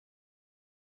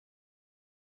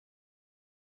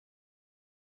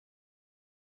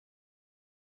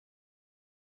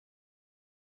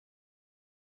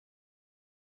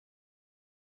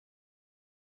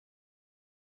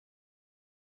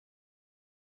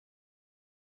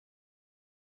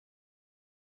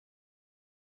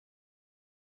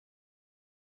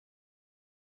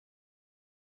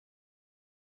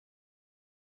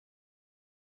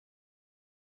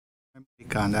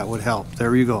That would help.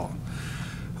 There you go.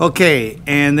 Okay,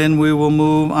 and then we will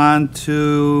move on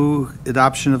to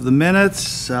adoption of the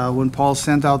minutes. When Paul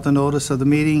sent out the notice of the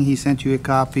meeting, he sent you a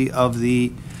copy of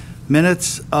the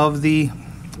minutes of the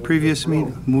previous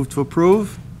meeting. Move to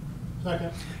approve.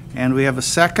 Second. And we have a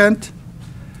second.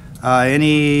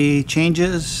 Any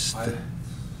changes?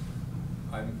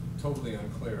 I'm totally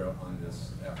unclear on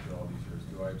this after all these years.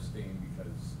 Do I abstain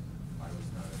because I was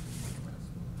not at the meeting last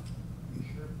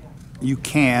week? You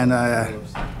can.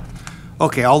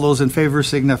 Okay, all those in favor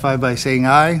signify by saying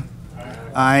aye. Aye.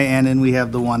 Aye, and then we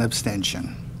have the one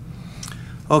abstention.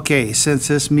 Okay, since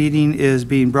this meeting is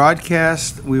being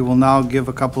broadcast, we will now give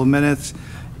a couple of minutes.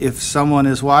 If someone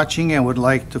is watching and would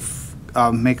like to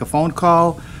make a phone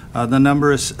call, the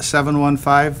number is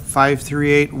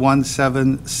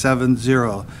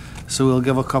 715-538-1770. So we'll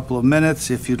give a couple of minutes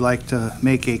if you'd like to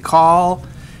make a call,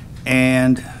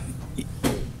 and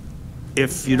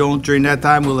if you don't during that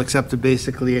time, we'll accept it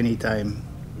basically any time.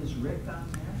 Is Rick on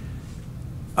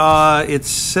there? It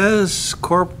says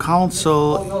Corp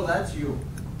Counsel. Oh, no, that's you.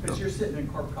 Because you're sitting in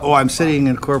Corp Counsel. Oh, I'm sitting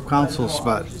in Corp Counsel I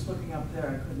spot. was just looking up there.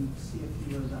 I couldn't see if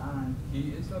he was on. He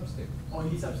is upstairs. Oh,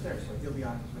 he's upstairs, so he'll be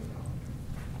on his way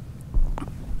now.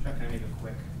 Chuck, can I make a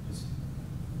quick, just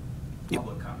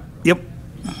public comment? Yep.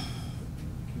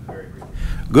 Very brief.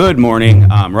 Good morning.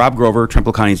 Rob Grover,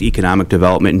 Trempealeau County's Economic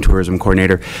Development and Tourism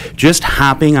Coordinator. Just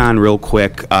hopping on real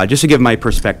quick, just to give my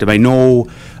perspective. I know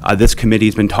this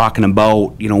committee's been talking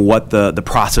about, what the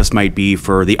process might be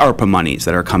for the ARPA monies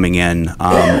that are coming in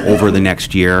over the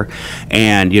next year.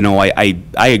 And, I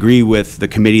agree with the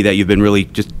committee that you've been really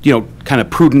just, kind of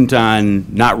prudent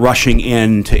on not rushing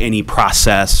into any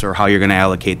process or how you're going to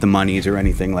allocate the monies or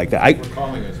anything like that. We're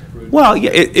calling it prudent. Well,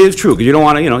 yeah, it is true, because you don't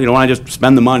want to, you don't want to just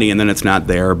spend the money and then it's not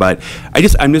there. But I'm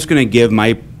just going to give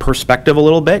my perspective a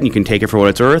little bit, and you can take it for what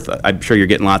it's worth. I'm sure you're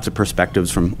getting lots of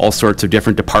perspectives from all sorts of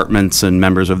different departments and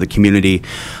members of the community.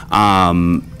 I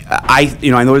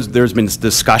know there's been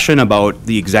discussion about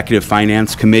the Executive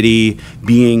Finance Committee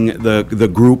being the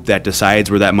group that decides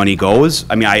where that money goes.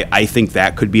 I think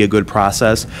that could be a good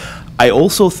process. I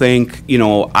also think,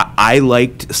 I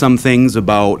liked some things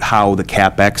about how the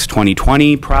CapEx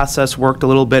 2020 process worked a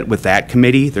little bit with that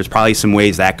committee. There's probably some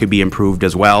ways that could be improved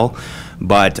as well.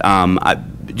 But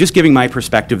just giving my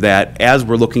perspective that as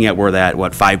we're looking at where that,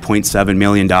 $5.7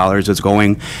 million is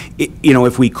going,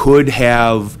 if we could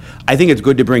have, I think it's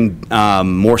good to bring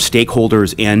more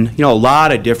stakeholders in. A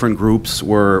lot of different groups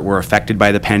were affected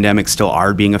by the pandemic, still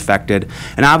are being affected.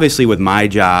 And obviously with my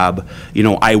job,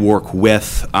 I work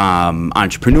with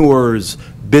entrepreneurs,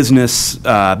 business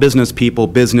people,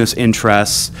 business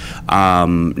interests,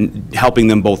 helping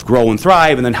them both grow and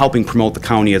thrive, and then helping promote the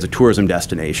county as a tourism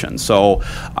destination. So,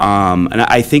 and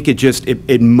I think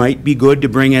it might be good to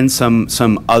bring in some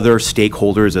other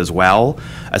stakeholders as well,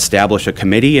 establish a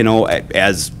committee.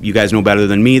 As you guys know better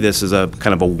than me, this is a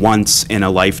kind of a once in a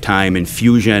lifetime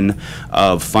infusion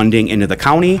of funding into the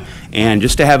county, and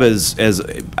just to have as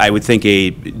I would think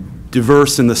a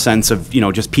diverse in the sense of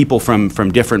just people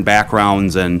from different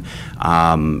backgrounds and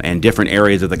different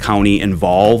areas of the county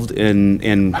involved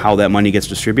in how that money gets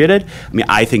distributed.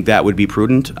 I think that would be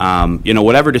prudent.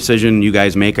 Whatever decision you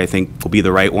guys make, I think will be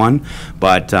the right one.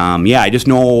 But I just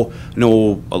know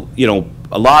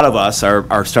a lot of us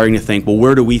are starting to think, well,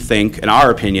 where do we think, in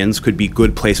our opinions, could be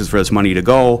good places for this money to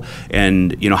go,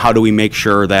 and how do we make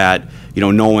sure that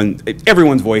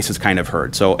everyone's voice is kind of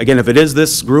heard. So again, if it is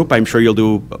this group, I'm sure you'll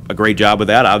do a great job with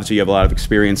that. Obviously, you have a lot of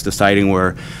experience deciding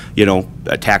where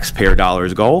taxpayer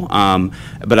dollars go.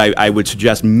 But I would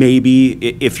suggest maybe,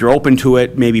 if you're open to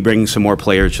it, maybe bringing some more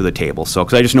players to the table. So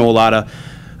because I just know a lot of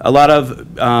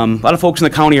folks in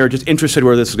the county are just interested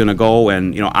where this is going to go,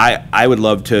 and I would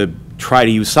love to try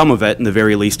to use some of it, in the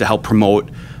very least, to help promote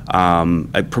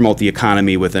the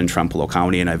economy within Trempealeau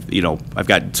County. And I've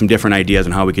got some different ideas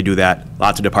on how we could do that.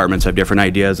 Lots of departments have different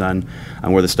ideas on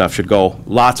where the stuff should go.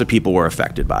 Lots of people were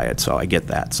affected by it, so I get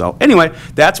that. So anyway,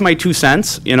 that's my 2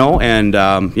 cents. And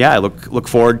I look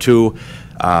forward to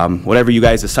whatever you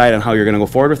guys decide on how you're going to go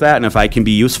forward with that. And if I can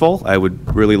be useful, I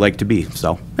would really like to be.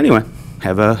 So anyway,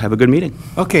 have a good meeting.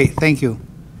 Okay, thank you.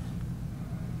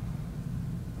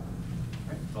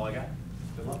 That's all I got.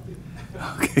 Good luck.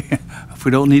 Okay, if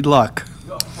we don't need luck.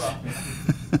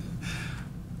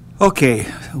 Okay,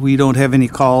 we don't have any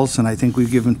calls, and I think we've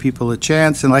given people a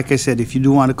chance. And like I said, if you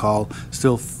do want to call,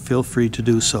 still feel free to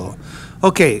do so.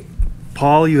 Okay,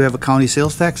 Paul, you have a county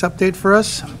sales tax update for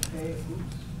us?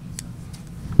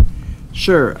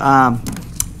 Sure.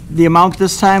 The amount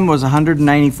this time was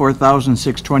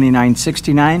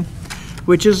 $194,629.69,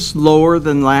 which is lower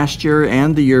than last year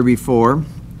and the year before.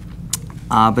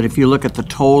 But if you look at the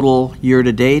total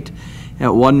year-to-date, at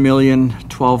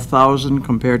 $1,012,000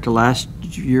 compared to last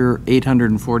year,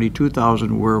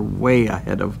 $842,000, we're way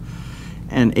ahead of,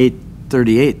 and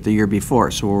 $838 the year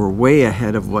before, so we're way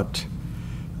ahead of what,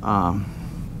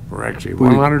 We're actually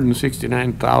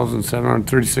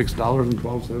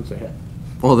 $169,736.12 ahead.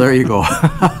 well, there you go.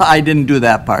 I didn't do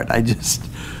that part, I just,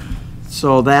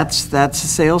 so that's the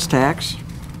sales tax.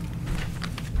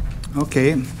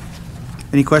 Okay.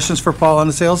 Any questions for Paul on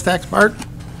the sales tax part?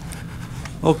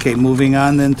 Okay, moving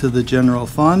on then to the general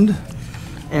fund.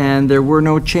 And there were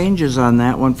no changes on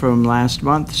that one from last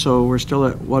month, so we're still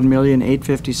at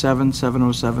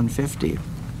 $1,857,707.50.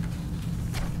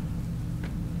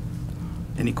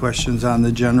 Any questions on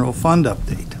the general fund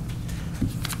update?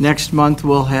 Next month,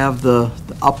 we'll have the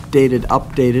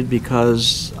updated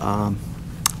because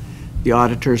the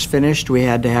auditors finished. We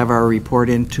had to have our report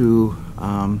into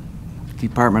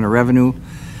Department of Revenue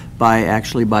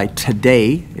actually by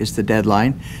today is the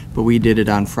deadline, but we did it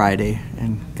on Friday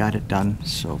and got it done,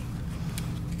 so.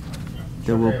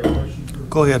 There will,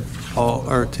 Go ahead, Paul,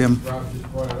 or Tim. Rob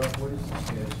just brought it up, what is the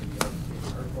status of the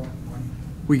ARPA one?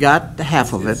 we got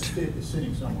half of it. It's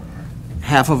sitting somewhere, right?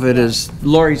 Half of it is,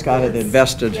 Lori's got it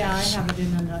invested. Yeah, I have it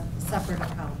in a separate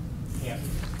account. Yeah.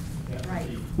 Right.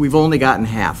 We've only gotten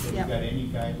half. Yep. Got any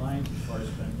guidelines as far as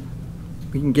spending?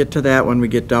 We can get to that when we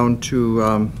get down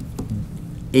to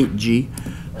 8G.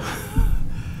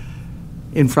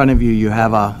 In front of you, you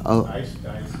have I see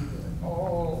that.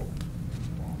 Oh.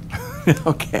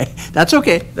 okay, that's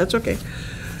okay, that's okay.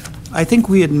 I think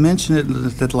we had mentioned it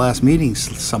at the last meeting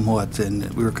somewhat, and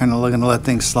we were kind of looking to let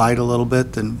things slide a little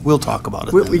bit, and we'll talk about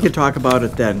it then. We could talk about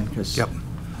it then, because. Yep.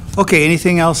 Okay,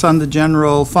 anything else on the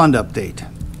general fund update?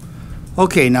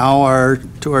 Okay, now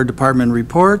to our department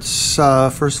reports.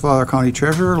 First of all, our county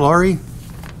treasurer, Lori.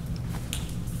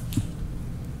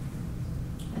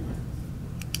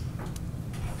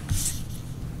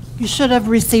 You should have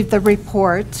received the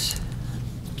report.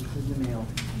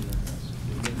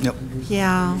 Yep.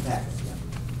 Yeah.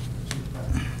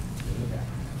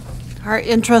 Our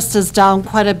interest is down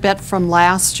quite a bit from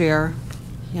last year.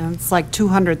 You know, it's like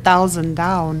 200,000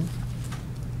 down.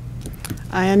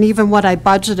 And even what I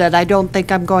budgeted, I don't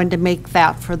think I'm going to make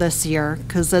that for this year,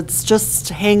 because it's just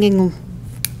hanging,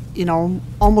 you know,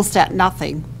 almost at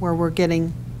nothing, where we're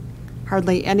getting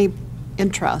hardly any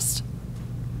interest.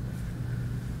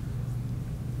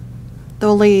 The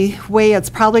only way it's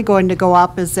probably going to go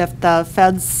up is if the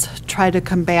feds try to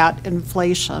combat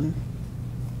inflation.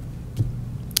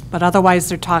 But otherwise,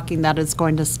 they're talking that it's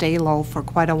going to stay low for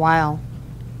quite a while.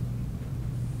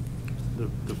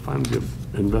 The funds get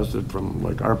invested from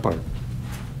like ARPA.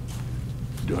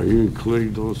 Are you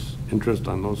including those interest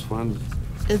on those funds?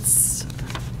 It's,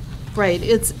 right,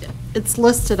 it's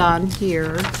listed on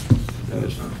here.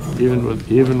 Even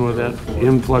with that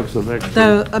influx of extra,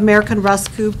 The American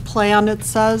Rescue Plan, it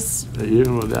says,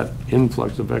 even with that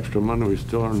influx of extra money, we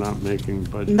still are not making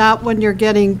budget. not when you're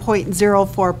getting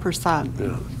 0.04%.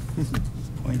 Yeah.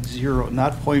 0.0,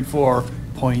 not 0.4,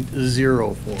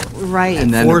 0.04. Right,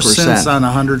 And then 4 a cents percent.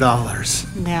 on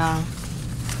 $100. yeah.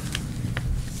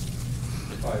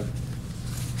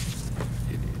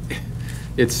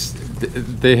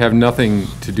 They have nothing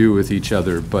to do with each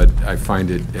other, but I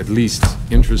find it at least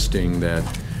interesting that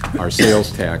our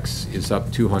sales tax is up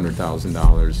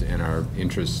 $200,000 and our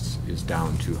interest is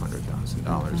down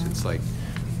 $200,000. It's like,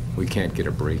 we can't get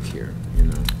a break here, you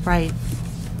know? Right.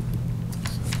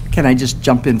 Can I just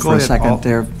jump in Go for a ahead, Paul. second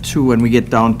there, too, when we get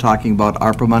down talking about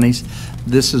ARPA monies?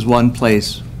 This is one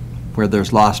place where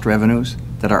there's lost revenues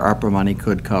that our ARPA money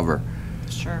could cover.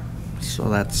 Sure. So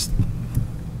that's.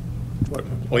 What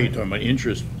are you talking about,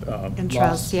 interest?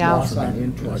 Interest, yeah. Loss on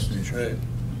interest. Lost interest.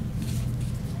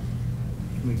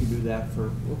 We can do that for,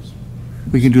 whoops.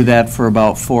 We can do that for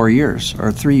about 4 years,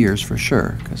 or 3 years for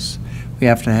sure, because we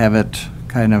have to have it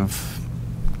kind of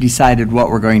decided what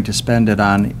we're going to spend it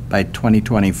on by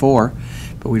 2024,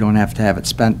 but we don't have to have it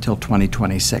spent till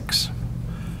 2026.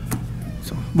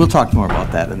 So we'll talk more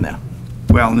about that in there.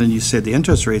 Well, and then you said the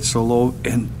interest rate's so low,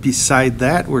 and beside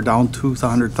that, we're down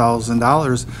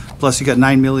 $200,000, plus you got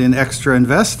 $9 million extra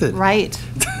invested. Right,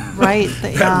 right,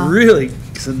 That yeah. really,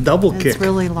 it's a double kick. It's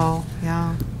really low,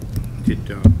 yeah. Did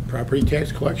property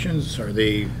tax collections, are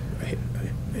they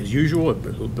as usual,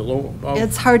 below, above?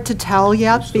 It's hard to tell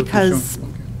yet Still too because soon?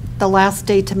 Okay. the last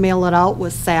day to mail it out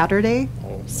was Saturday,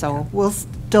 Oh, so we'll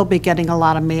still be getting a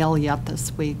lot of mail yet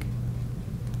this week.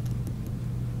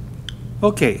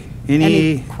 Okay, Any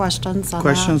any questions on that?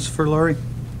 questions for Lori?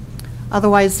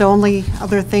 Otherwise, the only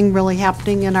other thing really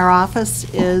happening in our office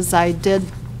is I did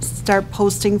start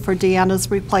posting for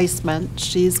Deanna's replacement.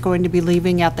 She's going to be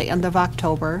leaving at the end of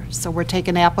October, so we're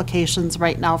taking applications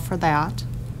right now for that.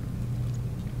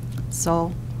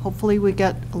 So hopefully we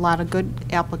get a lot of good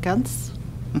applicants.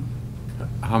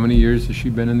 How many years has she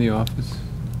been in the office?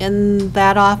 In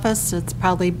that office, it's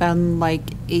probably been like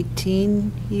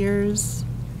 18 years.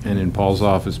 And in Paul's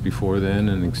office before then,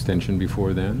 and extension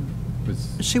before then?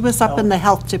 She was up in the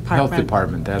health department. Health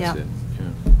department, that's Yeah. it,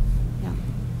 yeah.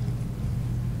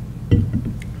 Yeah.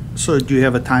 So do you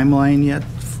have a timeline yet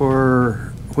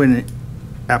for when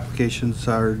applications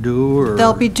are due, or?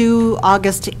 They'll be due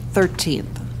August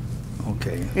 13th.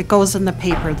 Okay, It goes in the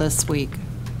paper this week.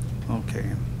 okay.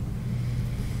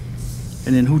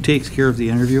 And then who takes care of the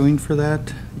interviewing for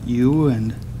that? You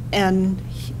and? And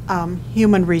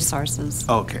Human Resources.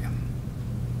 Okay.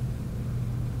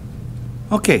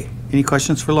 Okay, any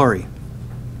questions for Lori?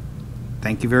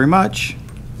 Thank you very much.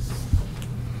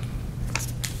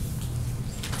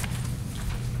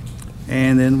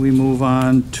 And then we move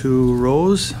on to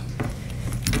Rose.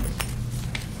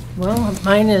 Well,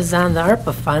 mine is on the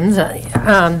ARPA funds.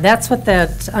 That's what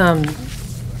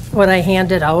what I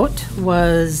handed out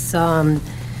was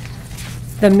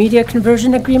the media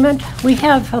conversion agreement. We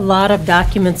have a lot of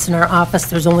documents in our office.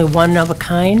 There's only one of a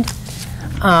kind.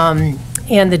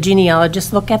 And the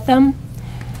genealogists look at them.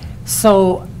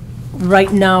 So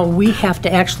right now, we have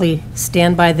to actually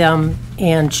stand by them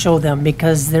and show them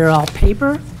because they're all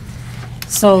paper.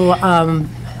 So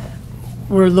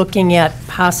we're looking at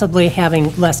possibly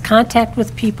having less contact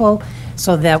with people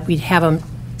so that we'd have them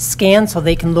scanned so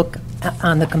they can look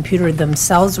on the computer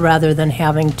themselves rather than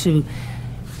having to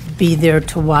be there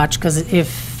to watch. Because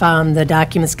if the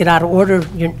documents get out of order,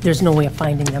 there's no way of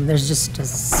finding them. There's just a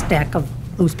stack of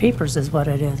loose papers is what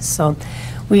it is. So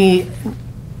we,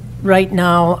 right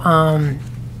now,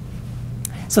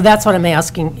 so that's what I'm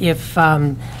asking, if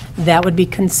that would be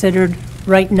considered.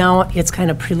 Right now, it's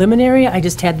kind of preliminary. I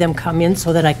just had them come in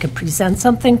so that I could present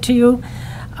something to you.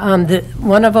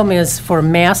 One of them is for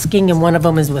masking and one of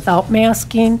them is without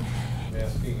masking.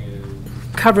 Masking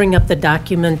is? Covering up the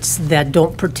documents that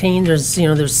don't pertain.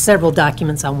 There's several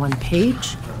documents on one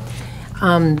page.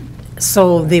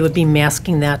 So they would be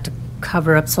masking that to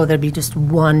cover up, so there'd be just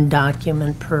one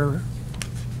document per.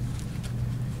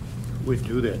 We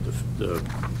do that, the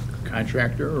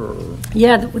contractor, or?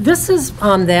 Yeah, this is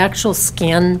the actual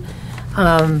scan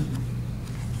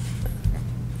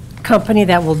company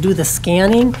that will do the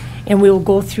scanning, and we will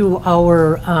go through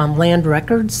our land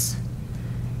records.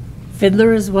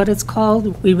 Fiddler is what it's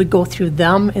called. We would go through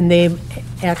them, and they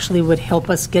actually would help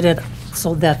us get it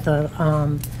so that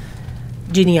the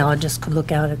genealogist could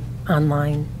look at it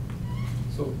online.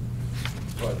 So,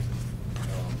 but,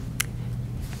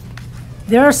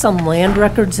 There are some land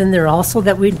records in there also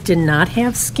that we did not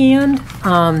have scanned.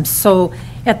 So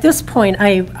at this point,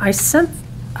 I sent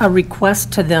a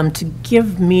request to them to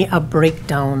give me a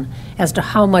breakdown as to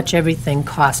how much everything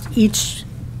cost. Each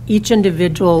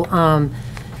individual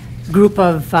group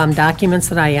of documents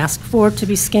that I asked for to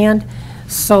be scanned.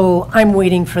 So I'm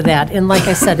waiting for that. And like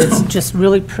I said, it's just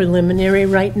really preliminary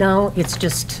right now. It's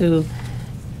just to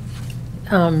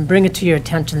bring it to your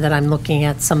attention that I'm looking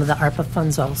at some of the ARPA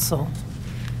funds also.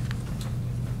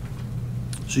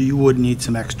 So you would need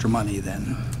some extra money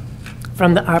then?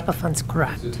 From the ARPA funds,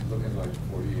 correct. is it looking like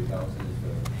 48,000?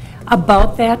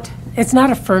 About that, it's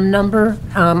not a firm number.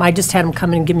 I just had them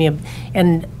come in and give me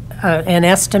an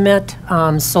estimate,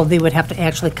 so they would have to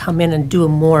actually come in and do a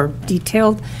more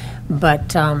detailed,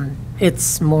 but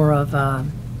it's more of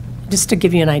just to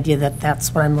give you an idea that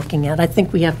that's what I'm looking at. I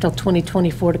think we have till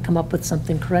 2024 to come up with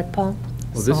something, correct, Paul?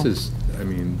 Well, this So- is, I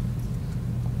mean,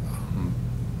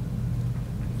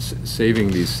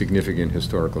 saving these significant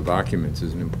historical documents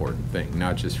is an important thing,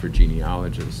 not just for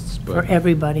genealogists, but. For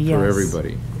everybody, yes. For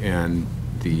everybody. And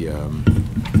the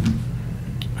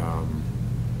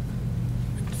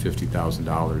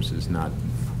 $50,000 is not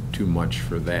too much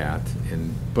for that.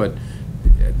 But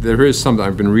there is something,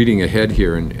 I've been reading ahead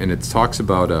here, and it talks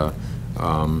about a,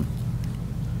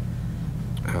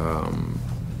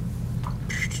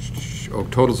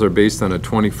 totals are based on a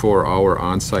 24-hour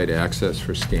on-site access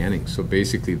for scanning. So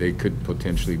basically, they could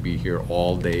potentially be here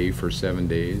all day for 7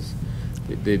 days.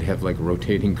 They'd have like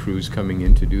rotating crews coming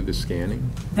in to do the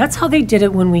scanning. That's how they did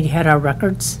it when we had our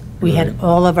records. We had Right.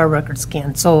 all of our records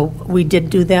scanned. So we did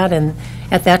do that, and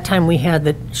at that time, we had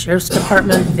the sheriff's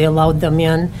department, they allowed them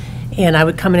in, and I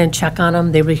would come in and check on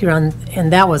them. They were here on,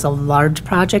 and that was a large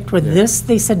project. Where this,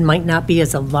 they said, might not be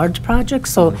as a large project,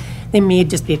 so they may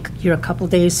just be here a couple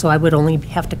days, so I would only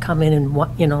have to come in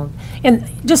and, and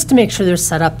just to make sure they're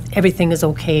set up, everything is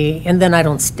okay, and then I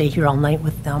don't stay here all night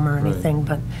with them or Right. anything,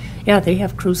 but Yeah, they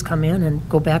have crews come in and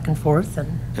go back and forth,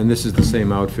 and And this is the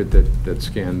same outfit that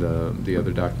scanned the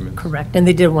other documents? correct, and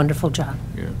they did a wonderful job.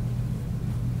 Yeah.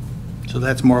 So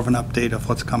that's more of an update of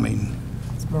what's coming.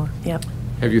 It's more, yep.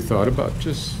 Have you thought about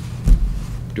just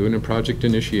doing a project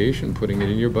initiation, putting it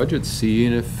in your budget,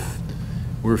 seeing if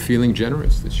we're feeling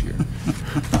generous this year?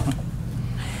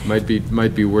 Might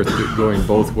be worth it going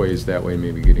both ways, that way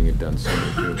maybe getting it done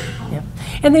sooner too. Yep.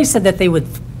 And they said that they would,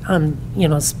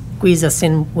 squeeze us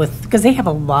in with, because they have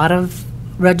a lot of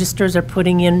registers are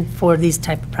putting in for these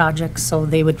type of projects, so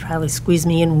they would probably squeeze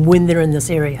me in when they're in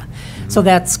this area. So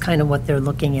that's kind of what they're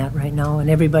looking at right now, and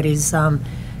everybody's kind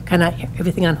of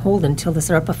everything on hold until this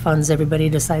ARPA funds, everybody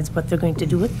decides what they're going to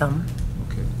do with them.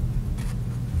 Okay.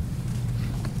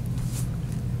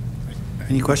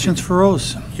 Any questions for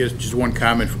Rose? Just one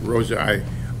comment for Rosa.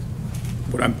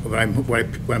 What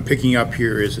I'm picking up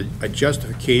here is a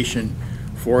justification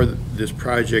for this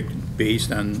project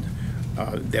based on,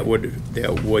 that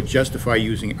would justify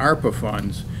using ARPA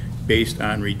funds based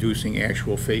on reducing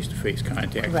actual face-to-face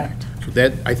contact. Correct. So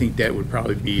that, I think that would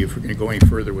probably be, if we're going to go any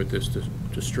further with this,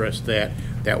 to stress that,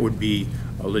 that would be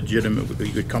a legitimate,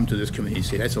 you could come to this committee and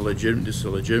say, this is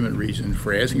a legitimate reason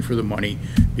for asking for the money,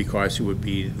 because it would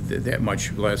be that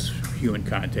much less human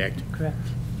contact. Correct.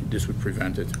 This would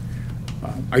prevent it.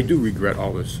 I do regret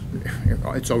all this.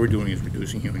 It's all we're doing is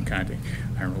reducing human contact.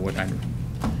 I don't know what I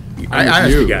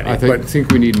honestly got it. I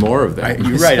think we need more of that.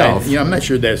 You're right. myself. I'm not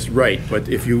sure that's right, but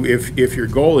if your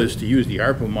goal is to use the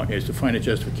ARPA money, is to find a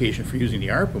justification for using the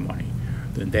ARPA money,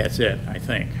 then that's it, I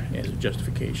think, as a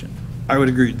justification. I would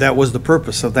agree. That was the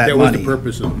purpose of that money. That was the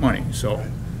purpose of the money, so.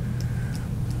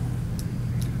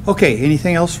 Okay,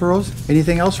 anything else for Rose?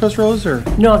 Anything else for us, Rose, or?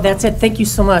 No, that's it. Thank you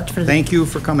so much for Thank you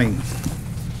for coming.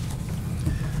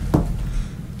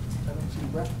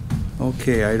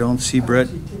 Okay, I don't see Brett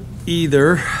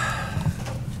either.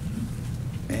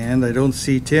 And I don't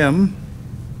see Tim.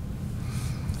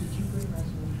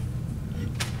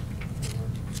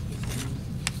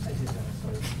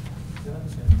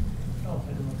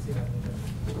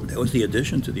 That was the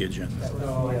addition to the agenda.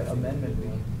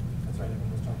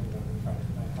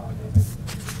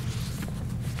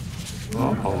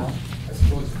 Uh-oh.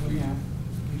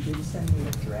 You did send me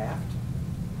a draft?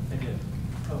 I did.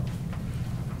 Oh.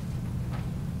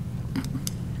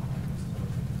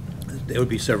 That would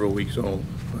be several weeks old,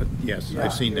 but yes,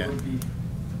 I've seen that.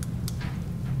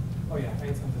 Oh, yeah, I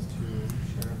had sent this to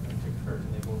Sheriff and to Kurt,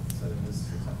 and they both said it was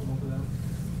acceptable to them.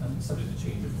 Subject to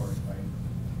change, of course, by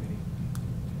committee.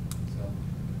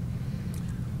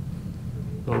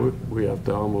 So. So we have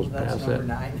to almost pass That's number that.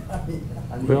 9.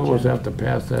 on the We almost agenda. have to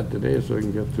pass that today so we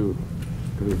can get to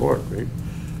the board, right?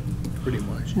 Pretty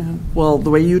much. Well, the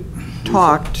way you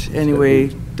talked, anyway,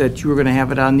 that you were going to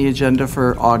have it on the agenda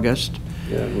for August,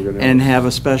 Yeah, we're gonna. and have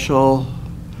a special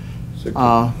Six-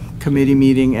 committee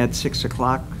meeting at 6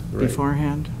 o'clock Right.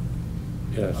 beforehand?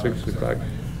 Yeah, 6 o'clock.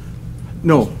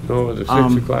 No, No, the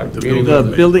 6 o'clock the meeting. the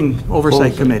Building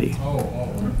Oversight Oversight. Committee.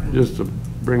 Just to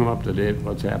bring them up to date,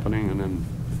 what's happening, and then.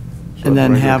 so And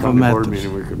then at the regular have 'em county at board the-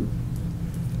 meeting, we can.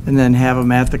 And then have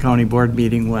them at the county board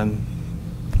meeting when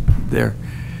they're,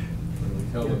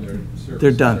 Tell them their They're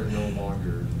services done. are no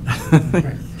longer.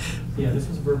 Yeah, this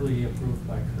was verbally approved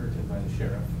by Kurt and by the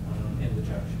sheriff and the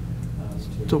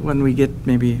judge. so when we get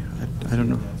maybe, I don't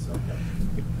know,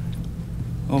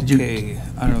 Did you- Okay,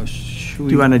 I don't know, should do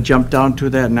we? you want to jump down to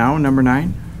that now, number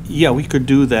 9? Yeah, we could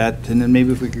do that, and then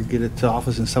maybe if we could get it to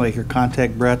office and somebody could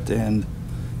contact Brett and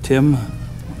Tim.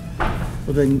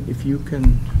 Well, then, if you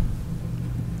can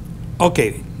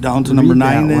Okay, down to number read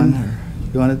that 9 then? one, or-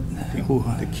 You want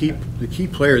it? The key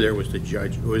player there was the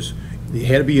judge. It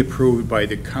had to be approved by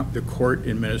the court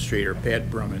administrator, Pat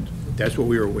Brummond. That's what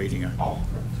we were waiting on.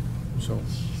 So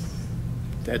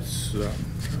that's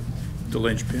the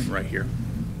linchpin right here.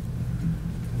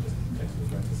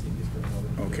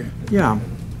 Okay. Yeah,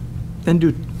 then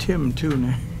do Tim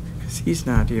too, because he's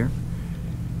not here.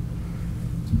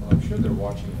 Well, I'm sure they're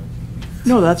watching it.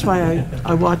 No, that's why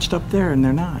I watched up there and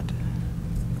they're not.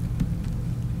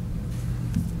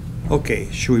 Okay,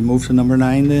 should we move to number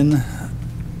 9 then?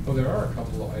 Well, there are a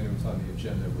couple of items on the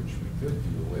agenda which we could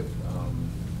deal with.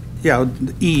 Yeah,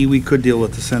 E, we could deal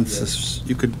with the census.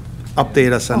 You could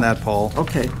update us on that, Paul.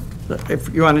 Okay,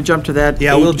 if you want to jump to that.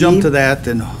 Yeah, we'll 8E? jump to that,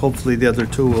 and hopefully the other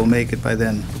 2 will make it by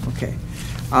then. Okay.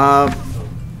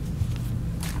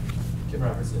 Jim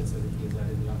Robertson said that he is not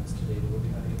in the office today, and will be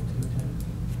not able to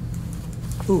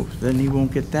attend. Ooh, then he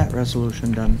won't get that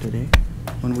resolution done today.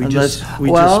 When we Unless, just,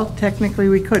 well, technically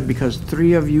we could, because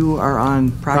 3 of you are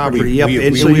on property, property. yep, We-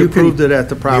 and we- so we we approved approved it at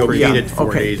the property. okayed it 4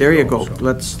 Okay, days there you ago,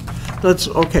 go. so.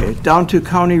 okay, down to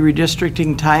county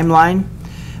redistricting timeline.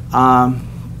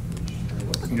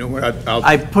 You know what, I'll,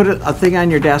 I put a thing on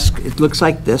your desk, it looks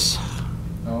like this,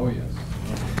 Oh, yes.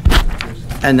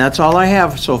 and that's all I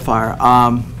have so far.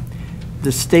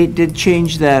 The state did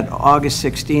change that August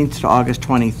 16th to August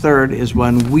 23rd is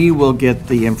when we will get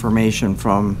the information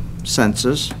from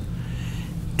census.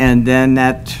 And then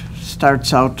that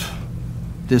starts out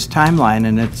this timeline,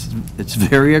 and it's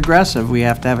very aggressive. We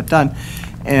have to have it done.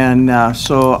 And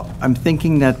so I'm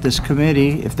thinking that this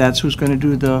committee, if that's who's going to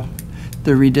do the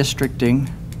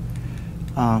redistricting,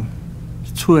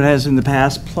 it's who it has in the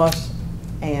past, plus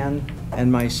Ann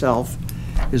and myself,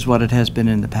 is what it has been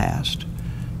in the past.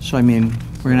 So, I mean,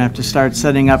 we're going to have to start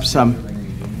setting up some,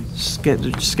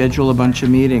 schedule a bunch of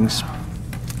meetings.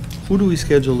 Who do we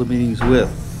schedule the meetings with?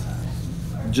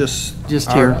 Just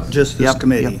Here. Just this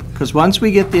committee? Because once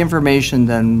we get the information,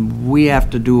 then we have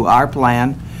to do our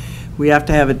plan. We have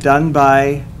to have it done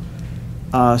by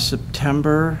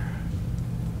September,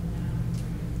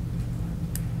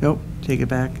 nope, take it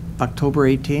back, October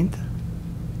 18th.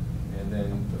 And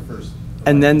then the first.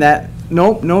 And then that,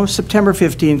 no, September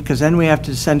 15th, because then we have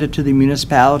to send it to the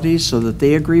municipalities so that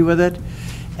they agree with it.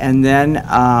 And then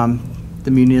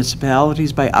the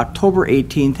municipalities by October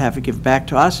 18th have to give it back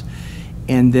to us.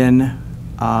 And then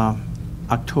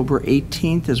October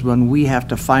 18th is when we have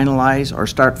to finalize or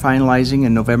start finalizing,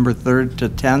 and November 3rd to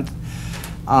 10th,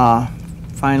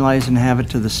 finalize and have it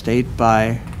to the state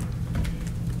by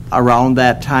around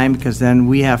that time, because then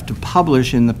we have to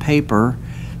publish in the paper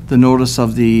the notice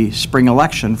of the spring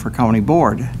election for county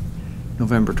board,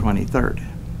 November 23rd.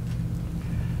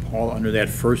 Paul, under that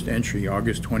first entry,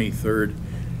 August 23rd,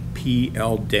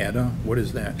 PL data, what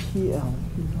is that? PL, you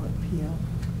know what PL?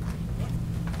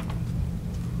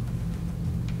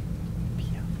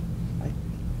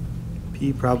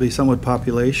 P, probably somewhat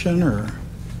population, or?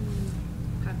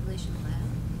 Population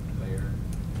lab?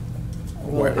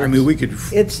 Well, I mean, we could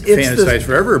it's the- fantasize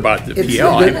forever about the It's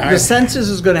PL. the census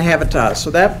is going to have it to us,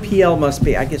 so that PL must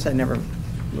be, I guess I never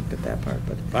looked at that part,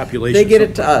 but Population. they get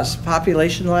it to us.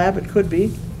 Population lab, it could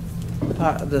be.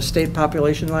 The state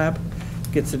population lab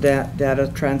gets the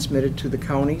data transmitted to the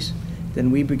counties.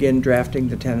 Then we begin drafting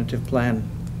the tentative plan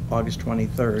August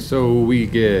 23rd. So we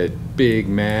get big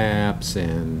maps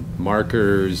and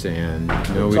markers and,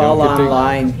 no, It's we all don't get the.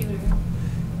 online.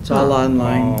 It's all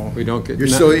online. Oh, We don't get. You're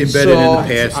so embedded in the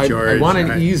So- past, George. I want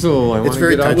an easel, I It's want to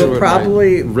very get out touchable. there with We'll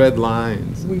probably- my red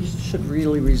lines. We should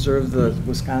really reserve the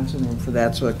Wisconsin room for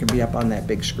that so it can be up on that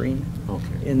big screen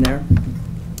Okay. in there.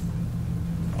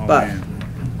 Oh, but- man.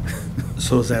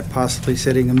 So is that possibly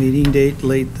setting a meeting date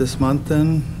late this month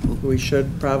then? We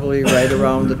should probably right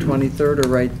around the 23rd or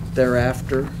right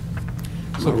thereafter.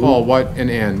 So Paul,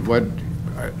 and Ann,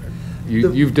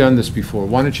 you've done this before.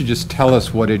 Why don't you just tell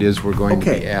us what it is we're going to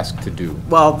be Okay. asked to do?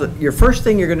 Well, your first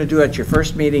thing you're going to do at your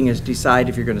first meeting is decide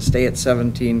if you're going to stay at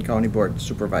 17 county board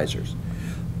supervisors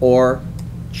or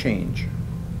change,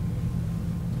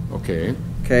 Okay,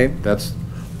 okay? that's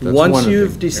Once one of the you've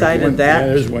things. decided Yeah, that,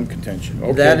 there's one contention.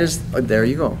 Okay. that is, there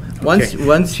you go.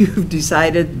 Once you've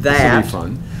decided This'll that, be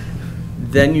fun.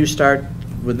 then you start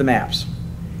with the maps.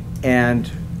 And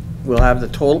we'll have the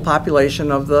total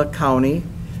population of the county.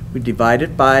 We divide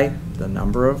it by the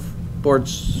number of board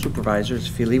supervisors.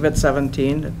 If you leave at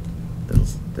 17,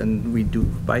 then we do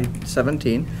by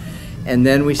 17. And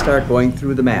then we start going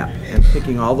through the map and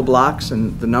picking all the blocks,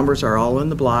 and the numbers are all in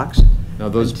the blocks. Now,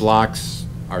 those blocks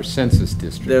are census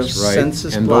districts, They're right?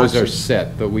 census And those blocks. are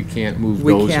set, but we can't move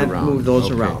We those around. can't move those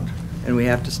Okay. around. And we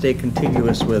have to stay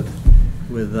contiguous with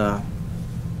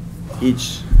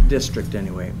each district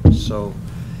anyway. So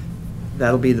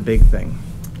that'll be the big thing.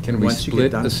 Can we Once you get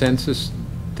split done. a census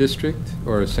district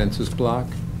or a census block?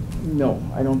 No,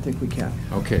 I don't think we can.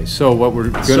 Okay, so what we're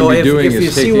going So to be doing if you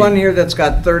is see one taking, here that's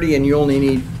got 30 and you only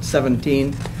need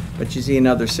 17, but you see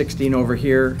another 16 over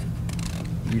here,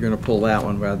 you're going to pull that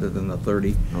one rather than the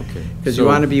 30. okay. Because you so-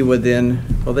 want to be within,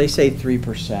 well, they say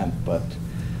 3%, but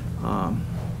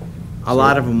a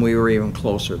lot of them, we were even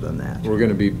closer than that. We're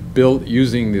going to be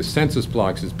using the census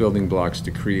blocks as building blocks to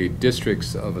create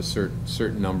districts of a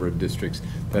certain number of districts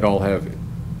that all have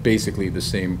basically the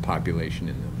same population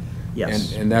in them.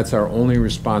 Yes. And that's our only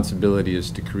responsibility,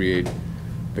 is to create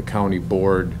the county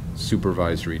board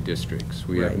supervisory districts.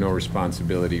 We have Right. no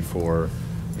responsibility for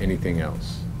anything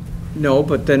else. No,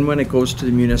 but then when it goes to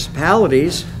the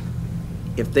municipalities,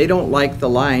 if they don't like the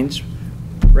lines,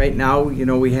 right now,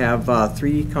 we have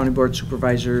 3 county board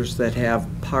supervisors that have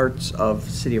parts of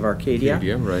the city of Arcadia.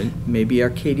 Arcadia, right? Maybe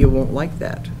Arcadia won't like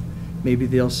that. Maybe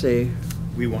they'll say,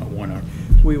 We want one.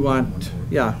 we want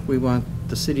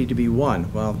the city to be one.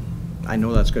 Well, I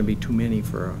know that's going to be too many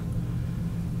for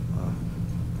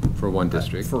For one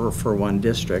district. for one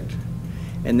district.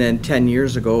 And then 10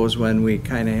 years ago was when we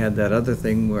kind of had that other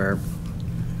thing where,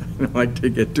 I don't like to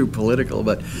get too political,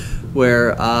 but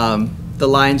where the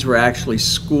lines were actually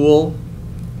school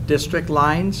district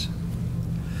lines.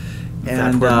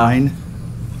 That were mine.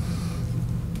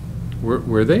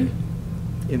 Were they?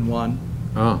 In one.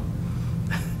 Oh,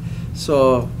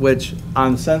 So, which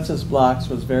on census blocks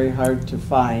was very hard to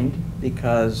find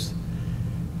because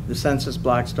the census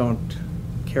blocks don't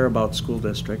care about school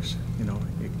districts. You know,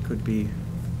 it could be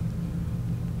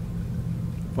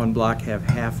one block have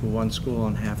half of one school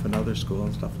and half another school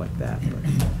and stuff like that.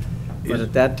 But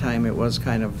at that time, it was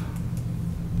kind of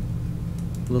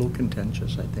a little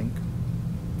contentious, I think.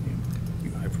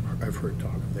 I've heard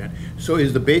talk of that. So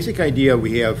is the basic idea,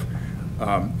 we have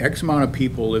X amount of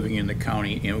people living in the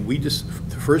county, and we just,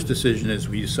 the first decision is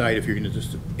we decide if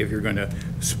you're gonna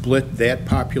split that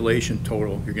population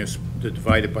total, you're gonna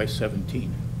divide it by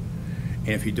 17. And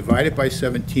if you divide it by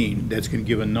 17, that's gonna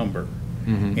give a number.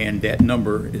 And that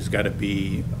number has gotta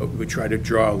be, we try to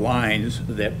draw lines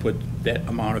that put that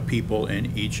amount of people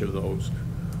in each of those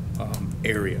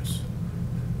areas.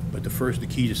 But the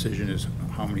key decision is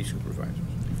how many supervisors.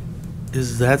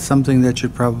 Is that something that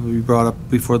should probably be brought up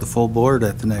before the full board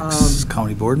at the next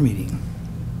county board meeting?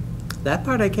 That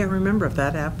part I can't remember if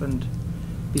that happened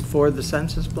before the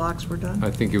census blocks were done. I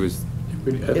think it was,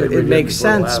 It makes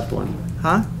sense.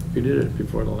 Huh? We did it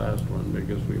before the last one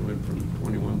because we went from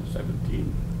 21 to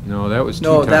 17. no, that was 2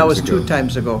 No, times that was ago. 2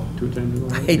 times ago. 2 times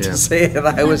ago? I hate Yeah. to say it,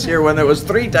 I was here when it was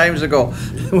 3 times ago.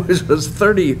 It was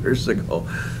 30 years ago.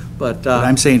 But But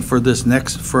I'm saying for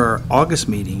our August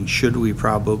meeting, should we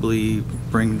probably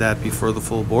bring that before the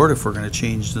full board if we're gonna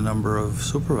change the number of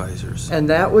supervisors? and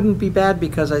that wouldn't be bad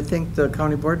because I think the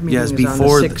county board meeting Yes, is on the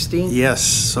before, 16th. yes,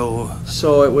 so,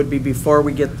 So it would be before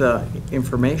we get the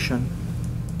information.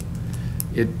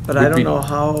 But I don't know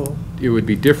how, It would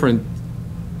be different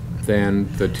than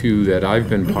the 2 that I've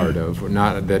been part of, or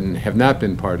not, that have not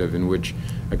been part of, in which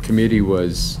a committee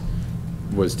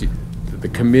the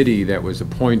committee that was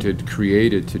appointed,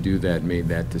 created to do that, made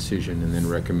that decision, and then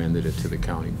recommended it to the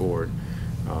county board.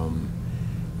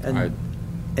 I-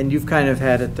 and you've kind of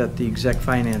had it that the exec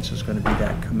finance is going to be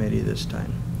that committee this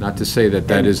time. Not to say that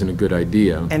that And- isn't a good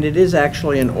idea. And it is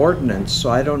actually an ordinance, so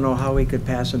I don't know how we could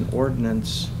pass an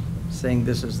ordinance saying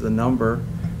this is the number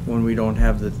when we don't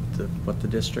have what the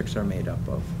districts are made up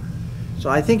of. So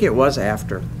I think it was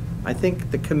after. I think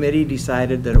the committee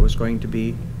decided that it was going to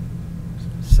be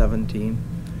 17,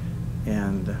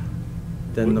 and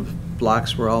then the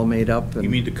blocks were all made up. And You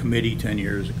mean the committee 10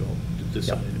 years ago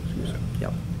decided?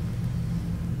 Yep.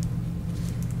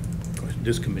 Of course,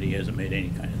 this committee hasn't made any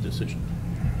kind of decision.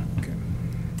 Okay.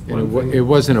 And it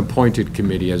was an appointed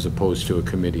committee as opposed to a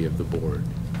committee of the board.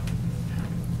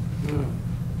 Yeah.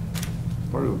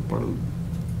 Part of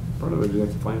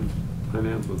it,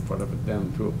 finance was part of it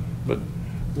then too. But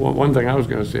one thing I was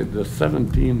gonna say, the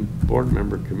 17 board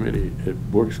member committee, it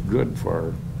works good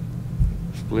for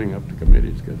splitting up the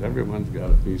committees, because everyone's got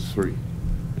at least 3.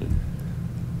 And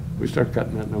we start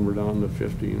cutting that number down to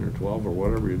 15 or 12 or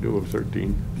whatever you do with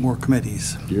 13, more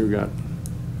committees. you're gonna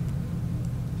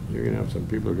have some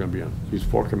people who are gonna be on these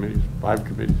 4 committees, 5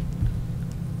 committees.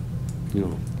 You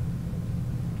know,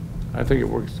 I think it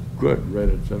works good right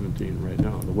at 17 right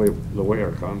now, the way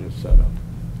our county is set up.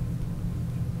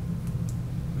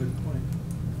 Good point.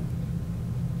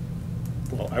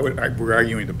 Well, we're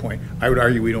arguing the point. I would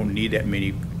argue we don't need that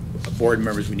many board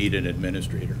members, we need an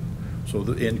administrator. So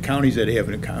in counties that have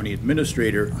a county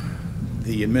administrator,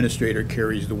 the administrator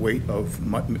carries the weight of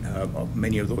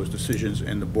many of those decisions,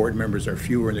 and the board members are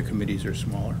fewer and the committees are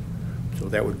smaller. So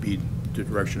that would be the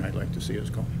direction I'd like to see us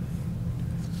go.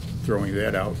 Throwing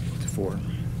that out for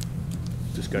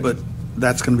discussion. But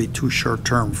that's gonna be too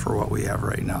short-term for what we have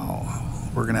right now.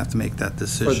 We're gonna have to make that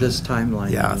decision. For this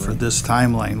timeline. Yeah, for anyway. this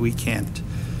timeline, we can't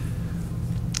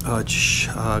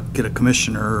get a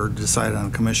commissioner or decide on a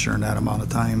commissioner in that amount of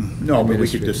time. No, but we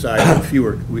could decide on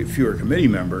fewer committee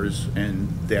members, and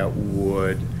that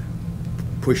would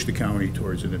push the county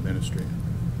towards an administrator.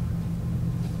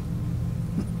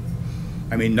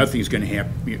 I mean, nothing's gonna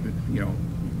happen, you know,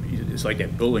 it's like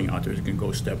that building out there, it's gonna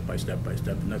go step by step by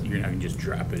step, nothing, you're not gonna just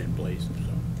drop it in place, so.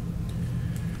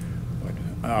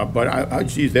 But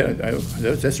geez,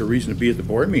 that's a reason to be at the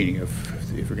board meeting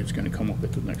if it's gonna come up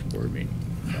at the next board meeting.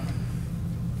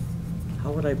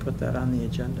 How would I put that on the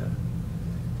agenda?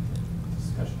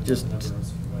 Discussion about Just- the number of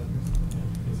supervisors.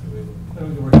 Yeah,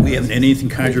 basically, We haven't anything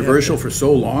controversial for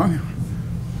so long?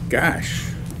 Gosh.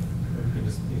 we can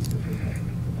just basically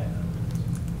put that on.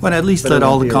 Well, at least But it let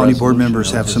all won't the be a county board resolution, members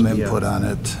it'll have just some be a- input on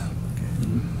it.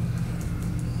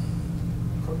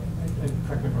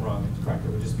 Correct me if I'm wrong, it's correct, it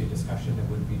would just be a discussion, it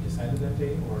wouldn't be decided that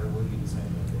day, or it would be decided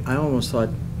that day? I almost thought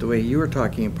the way you were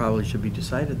talking, it probably should be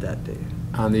decided that day.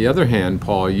 On the other hand,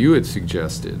 Paul, you had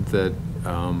suggested that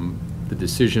the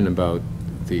decision about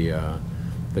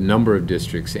the number of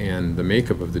districts and the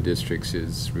makeup of the districts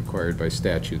is required by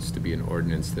statutes to be an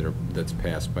ordinance that's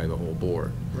passed by the whole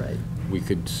board. Right. We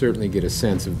could certainly get a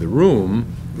sense of the room,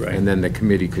 Right. and then the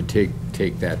committee could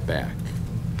take that back.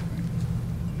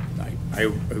 I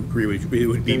agree with you. It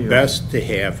would be There you go. best to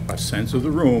have a sense of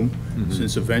the room, Mhm.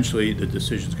 since eventually the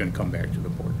decision's gonna come back to the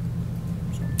board.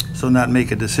 So not make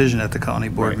a decision at the county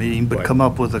board Right, meeting, but right. come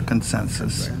up with a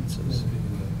consensus. Then we could do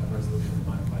a resolution to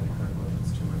modify the current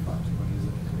ordinance to reflect what it is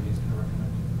that the committee is going to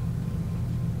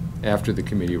recommend. After the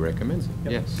committee recommends it,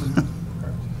 Yep. yes.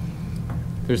 Correct.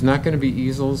 There's not going to be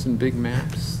easels and big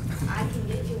maps, I can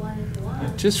get you one if you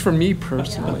want. just for me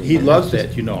personally. He loves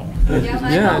that, you know. Yeah,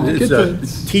 I know. It's Get a the-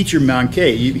 teacher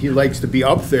manqué. He likes to be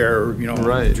up there, you know.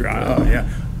 Right. Yeah.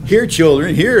 Here,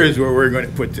 children, here is where we're going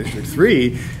to put District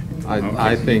 3.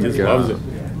 I think, He just loves it.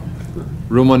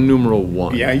 Roman numeral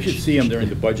 1. Yeah, you should see him during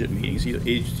the budget meetings.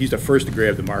 He's the first to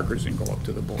grab the markers and go up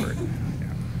to the board.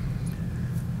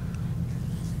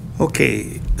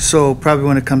 Okay, so probably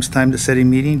when it comes time to setting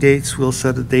meeting dates, we'll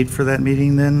set a date for that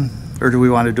meeting then? Or do we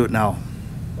want to do it now?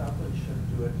 Probably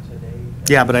should do it today.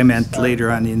 Yeah, but I meant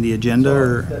later on in the agenda,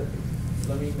 or?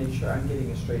 Let me make sure I'm getting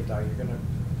it straight out. You're gonna.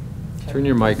 Turn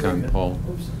your mic on, Paul.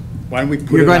 Oops. Why don't we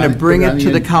put You're it going to on- bring put on it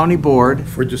to the county board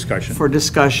For discussion. for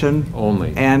discussion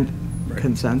Only. and Right.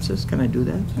 consensus. Can I do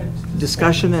that?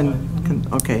 Discussion and,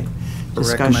 okay. A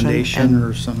Discussion recommendation and-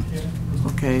 or some?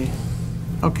 Okay,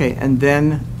 okay, and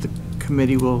then the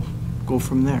committee will go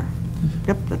from there.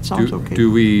 Yep, that sounds okay. Do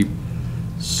we,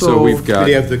 so we've got,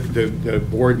 Could have the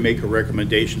board make a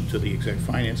recommendation to the Exec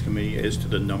Finance Committee as to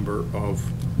the number of,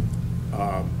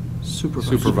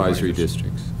 Supervisor. supervisory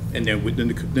districts. and then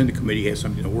the committee has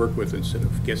something to work with instead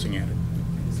of guessing at it.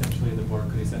 Essentially, the board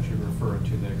could essentially refer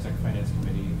to the exec finance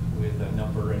committee with a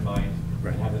number in mind,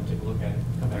 Right. and have them take a look at it,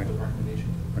 come back with a recommendation.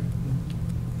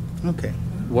 Okay.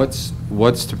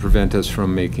 What's to prevent us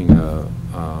from making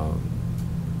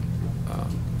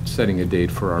setting a date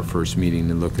for our first meeting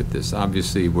to look at this?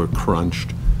 Obviously, we're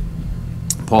crunched.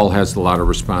 Paul has a lot of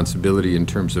responsibility in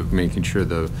terms of making sure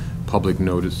the public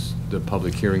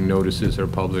hearing notices are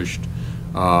published.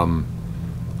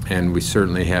 And we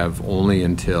certainly have only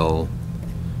until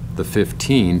the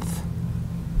 15th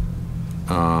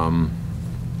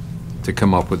to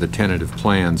come up with a tentative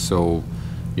plan. So,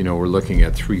 you know, we're looking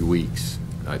at 3 weeks.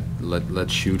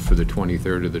 Let's shoot for the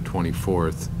 23rd or the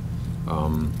 24th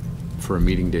for a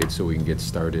meeting date so we can get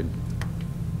started.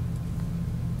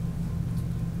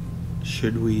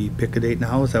 Should we pick a date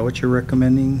now? Is that what you're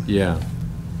recommending? Yeah.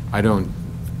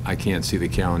 I can't see the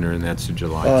calendar, and that's the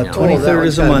July calendar. 23rd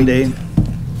is a Monday.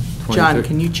 John, 23rd.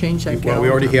 can you change that Well, calendar? we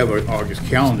already have an August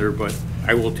calendar, but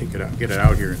I will take it out, get it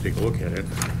out here and take a look at it.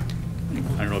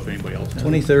 I don't know if anybody else has.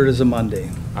 23rd is a Monday.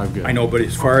 I'm good. I know, but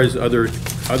as far as other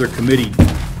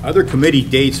committee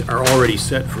dates are already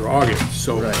set for August,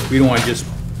 so we don't want to just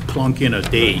plunk in a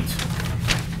date.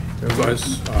 Because, let's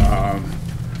see.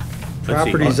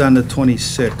 Property's on the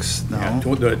 26th Yeah, now.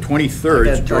 The I 23rd,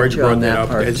 had George touch on brought that that up,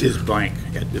 part, that too. is blank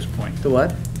at this point. The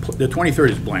what? The 23rd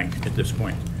is blank at this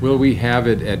point. Will we have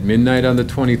it at midnight on the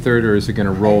 23rd, or is it going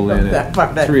to roll in at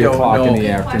That 3 don't o'clock in know. the Good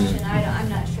afternoon? question, I'm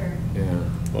not sure. Yeah.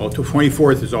 Well, the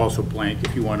 24th is also blank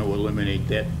if you want to eliminate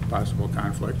that possible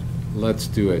conflict. Let's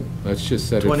do it. Let's just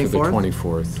set it for the 24th?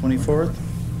 24th. 24th?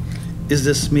 Is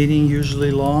this meeting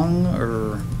usually long,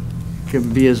 or?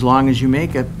 Could be as long as you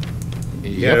make it.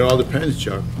 Yeah, it all depends,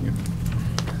 Chuck.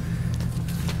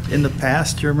 In the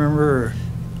past, you remember?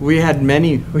 We had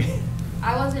many,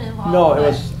 I wasn't involved. no, it but-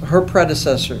 was her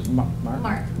predecessor,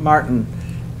 Martin,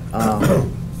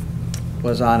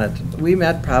 was on it. We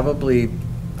met probably,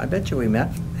 I bet you we met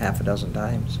half a dozen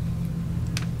times.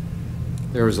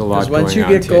 There was a lot Because going once you on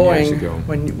get 10 years going,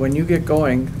 ago. when you get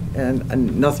going,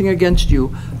 and nothing against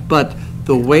you, but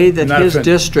the way that Not his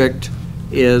offended. district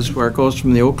is, where it goes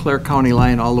from the Eau Claire County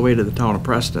line all the way to the town of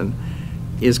Preston,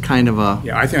 is kind of a.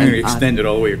 Yeah, I think I'm going to extend it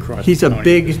all the way across. He's the a county.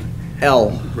 big L.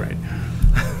 Right.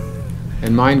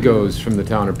 And mine goes from the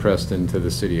town of Preston to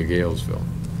the city of Galesville,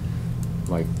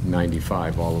 like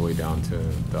 95 all the way down to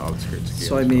the outskirts of Galesville.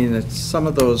 So I mean, it's, some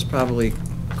of those probably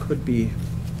could be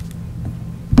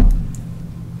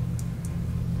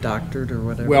doctored or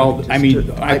whatever. Well, I just mean,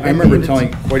 to- I remember it's-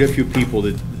 telling quite a few people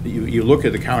that you look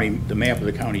at the county, the map of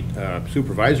the county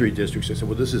supervisory districts, they said,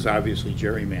 well, this is obviously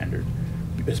gerrymandered,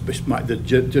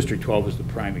 District 12 is the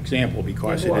prime example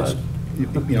because It it's, you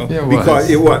know, Yeah, it because was.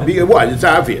 it was, it's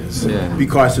obvious. Yeah.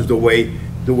 Because of the way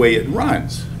it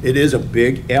runs. It is a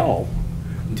big L,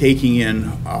 taking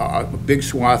in a big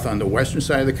swath on the western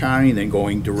side of the county, and then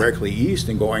going directly east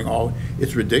and going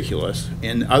it's ridiculous.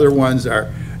 And other ones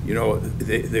are, you know,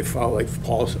 they follow, like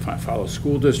Paul said, follow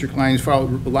school district lines, follow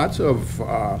lots of,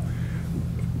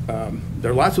 there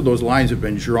are lots of those lines have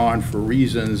been drawn for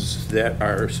reasons that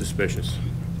are suspicious,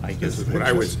 I guess is what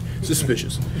I was,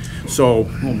 suspicious. So,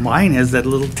 Well, mine has that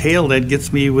little tail that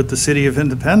gets me with the city of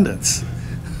Independence.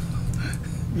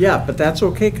 Yeah, but that's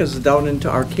okay, because down into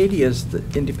Arcadia is the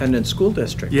independent school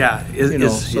district. Yeah. You know,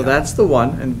 so that's the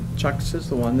one, and Chuck's is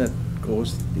the one that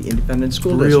goes the independent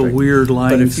school Real district. weird But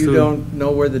lines, if you too. don't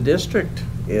know where the district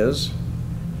is,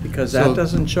 because that So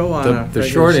doesn't show on a The regular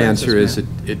short census answer is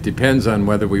map. it depends on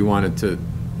whether we wanted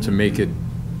to make it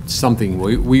something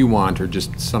we want or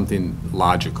just something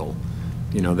logical.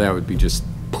 You know, that would be just,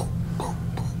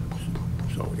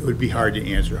 so it would be hard to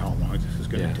answer how long this is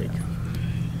gonna Yeah. take.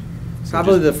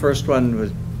 Probably the first one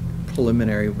was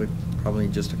preliminary, would probably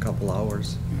just a couple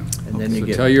hours. And then you so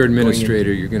get. tell your going in-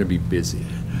 administrator you're gonna be busy.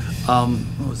 What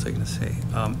was I gonna say?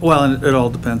 Well, and it all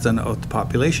depends on the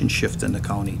population shift in the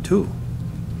county too.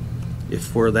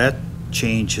 If where that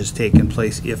change has taken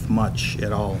place, if much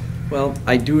at all. Well,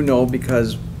 I do know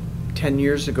because 10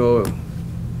 years ago,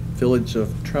 village of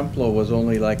Trempealeau was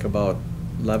only like about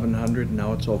 1,100,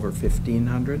 now it's over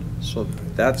 1,500. So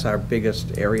that's our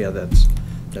biggest area that's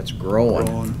growing.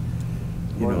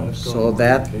 You Boy, know, that's so going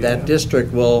that well.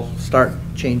 district will start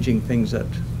changing things that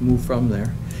move from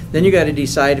there. Then you gotta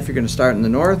decide if you're gonna start in the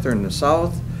north or in the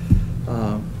south.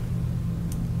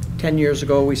 10 years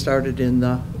ago, we started in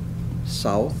the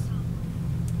south.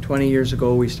 20 years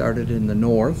ago, we started in the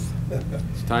north.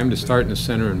 It's time to start in the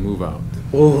center and move out.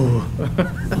 Oh.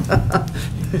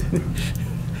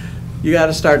 You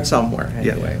gotta start somewhere,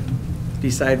 Yeah. anyway.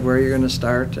 Decide where you're gonna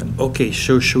start, and Okay,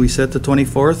 so should we set the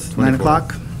 24th, 9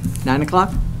 o'clock? 9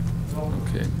 o'clock?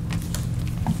 Okay.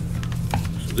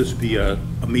 So this would be a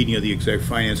meeting of the Executive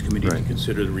Finance Committee to Right.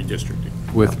 consider the redistricting.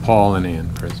 With Paul and Ann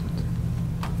present.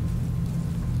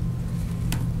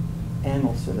 Ann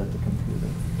will sit at the computer.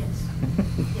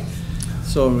 Yes.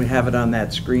 So when we have it on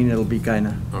that screen, it'll be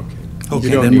kinda, Okay. Okay,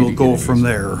 You don't then need we'll to go get from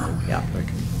any- there. yeah.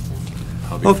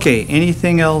 I'll be Okay,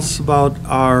 anything else about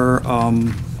our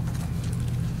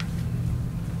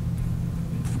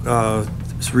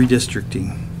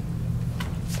redistricting?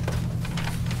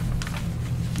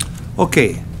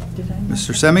 Okay,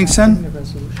 Mr. Semmingson?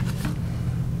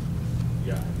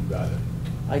 Yeah, you got it.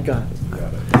 I got it. You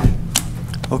got it.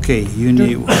 Okay, you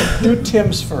need, Do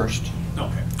Tim's first.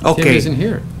 Okay. Tim okay, isn't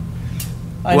here.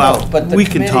 I Well, know, but the we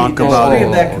can committee- talk there's about three it.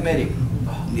 of that committee.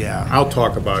 yeah. I'll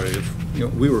talk about it if, you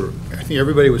know, I think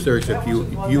everybody was there except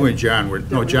you and John were,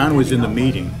 no, John was in the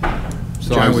meeting.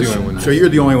 So John I was was, the only one. so you're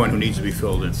the only one who needs to be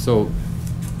filled in. So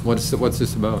what's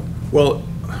this about? Well,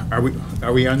 are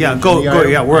we on? Yeah, the go, item?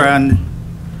 yeah, we're on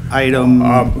item,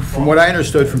 From what I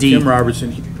understood from D. Tim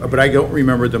Robertson, but I don't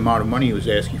remember the amount of money he was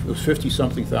asking, it was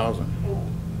 50-something thousand.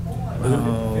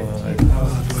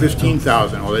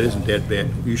 15,000, oh, that isn't that bad.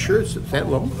 You sure it's that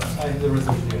low?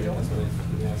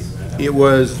 It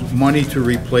was money to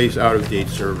replace out-of-date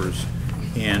servers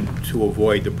and to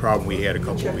avoid the problem we had a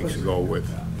couple of weeks ago with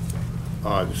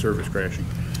the servers crashing,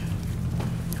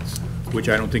 which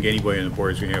I don't think anybody on the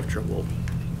board is going to have trouble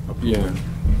approving.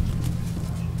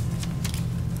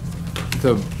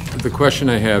 The question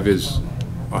I have is,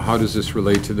 how does this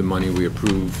relate to the money we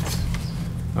approved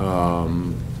a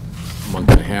month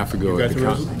and a half ago You at got the the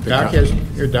resolution? Doc has,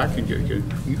 your doc can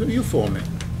get, you fool me.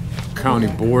 county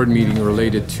board meeting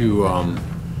related to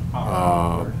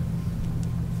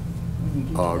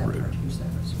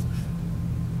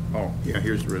Oh, yeah,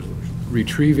 here's the resolution.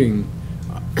 retrieving,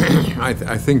 I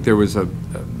think there was a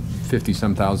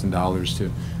 $50-some thousand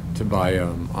to buy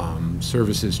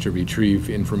services to retrieve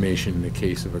information in the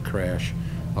case of a crash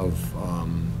of,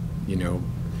 you know,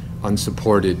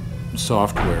 unsupported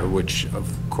software, which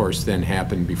of course then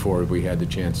happened before we had the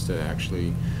chance to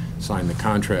actually sign the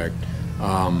contract.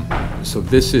 So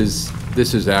this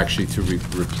is actually to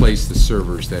replace the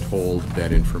servers that hold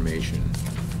that information.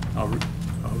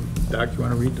 Doc, you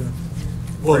want to read that?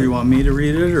 or you want me to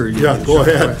read it, or? you- Yeah, go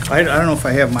ahead. I don't know if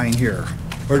I have mine here.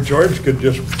 Or George could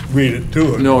just read it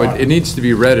too. No, it needs to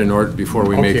be read in order before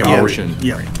we make a Okay. motion.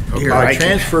 Yeah. Here, I can-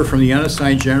 Transfer from the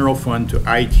unassigned general fund to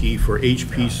IT for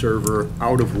HP server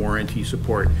out-of-warranty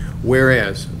support.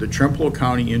 Whereas the Trempealeau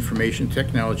County Information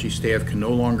Technology staff can no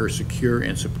longer secure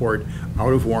and support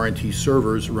out-of-warranty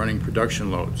servers running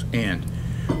production loads. And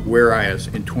whereas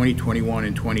in 2021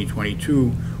 and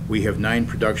 2022, we have 9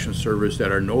 production servers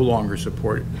that are no longer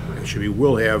supported. Actually, we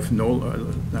will have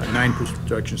 9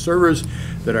 production servers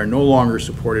that are no longer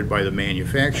supported by the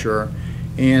manufacturer.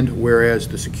 And whereas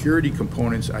the security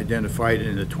components identified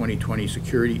in the 2020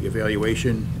 security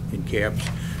evaluation, in caps,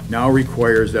 now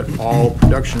requires that all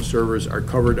production servers are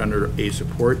covered under a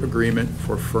support agreement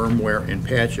for firmware and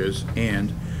patches.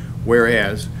 And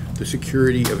whereas the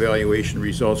security evaluation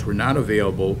results were not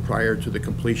available prior to the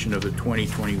completion of the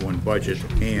 2021 budget,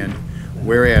 and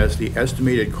whereas the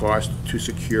estimated cost to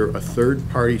secure a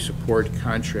third-party support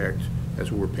contract,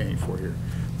 that's what we're paying for here,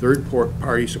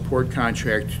 third-party support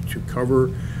contract to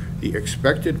cover the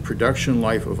expected production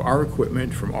life of our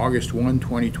equipment from August 1,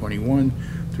 2021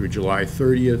 through July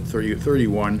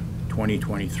 31,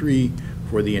 2023,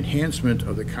 for the enhancement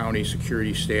of the county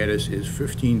security status is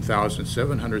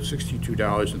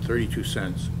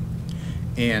 $15,762.32.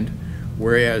 And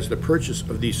whereas the purchase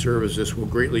of these services will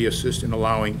greatly assist in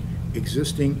allowing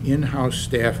existing in-house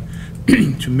staff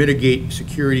to mitigate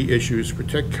security issues,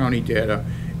 protect county data,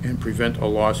 and prevent a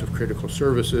loss of critical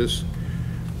services,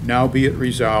 now be it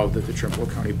resolved that the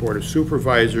Trempealeau County Board of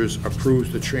Supervisors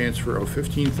approves the transfer of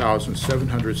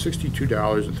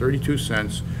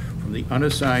 $15,762.32 from the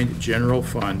unassigned general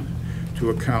fund to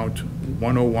account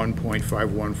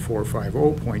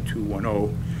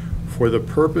 101.5145.0.210 for the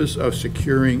purpose of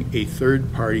securing a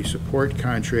third-party support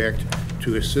contract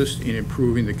to assist in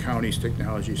improving the county's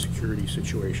technology security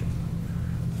situation.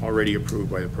 Already approved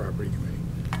by the Property Committee.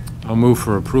 I'll move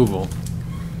for approval.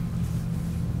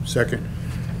 Second.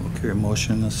 Okay, a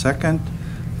motion and a second.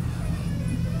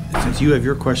 Since you have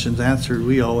your questions answered,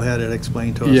 we all had it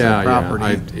explained to us at property.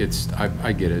 I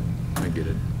get it. I get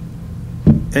it.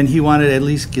 And he wanted at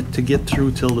least to get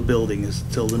through till the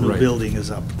new Right. building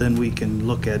is up. Then we can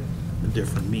look at the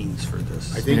different means for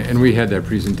this. I think, And we had that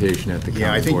presentation at the county board.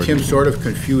 yeah, I think Tim meeting. sort of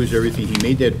confused everything. He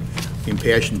made that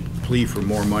impassioned plea for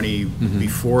more money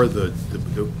before the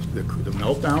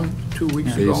meltdown 2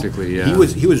 weeks ago. Basically, yeah.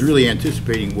 He was really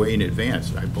anticipating way in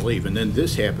advance, I believe, and then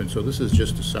this happened, so this is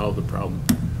just to solve the problem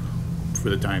for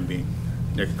the time being,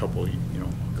 next couple of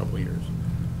years.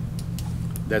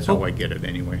 That's how I get it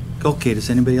anyway. Okay, does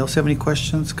anybody else have any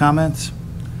questions, comments?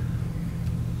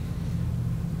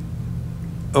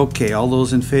 Okay, all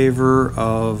those in favor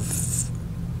of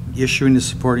issuing the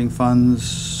supporting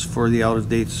funds for the out of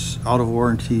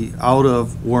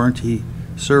warranty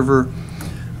server,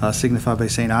 signify by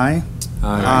saying aye.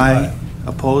 Aye.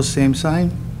 Opposed, same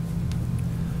sign.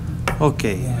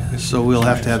 Okay, so we'll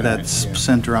have to have that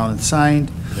sent around and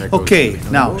signed. That goes Okay, to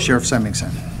the now Sheriff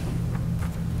Semmingson.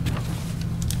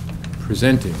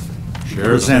 Presenting.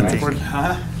 Sheriff Presenting.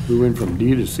 We went from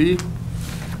D to C?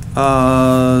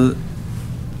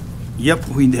 Yep,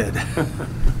 we did.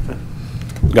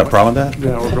 You got a problem with that?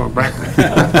 Yeah, we're going back.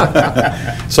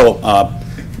 So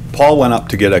Paul went up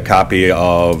to get a copy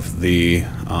of the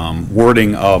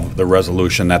wording of the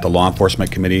resolution that the Law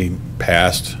Enforcement Committee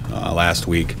passed last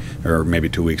week, or maybe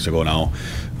 2 weeks ago now.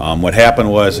 What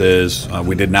happened was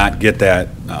we did not get that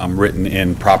written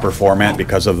in proper format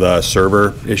because of the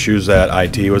server issues that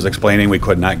IT was explaining. We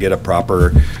could not get a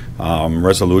proper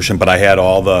resolution, but I had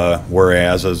all the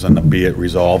whereases and the be it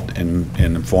resolved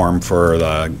in form for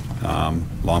the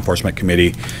Law Enforcement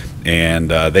Committee, and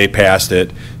they passed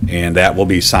it, and that will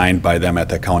be signed by them at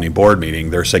the county board meeting,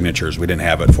 their signatures. We didn't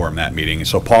have it for them that meeting.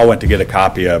 So Paul went to get a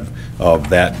copy of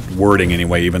that wording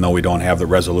anyway, even though we don't have the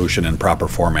resolution in proper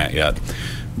format yet.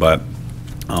 But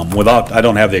I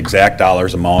don't have the exact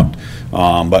dollars amount,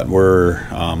 but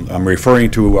I'm referring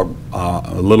to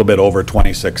a little bit over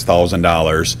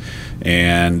 $26,000.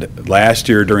 And last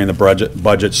year during the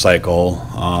budget cycle,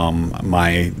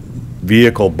 my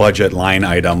vehicle budget line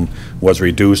item was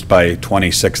reduced by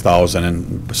 $26,000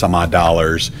 and some odd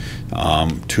dollars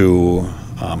to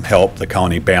help the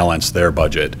county balance their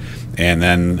budget. And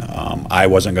then I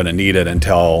wasn't going to need it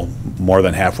until more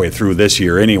than halfway through this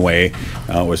year anyway.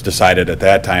 It was decided at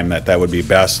that time that would be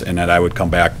best, and that I would come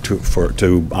back to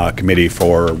committee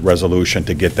for resolution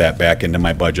to get that back into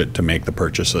my budget to make the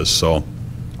purchases. So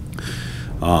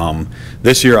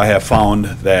this year I have found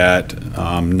that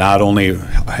not only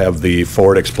have the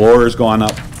Ford Explorers gone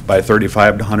up by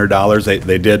 $3,500,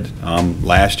 they did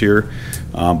last year,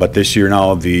 but this year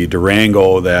now the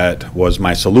Durango that was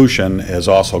my solution has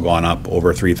also gone up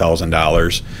over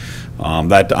 $3,000.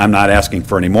 That I'm not asking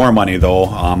for any more money though.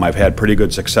 I've had pretty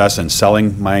good success in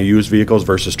selling my used vehicles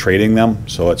versus trading them,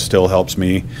 so it still helps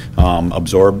me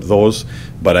absorb those,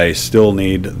 but I still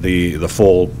need the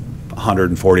full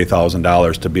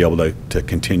 $140,000 to be able to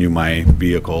continue my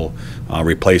vehicle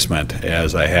replacement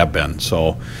as I have been.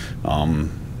 So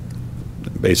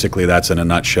basically, that's in a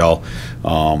nutshell.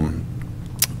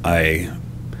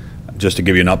 Just to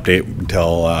give you an update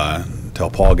until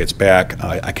Paul gets back,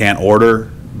 I can't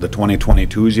order the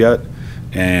 2022s yet,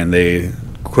 and they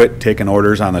quit taking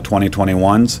orders on the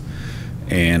 2021s.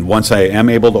 And once I am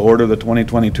able to order the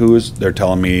 2022s, they're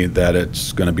telling me that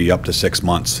it's going to be up to 6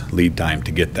 months lead time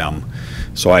to get them.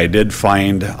 So I did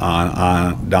find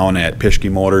down at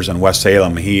Pischke Motors in West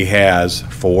Salem, he has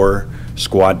 4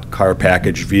 squad car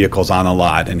package vehicles on the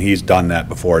lot, and he's done that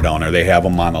before down there. They have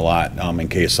them on the lot in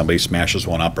case somebody smashes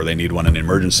one up or they need one in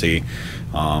emergency.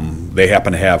 They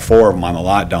happen to have 4 of them on the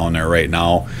lot down there right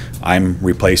now. I'm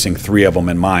replacing 3 of them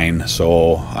in mine,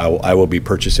 so I will be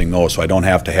purchasing those, so I don't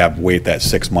have to wait that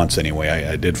 6 months anyway.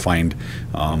 I did find,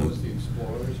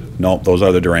 no, those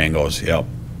are the Durangos, yep.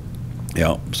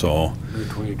 Yep, so. The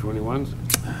 2021s?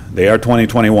 They are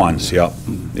 2021s, yep.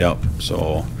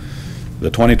 So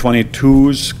the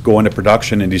 2022s go into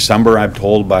production in December, I'm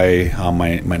told by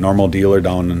my normal dealer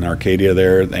down in Arcadia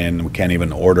there, and we can't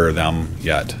even order them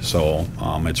yet. So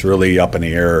it's really up in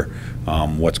the air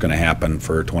what's going to happen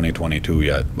for 2022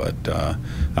 yet. But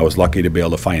I was lucky to be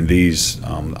able to find these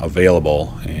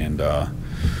available, and I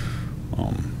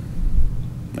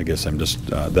guess I'm just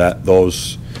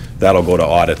that'll go to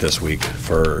audit this week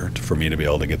for me to be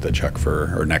able to get the check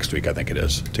or next week I think it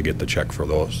is, to get the check for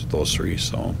those 3.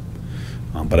 So.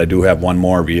 But I do have one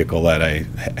more vehicle that I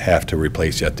have to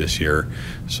replace yet this year,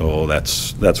 so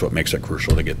that's what makes it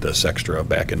crucial to get this extra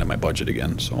back into my budget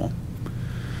again. So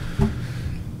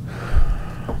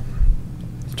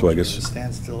I guess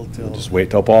Stand still till. just wait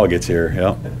till Paul gets here.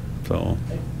 Yep. So.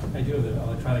 I do have the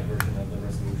electronic version of the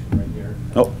resolution right here.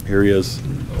 Oh, here he is.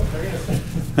 Oh, there he is.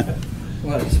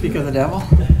 What, speak of the devil?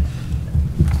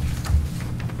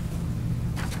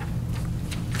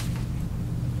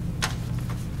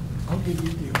 I'll give you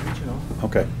the original.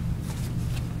 Okay.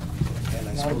 And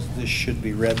I suppose this should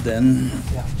be read then.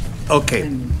 Yeah. Okay.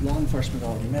 And law enforcement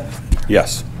already met it.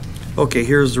 Yes. Okay,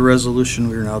 here's the resolution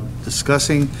we're now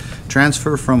discussing.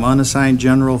 Transfer from unassigned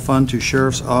general fund to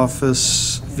sheriff's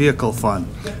office vehicle fund.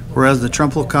 Whereas the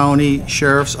Trumpealeau County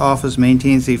Sheriff's Office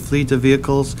maintains a fleet of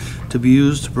vehicles to be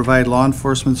used to provide law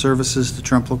enforcement services to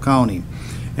Trumpealeau County.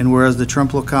 And whereas the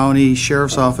Trumpealeau County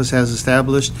Sheriff's Office has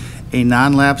established a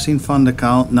non-lapsing fund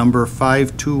account number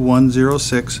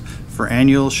 52106 for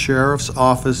annual Sheriff's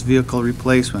Office vehicle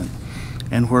replacement.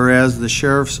 And whereas the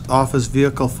Sheriff's Office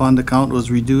vehicle fund account was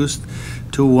reduced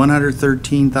to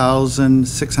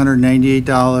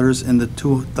 $113,698 in the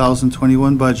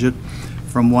 2021 budget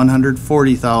from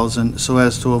 $140,000, so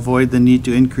as to avoid the need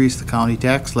to increase the county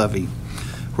tax levy.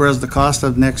 Whereas the cost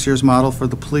of next year's model for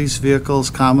the police vehicles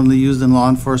commonly used in law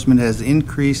enforcement has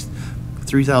increased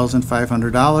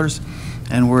 $3,500,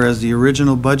 and whereas the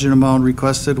original budget amount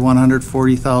requested,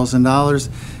 $140,000,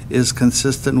 is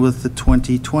consistent with the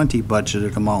 2020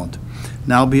 budgeted amount.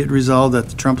 Now be it resolved that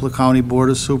the Trumpealeau County Board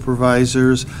of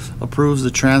Supervisors approves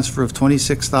the transfer of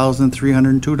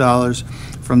 $26,302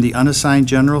 from the unassigned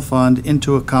general fund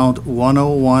into account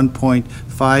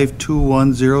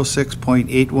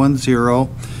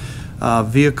 101.52106.810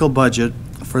 vehicle budget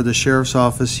for the Sheriff's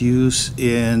Office use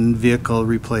in vehicle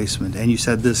replacement. And you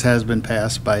said this has been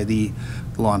passed by the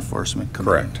Law Enforcement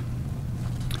Committee. Correct.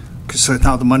 So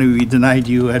now the money we denied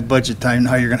you at budget time,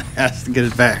 now you're going to ask to get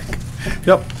it back.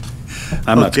 Yep.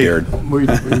 I'm not Okay. scared.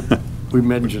 We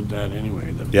mentioned that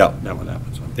anyway, that Yeah. that would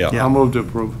happen. So. Yeah. I'll move to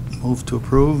approve. Move to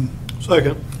approve.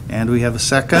 Second. And we have a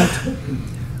second.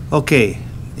 Okay,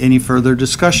 any further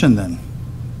discussion then?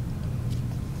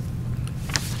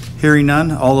 Hearing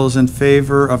none, all those in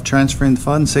favor of transferring the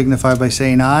funds signify by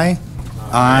saying aye.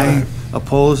 Aye.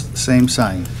 Opposed, same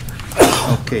sign.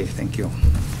 Okay, thank you.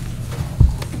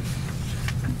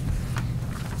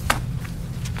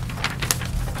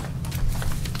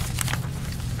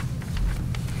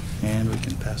 And we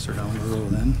can pass her down the row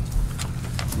then.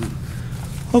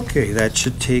 Okay, that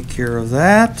should take care of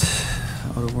that.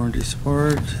 Out of warranty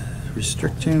support,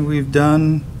 restricting we've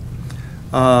done.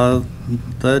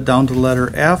 Down to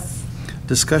letter F,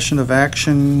 discussion of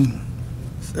action,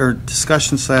 or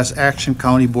discussion/action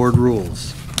county board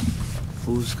rules.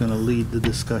 Who's gonna lead the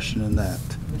discussion in that?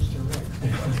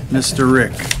 Mr.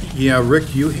 Rick. Yeah, Rick,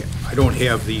 I don't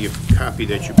have the copy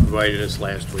that you provided us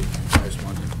last month. I just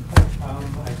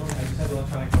have the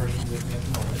electronic version with me at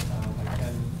the moment. I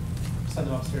can send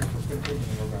them upstairs for printing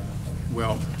and go grab them.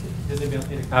 Well, Does anybody else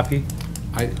need a copy?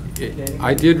 I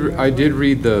did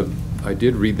read them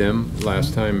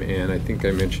last time, and I think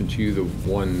I mentioned to you the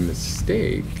one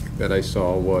mistake that I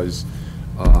saw was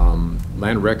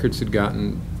land records had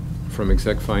gotten from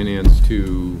exec finance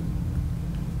to,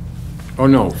 Oh,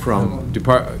 no, from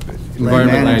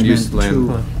environment, land use,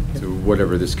 management to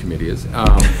whatever this committee is.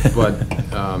 But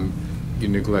you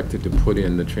neglected to put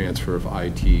in the transfer of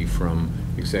IT from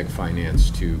exec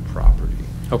finance to property.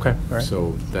 Okay, all right.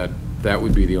 So that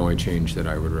would be the only change that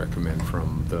I would recommend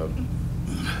from the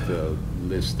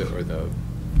list or the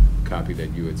copy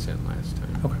that you had sent last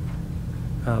time. Okay.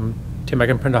 Tim, I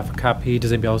can print off a copy.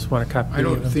 Does anybody else want a copy? I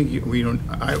don't think, we don't,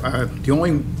 the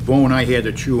only bone I had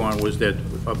to chew on was that,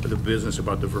 the business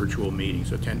about the virtual meetings,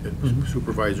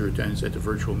 supervisor attendance at the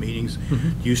virtual meetings.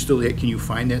 Do you still, can you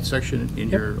find that section in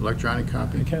your electronic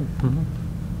copy? I can.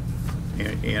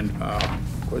 And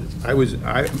it was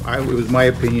my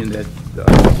opinion that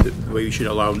the way you should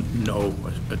allow no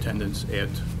attendance at,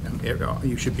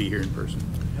 you should be here in person.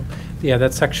 Yeah,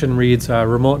 that section reads,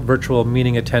 remote virtual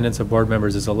meeting attendance of board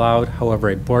members is allowed.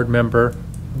 However, a board member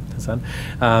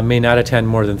may not attend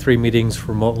more than 3 meetings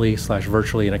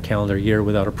remotely/virtually in a calendar year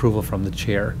without approval from the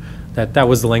chair. That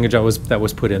was the language that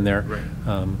was put in there.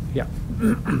 Right. Yeah.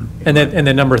 And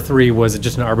then number 3 was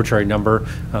just an arbitrary number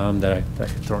that I had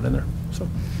thrown in there.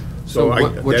 So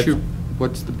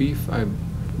what's the beef?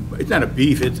 It's not a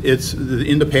beef. It's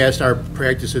in the past, our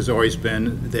practice has always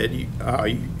been that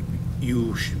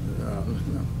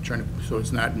so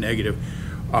it's not negative.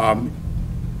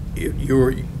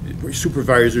 Your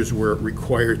supervisors were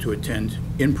required to attend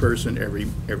in person every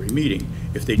meeting.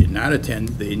 If they did not attend,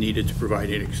 they needed to provide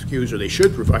an excuse, or they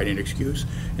should provide an excuse,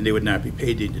 and they would not be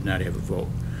paid. They did not have a vote.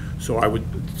 So I would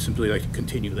simply like to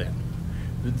continue that.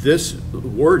 This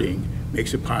wording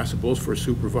makes it possible for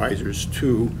supervisors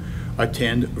to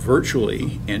attend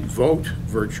virtually and vote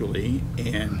virtually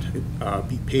and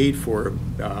be paid for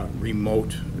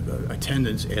remote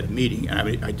attendance at a meeting.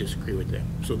 I disagree with that.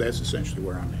 So that's essentially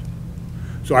where I'm at.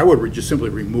 So I would just simply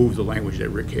remove the language that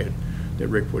Rick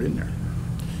put in there.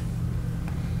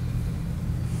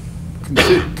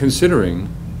 Considering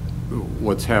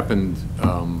what's happened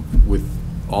with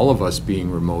all of us being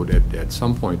remote at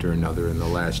some point or another in the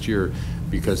last year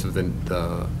because of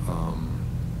the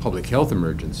public health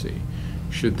emergency,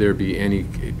 should there be any,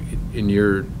 in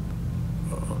your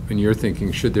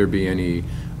thinking, should there be any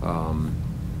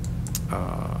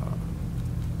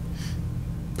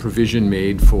provision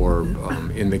made for,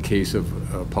 in the case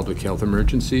of a public health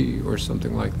emergency or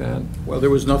something like that? Well, there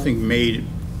was nothing made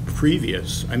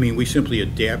previous. I mean, we simply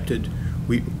adapted.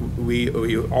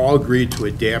 We all agreed to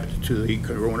adapt to the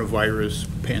coronavirus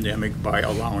pandemic by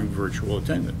allowing virtual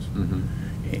attendance.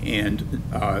 And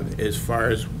as far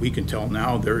as we can tell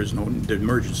now, the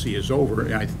emergency is over,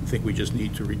 and I think we just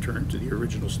need to return to the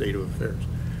original state of affairs.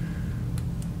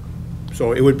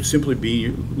 So it would simply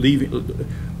be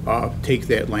take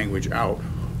that language out.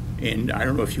 And I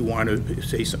don't know if you want to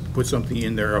put something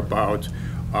in there about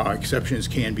exceptions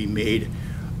can be made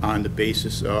on the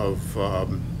basis of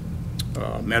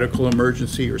medical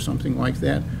emergency or something like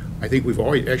that. I think we've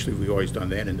always done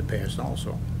that in the past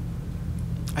also.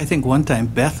 I think one time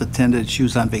Beth attended, she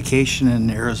was on vacation in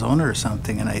Arizona or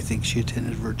something, and I think she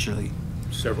attended virtually.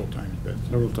 Several times, Beth.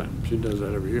 Several times. She does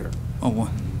that every year. Oh,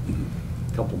 well.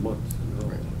 Couple months.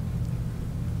 Right.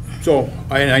 So,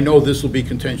 I know this will be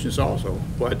contentious also,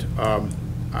 but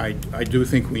I do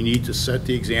think we need to set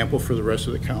the example for the rest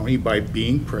of the county by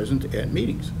being present at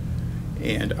meetings.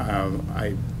 And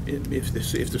if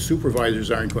the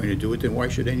supervisors aren't going to do it, then why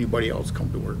should anybody else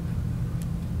come to work?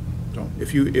 So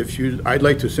I'd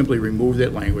like to simply remove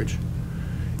that language,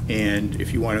 and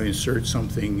if you want to insert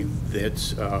something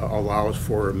that allows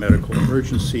for a medical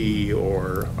emergency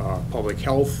or public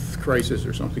health crisis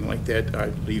or something like that,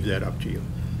 I'd leave that up to you.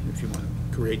 If you want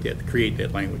to create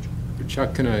that language.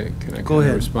 Chuck, can I Go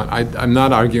ahead. respond? I'm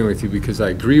not arguing with you because I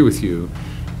agree with you,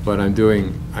 but I'm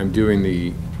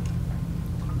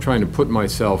trying to put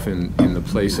myself in the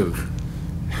place of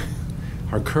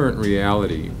our current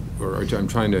reality, or I'm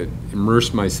trying to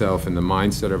immerse myself in the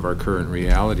mindset of our current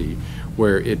reality,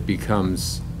 where it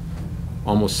becomes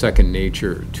almost second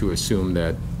nature to assume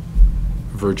that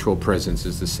virtual presence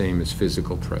is the same as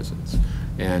physical presence.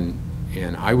 And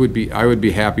I would be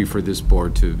happy for this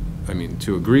board to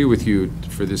agree with you,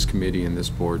 for this committee and this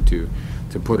board to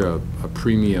put a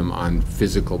premium on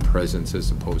physical presence as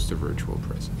opposed to virtual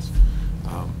presence.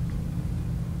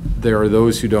 There are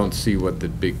those who don't see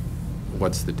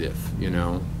what's the diff, you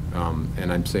know?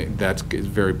 And I'm saying that's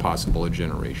very possible a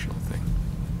generational thing.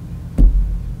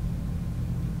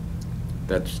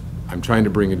 I'm trying to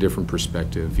bring a different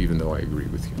perspective, even though I agree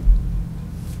with you.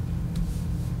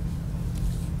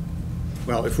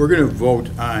 Well, if we're going to vote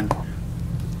on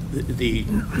the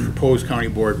proposed county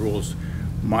board rules,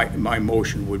 my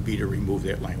motion would be to remove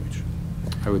that language.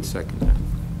 I would second that.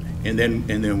 And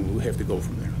then we'll have to go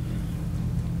from there.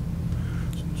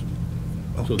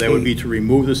 So that would be to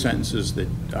remove the sentences that,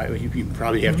 you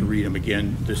probably have to read them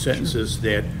again, the sentences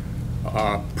that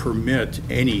permit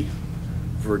any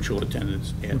virtual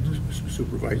attendance at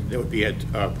supervised, that would be at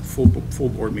full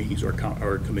board meetings or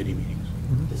committee meetings.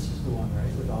 This is the one,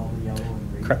 right, with all the yellow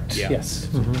and green? Correct, Yeah. yes.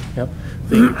 Yep.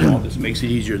 Thank you, Paul. This makes it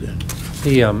easier then.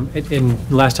 In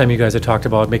last time you guys had talked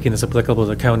about making this applicable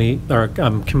to county, or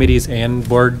committees and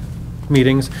board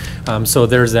meetings, so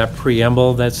there's that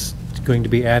preamble that's going to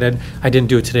be added. I didn't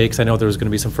do it today because I know there was going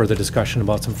to be some further discussion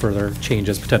about some further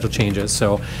changes, potential changes,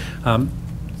 so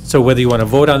so whether you want to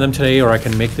vote on them today, or I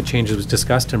can make the changes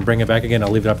discussed and bring it back again, I'll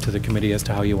leave it up to the committee as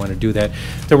to how you want to do that.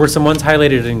 There were some ones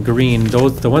highlighted in green.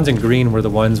 The ones in green were the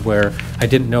ones where I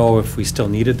didn't know if we still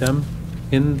needed them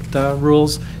in the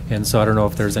rules, and so I don't know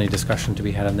if there's any discussion to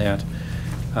be had on that.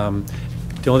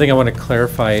 The only thing I want to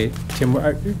clarify, Tim,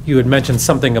 you had mentioned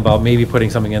something about maybe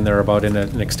putting something in there about in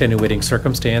an extenuating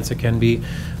circumstance it can be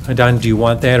done. Do you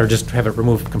want that, or just have it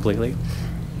removed completely?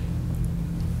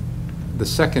 The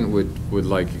second would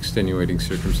like extenuating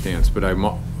circumstance, but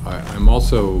I'm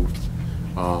also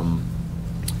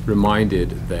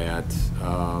reminded that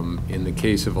in the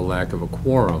case of a lack of a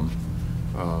quorum,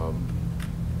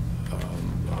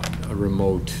 a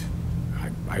remote,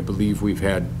 I believe we've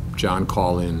had John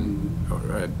call in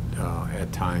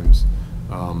at times,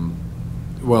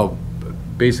 well,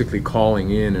 basically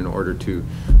calling in order to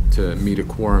meet a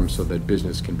quorum so that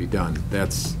business can be done.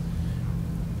 That's,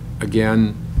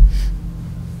 again,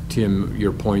 Tim,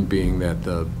 your point being that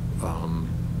the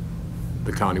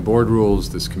county board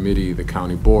rules, this committee, the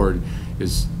county board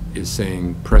is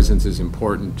saying presence is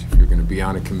important. If you're going to be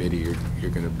on a committee, you're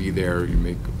going to be there. You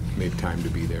make time to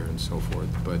be there and so forth.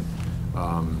 But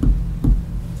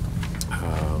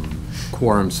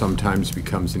quorum sometimes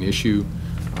becomes an issue,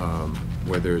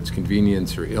 whether it's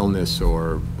convenience or illness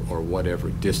or whatever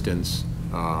distance.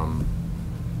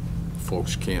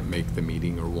 Folks can't make the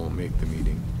meeting or won't make the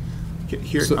meeting.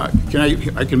 Here, So-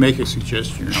 I can make a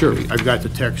suggestion. Sure. I've got the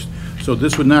text. So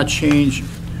this would not change,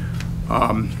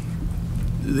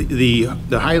 the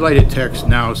highlighted text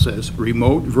now says,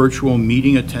 remote virtual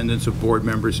meeting attendance of board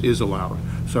members is allowed.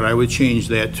 So I would change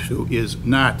that to is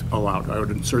not allowed. I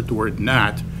would insert the word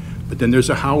not, but then there's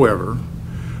a however.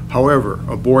 However,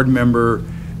 a board member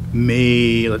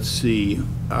may, let's see,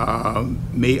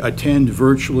 may attend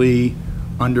virtually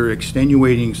under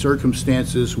extenuating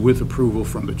circumstances with approval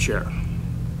from the chair.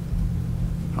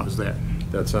 How's that?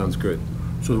 That sounds good.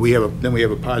 So then we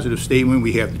have a positive statement.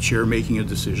 We have the chair making a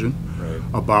decision Right.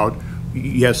 about,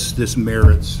 yes, this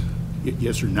merits,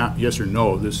 yes or not, yes or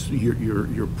no, this, your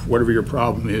whatever your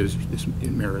problem is,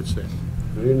 it merits that.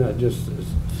 You're not just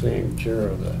saying chair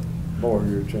of the board,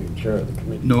 you're saying chair of the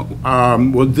committee. No,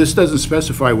 well, this doesn't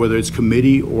specify whether it's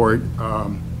committee or,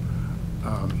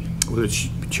 whether it's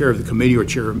chair of the committee or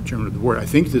chairman of the board. I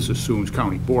think this assumes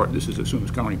county board. This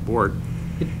assumes county board.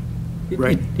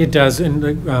 Right. It does, and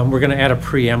we're going to add a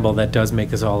preamble that does make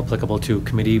this all applicable to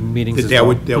committee meetings as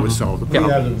well. That would solve the We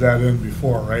problem. added that in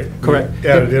before, right? Correct. We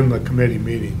added in the committee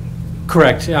meeting.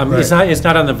 Correct. It's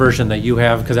not on the version that you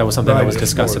have, because that was something that Right, was it's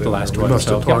discussed more at the than last that. one. We must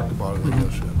so, have yeah. talked about it in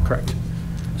this. Yeah. Correct.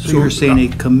 So you're saying a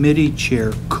committee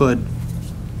chair could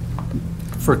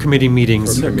For committee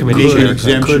meetings, For committee Could chair.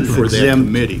 exemption for that exempt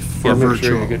committee. for Make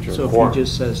sure you virtual. get your So if quorum. it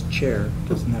just says chair, it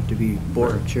doesn't have to be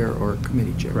board chair or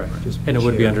committee chair. Right. Just And it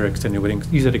would be chair. under extenuating,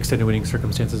 you said extenuating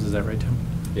circumstances, is that right, Tim?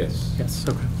 Yes. Yes,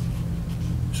 okay.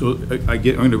 So I'm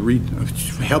going to read,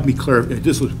 help me clarify, I'm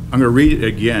going to read it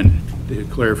again to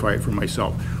clarify it for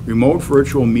myself. Remote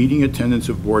virtual meeting attendance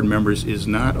of board members is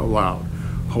not allowed.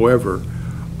 However,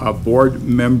 a board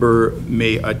member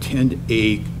may attend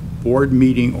a board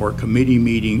meeting or committee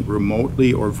meeting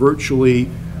remotely or virtually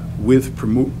with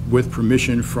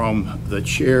permission from the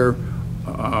chair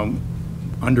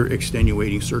under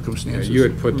extenuating Yeah, circumstances. you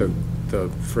had put the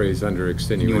phrase under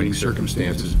extenuating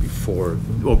circumstances before,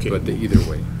 Okay. but either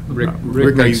way. Rick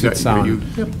Rick, makes you it got- sound, you-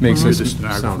 makes you're it the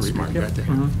sound stenographer, smart. you got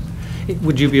that.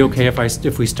 Would you be okay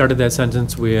if we started that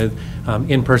sentence with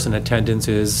in-person attendance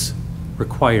is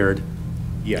required,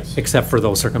 Yes. except for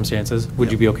those circumstances?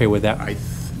 Would you be okay with that? Okay,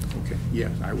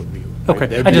 yes, I would be. Okay,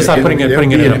 That'd I be- just thought putting it that'd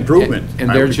be in an a- improvement.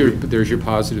 And I would there's agree. your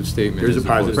positive statement. There's a as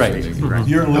opposed positive to statement, anything. right.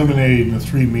 You're eliminating the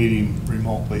 3-meeting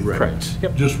remotely. Correct.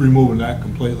 Yep. Just removing that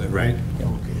completely, right? Yep.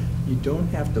 Okay. You don't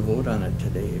have to vote on it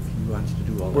today if you want to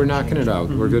do all that. We're knocking it change. out.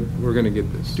 We're good. We're going to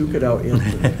get this. Duke it out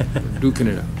yesterday. We're duking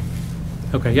it out.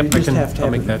 Okay, You yep, I just can, have to I'll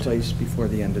have make it in that. place before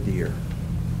the end of the year,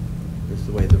 is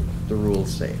the way the rules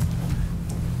say.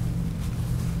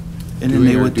 And then Doing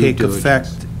they our would due take diligence.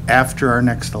 effect after our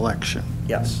next election.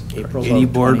 Yes, April Any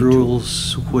of board 22.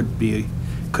 rules would be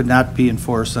could not be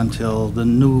enforced until the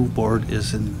new board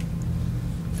is in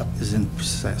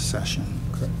session.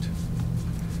 Correct.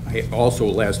 I also,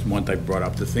 last month, I brought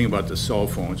up the thing about the cell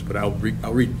phones, but I'll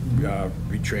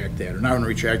retract that, or not gonna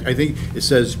retract, I think it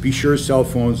says, be sure cell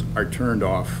phones are turned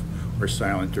off or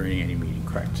silent during any meeting.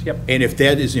 Correct, yep. And if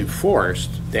that is enforced,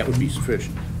 that would be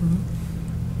sufficient.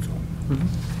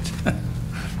 So,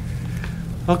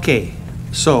 Okay,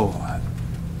 so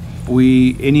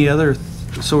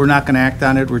so we're not going to act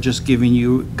on it, we're just giving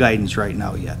you guidance right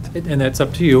now yet? And that's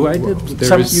up to you.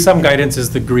 Some guidance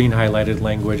is the green highlighted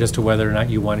language as to whether or not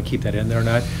you want to keep that in there or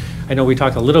not. I know we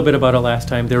talked a little bit about it last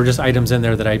time. There were just items in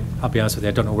there that I'll be honest with you,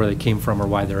 I don't know where they came from or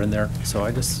why they're in there. So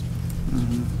I just,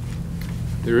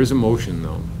 There is a motion,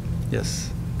 though. Yes.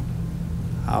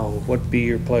 What be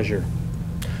your pleasure?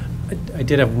 I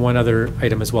did have one other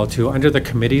item as well, too. Under the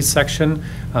committees section,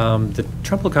 the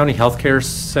Trempealeau County Healthcare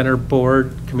Center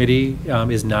Board Committee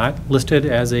is not listed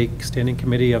as a standing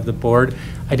committee of the board.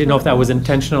 I didn't know if that was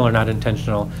intentional or not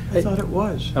intentional. I thought it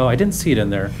was. Oh, I didn't see it in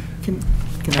there. Can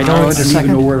I know it's, a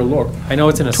second? where to look. I know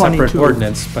it's in a separate 22.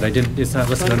 ordinance, but it's not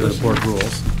listed under the board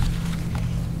rules.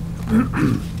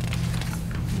 And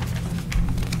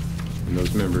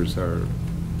those members are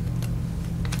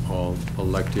all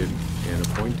elected and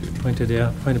appointed.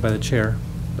 Appointed by the chair.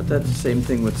 But that's the same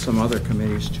thing with some other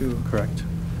committees, too. Correct.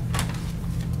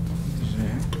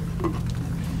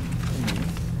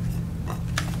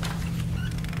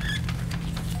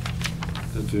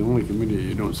 That's the only committee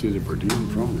you don't see the per diem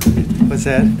from. What's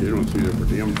that? You don't see the per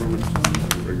diem from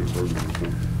it. Regular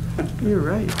program. You're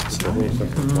right. It's a whole separate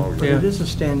ballgame. But it is a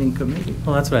standing committee.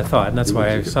 Well, that's what I thought, and that's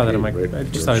why I saw that I'm like, I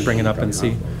just thought I'd bring it up and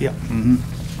see. Yeah.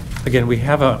 Again, we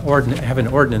have an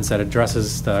ordinance that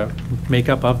addresses the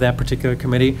makeup of that particular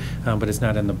committee, but it's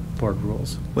not in the board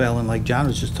rules. Well, and like John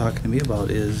was just talking to me about,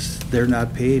 is they're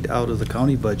not paid out of the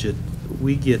county budget.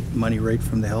 We get money right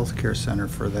from the healthcare center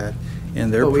for that,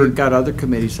 and But we've got other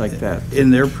committees like that.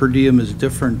 and their per diem is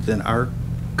different than our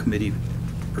committee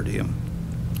per diem.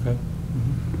 Okay.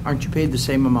 Aren't you paid the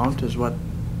same amount as what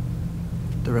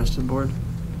the rest of the board?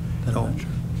 No,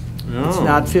 It's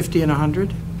not 50 and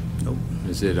 100? nope,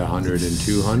 Is it 100 and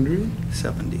 200?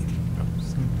 70.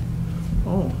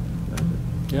 Oh,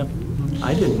 Yeah.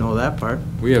 I didn't know that part.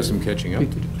 We have some catching up to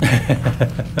do.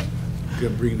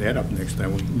 Gotta bring that up next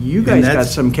time. You guys got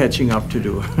that's- some catching up to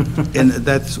do. And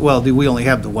that's, well, we only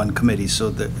have the one committee, so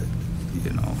that,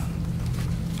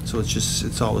 so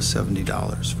it's always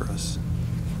 $70 for us.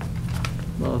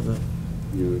 Well, the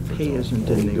pay isn't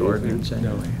in the ordinance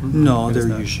anyway. No, It is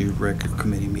they're not. usually regular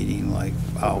committee meeting, like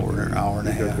hour and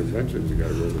a You got half. conventions, you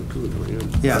gotta go to too, don't you?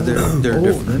 Yeah, they're Oh, then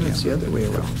different. it's the other way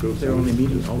around. They're only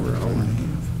meeting over an hour and a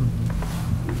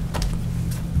half.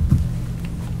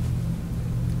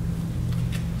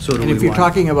 So do And we if you're want-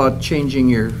 talking about changing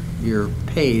your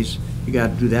pays, you got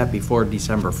to do that before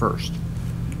December 1st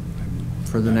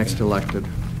for the next elected.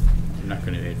 I'm not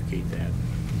gonna advocate that.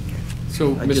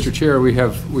 So, I Mr. just- Chair, we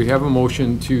have a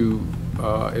motion to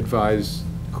advise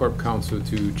Corp Counsel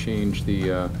to change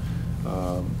the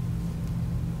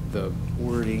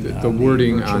Wording the on the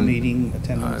wording virtual on, meeting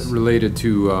attendance? related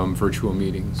to virtual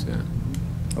meetings, yeah.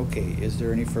 Okay, is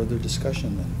there any further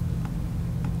discussion then?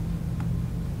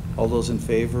 All those in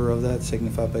favor of that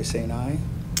signify by saying aye.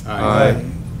 Aye.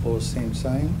 Opposed, same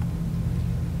sign.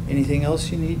 Anything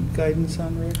else you need guidance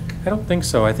on, Rick? I don't think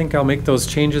so. I think I'll make those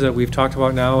changes that we've talked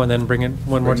about now and then bring it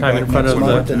one more time in front of Next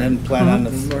month, the. and then plan on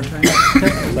One more time?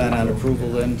 plan on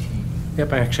approval then.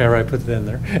 Yep, actually, I already put it in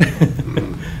there.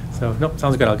 So, nope,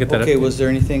 sounds good. I'll get that. Okay, was there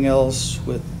anything else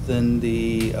within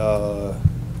the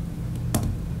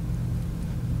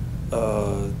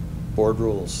board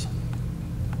rules?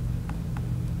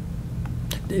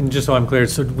 And just so I'm clear,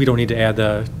 so we don't need to add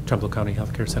the Trempealeau County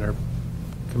Healthcare Center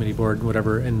Committee Board,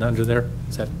 whatever, in under there?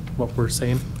 Is that what we're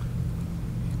saying?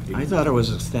 I thought it was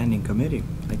a standing committee.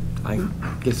 I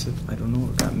guess, I don't know,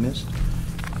 it got missed.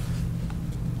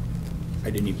 I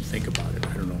didn't even think about it,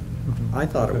 I don't know. I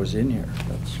thought it was in here.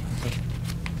 That's.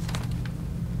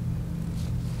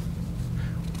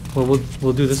 Well,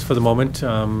 we'll do this for the moment.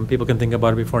 People can think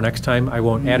about it before next time. I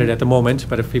won't add it at the moment,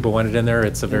 but if people want it in there,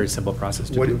 it's a very simple process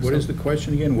to do. What is the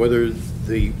question again? Whether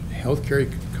the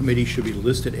healthcare committee should be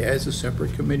listed as a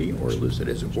separate committee or listed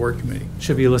as a board committee?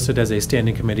 Should be listed as a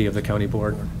standing committee of the county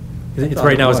board. It's thought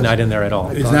right it now, it's was. not in there at all.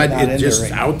 It's thought not, not in it's there just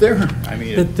right now. out there? I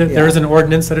mean, There is an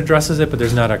ordinance that addresses it, but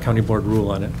there's not a county board rule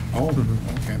on it. oh,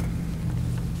 okay.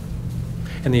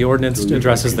 And the ordinance So you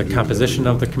addresses the can do composition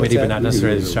of the committee, but that? not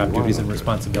necessarily the You job can do duties and it.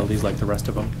 responsibilities like the rest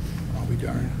of them. I'll be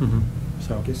darned.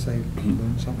 So, I guess I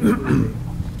learned something today.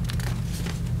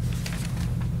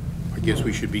 I guess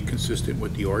we should be consistent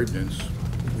with the ordinance.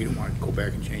 we don't want to go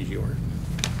back and change the ordinance.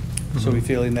 So we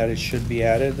feeling that it should be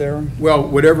added there? Well,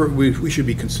 whatever, we should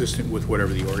be consistent with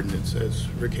whatever the ordinance says.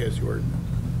 Rick has the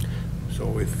ordinance.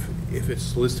 So if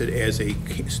it's listed as a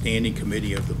standing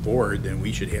committee of the board, then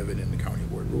we should have it in the county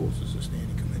board rules as a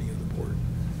standing committee of the board.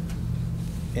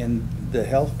 And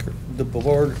the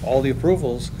board, all the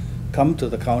approvals come to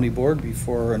the county board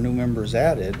before a new member is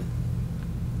added.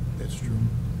 That's true.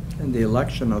 And the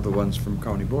election of the ones from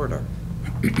county board are.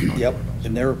 Yep,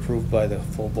 and they're approved by the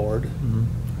full board. Mhm.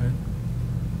 Right.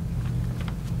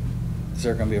 Is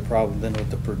there gonna be a problem then with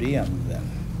the per diem then?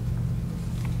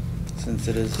 Since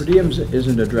it is. Per diem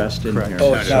isn't addressed in here.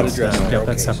 Oh, it's not addressed in there, Yeah,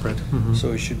 that's okay. separate. Mhm.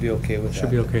 So we should be okay with that.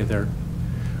 Should be okay there.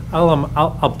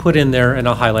 I'll put in there and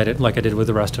I'll highlight it like I did with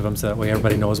the rest of them, so that way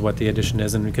everybody knows what the addition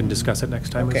is and we can discuss it next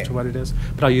time Okay. as to what it is.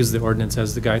 But I'll use the ordinance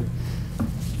as the guide.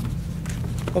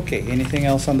 Okay, anything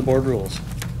else on the board rules?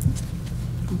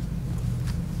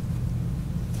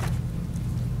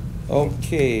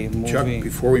 Okay, Chuck, moving.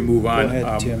 before we move on,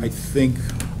 ahead, Tim. I think.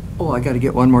 Oh, I got to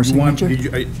get one more you want- signature?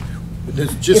 did you-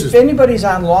 this just If as, anybody's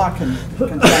on law can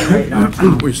sign right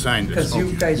now. we signed this. Because you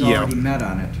okay. guys Yeah. already met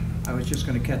on it. I was just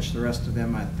going to catch the rest of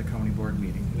them at the county board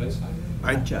meeting.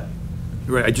 I- Not yet.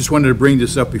 Right, I just wanted to bring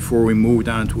this up before we moved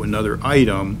on to another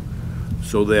item,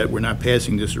 so that we're not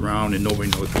passing this around and nobody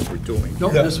knows what we're doing.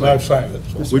 Nope, Yeah, this way. I've signed it.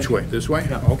 so- Which way? This way?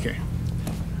 Yeah. Okay.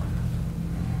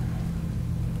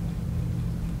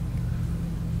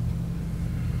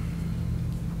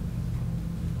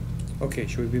 Okay,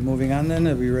 should we be moving on then?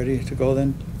 Are we ready to go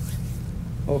then?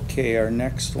 Okay, our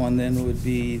next one then would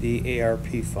be the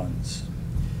ARP funds.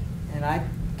 And I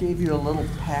gave you a little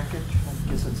packet. I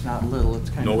guess it's not little, it's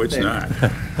kind of No, it's thick. not.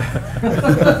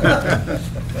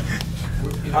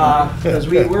 Because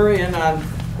we were in on,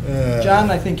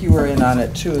 John, I think you were in on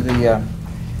it too, the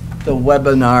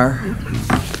webinar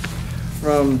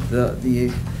from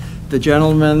the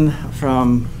gentleman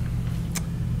from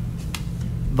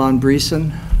Von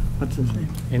Briesen. What's his name?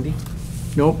 Andy?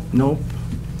 Nope.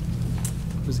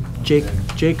 Was he-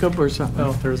 Jacob or something.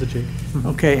 Oh, there was a Jake.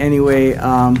 Okay, anyway,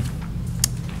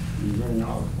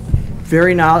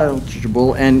 very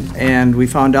knowledgeable, and we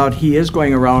found out he is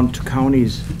going around to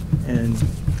counties and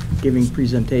giving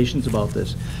presentations about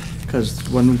this. Because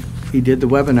when he did the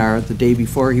webinar, the day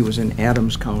before, he was in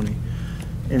Adams County.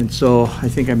 And so I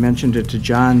think I mentioned it to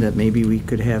John that maybe we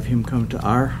could have him come to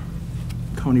our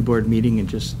county board meeting and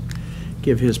just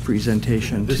give his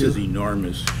presentation This too. is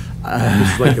enormous.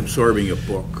 It's like absorbing a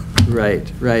book. Right.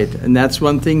 And that's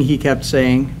one thing he kept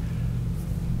saying,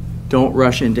 don't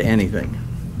rush into anything.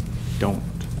 Don't.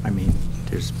 I mean,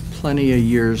 there's plenty of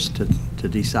years to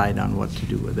decide on what to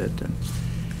do with it.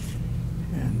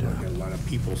 And Got a lot of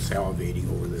people salivating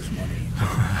over this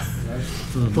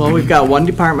money. well, we've got one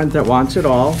department that wants it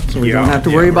all, so we don't Yeah, have to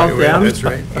worry yeah, about right, them. that's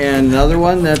right. And another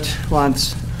one that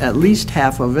wants at least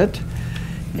half of it.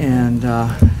 And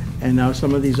now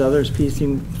some of these others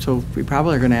piecing, so we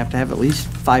probably are going to have at least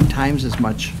 5 times as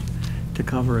much to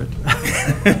cover it.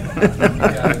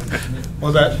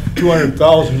 Well, that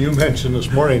 200,000 you mentioned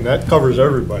this morning, that covers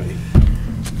everybody,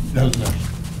 doesn't it?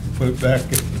 Put it back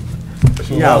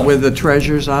in. Yeah, with the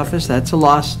treasurer's office, that's a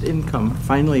lost income.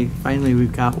 Finally,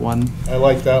 we've got one. I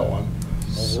like that one.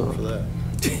 I'll So- vote for that.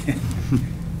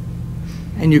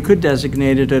 And you could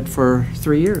designate it for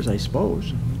 3 years, I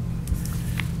suppose.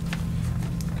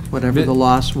 Whatever the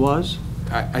loss was.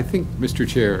 I think, Mr.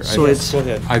 Chair, So it's, Go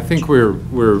ahead. I think we're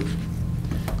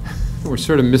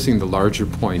sort of missing the larger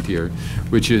point here,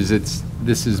 which is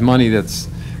this is money that's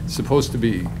supposed to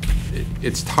be,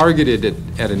 it's targeted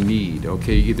at a need,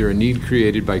 okay? Either a need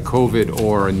created by COVID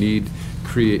or a need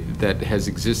that has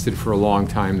existed for a long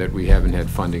time that we haven't had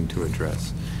funding to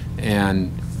address. And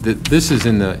this is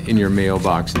in your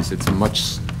mailboxes. It's a much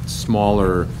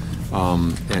smaller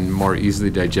and more easily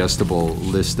digestible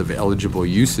list of eligible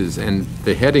uses. And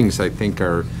the headings, I think,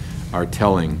 are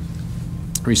telling.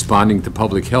 Responding to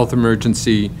public health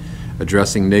emergency,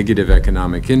 addressing negative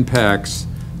economic impacts,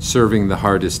 serving the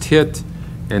hardest hit,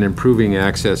 and improving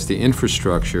access to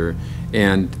infrastructure.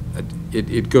 And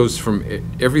it goes from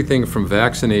everything from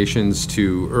vaccinations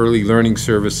to early learning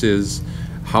services,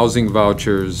 housing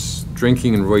vouchers,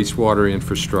 drinking and wastewater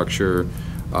infrastructure,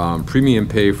 premium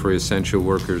pay for essential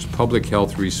workers, public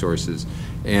health resources.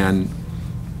 And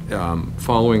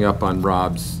following up on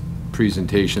Rob's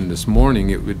presentation this morning,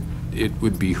 it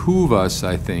would behoove us,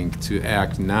 I think, to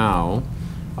act now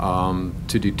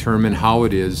to determine how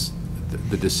it is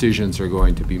the decisions are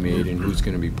going to be made and who's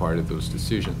going to be part of those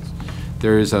decisions.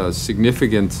 There is a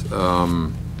significant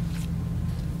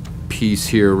piece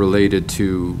here related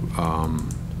to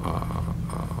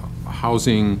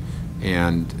housing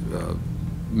and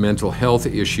mental health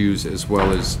issues as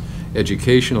well as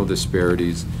educational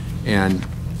disparities. And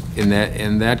in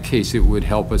that case, it would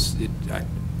help us.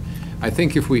 I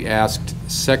think if we asked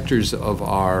sectors of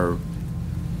our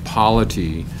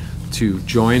polity to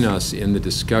join us in the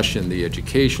discussion, the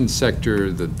education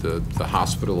sector, the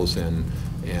hospitals and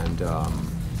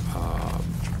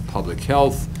public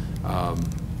health,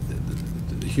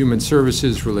 the human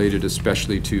services related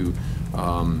especially to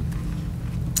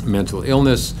mental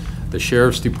illness, the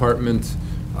sheriff's department,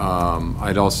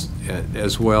 I'd also,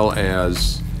 as well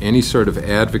as any sort of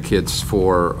advocates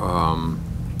for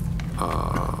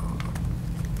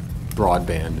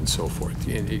broadband and so forth,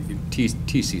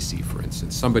 TCC, for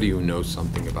instance, somebody who knows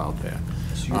something about that.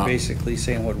 So you're basically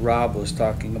saying what Rob was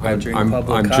talking about during public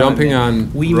comment. I'm jumping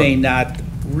on. We may not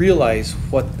realize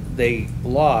what they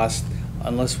lost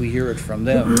unless we hear it from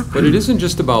them. But it isn't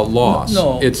just about loss.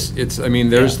 No. It's, I mean,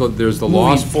 there's the Moving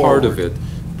loss part of forward. it,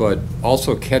 but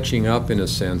also catching up in a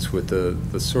sense with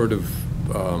the sort of,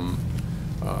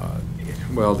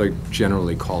 well, they're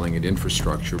generally calling it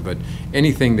infrastructure, but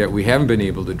anything that we haven't been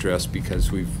able to address because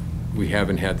we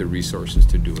haven't had the resources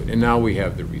to do it. And now we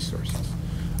have the resources.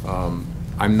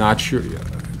 I'm not sure,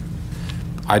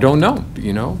 I don't know,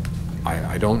 you know?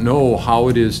 I don't know how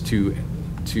it is to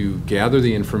gather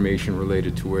the information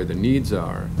related to where the needs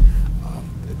are.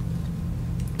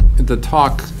 The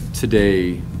talk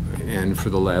today and for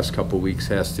the last couple of weeks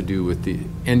has to do with the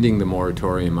ending the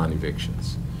moratorium on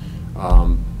evictions.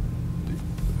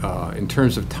 In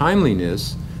terms of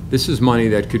timeliness, this is money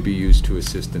that could be used to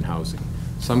assist in housing.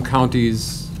 Some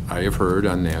counties, I have heard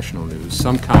on national news,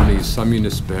 some counties, some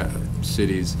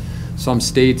cities, some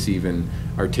states even,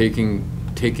 are taking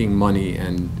money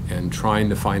and trying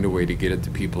to find a way to get it to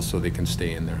people so they can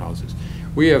stay in their houses.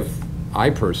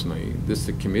 I personally,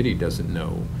 the committee doesn't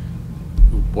know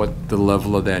what the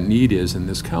level of that need is in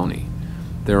this county.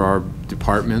 There are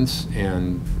departments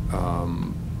and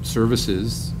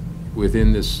services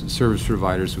within this, service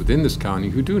providers within this county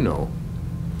who do know.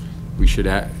 We should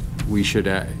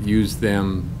use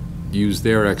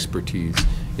their expertise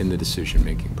in the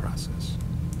decision-making process.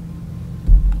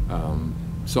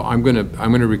 So I'm going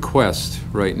to request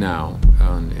right now,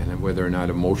 and whether or not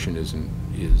a motion is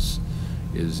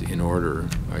in order,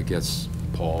 I guess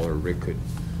Paul or Rick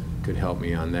could help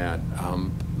me on that.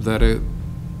 That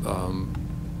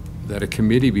a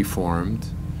committee be formed,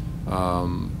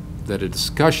 that a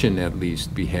discussion at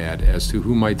least be had as to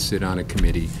who might sit on a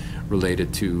committee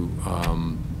related to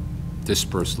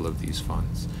dispersal of these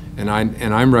funds. And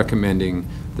I'm recommending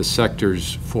the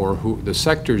sectors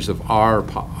of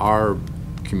our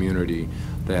community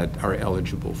that are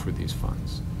eligible for these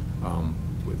funds,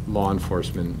 with law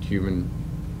enforcement, human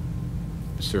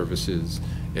services,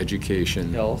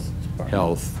 education, health,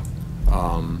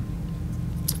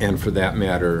 and for that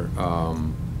matter,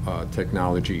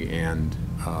 technology and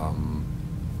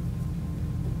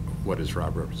what does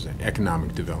Rob represent?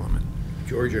 Economic development.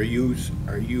 George,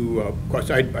 of course,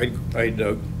 I'd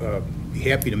be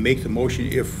happy to make the motion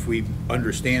if we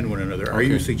understand one another. Are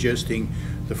you suggesting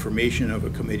the formation of a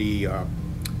committee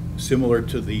similar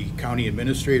to the county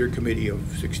administrator committee of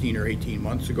 16 or 18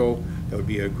 months ago? That would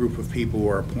be a group of people who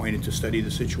are appointed to study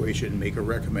the situation and make a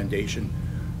recommendation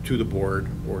to the board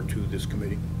or to this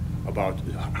committee about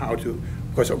how to,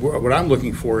 because what I'm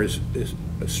looking for is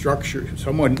a structure,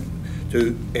 someone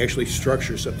to actually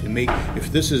structure something, make,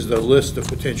 if this is the list of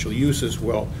potential uses,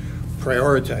 well,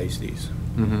 prioritize these.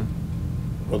 Mm-hmm.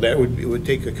 Well, it would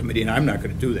take a committee, and I'm not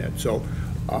going to do that. So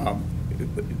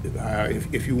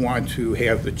if you want to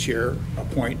have the chair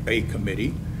appoint a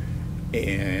committee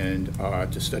and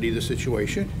to study the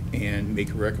situation and make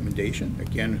a recommendation,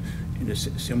 again,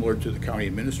 similar to the county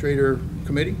administrator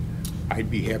committee, I'd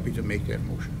be happy to make that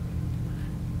motion.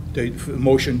 The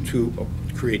motion to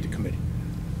create the committee.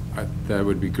 That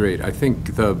would be great. I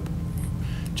think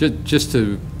just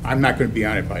to... I'm not going to be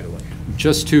on it, by the way.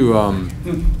 Just to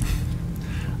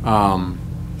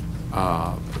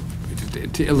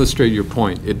illustrate your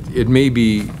point, it may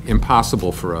be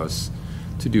impossible for us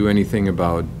to do anything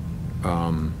about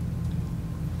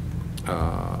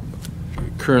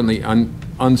currently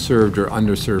unserved or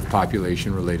underserved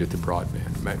population related to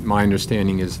broadband. My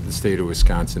understanding is the state of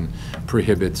Wisconsin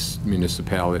prohibits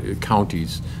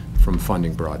counties from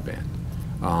funding broadband.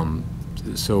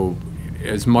 So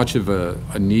as much of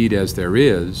a need as there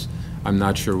is, I'm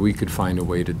not sure we could find a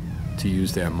way to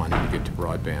use that money to get to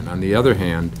broadband. On the other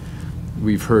hand,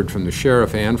 we've heard from the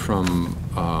sheriff and from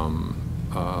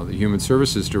the Human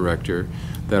Services Director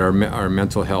that our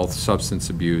mental health, substance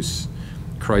abuse,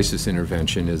 crisis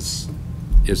intervention is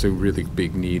a really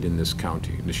big need in this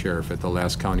county. The sheriff at the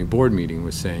last county board meeting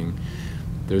was saying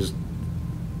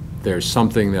there's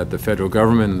something that the federal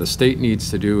government and the state needs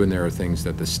to do, and there are things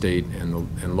that the state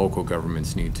and local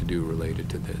governments need to do related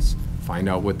to this. Find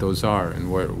out what those are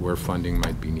and where funding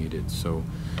might be needed. So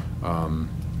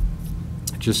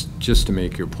just to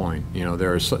make your point, you know,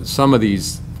 there are some of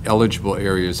these eligible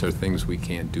areas are things we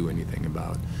can't do anything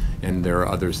about, and there are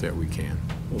others that we can.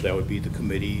 Well, that would be the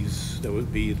committees, that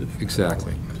would be the.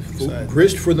 Exactly.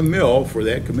 Grist for the mill for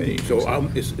that committee. So I'll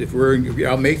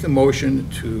make the motion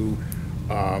to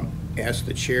ask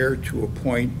the chair to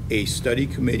appoint a study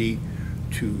committee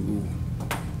to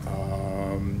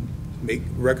make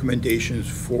recommendations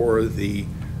for the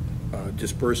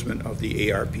disbursement of the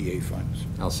ARPA funds.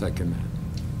 I'll second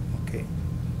that. Okay.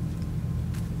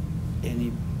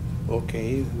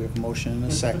 Okay, we have a motion and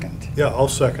a second. Yeah, I'll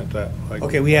second that.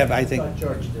 Okay, we have, I think,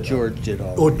 George did George did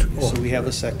Oh, all. So we have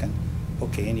a second.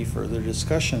 Okay, any further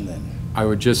discussion then? I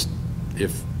would just,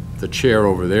 if the chair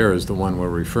over there is the one we're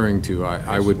referring to,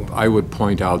 I would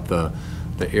point out the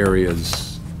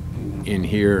areas in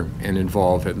here and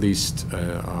involve at least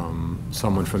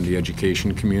someone from the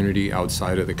education community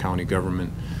outside of the county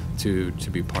government to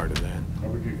be part of that. How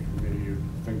many committee you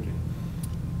thinking?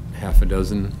 Half a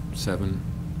dozen, 7,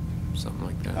 something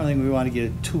like I don't that. think we want to get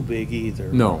it too big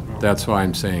either. No, that's why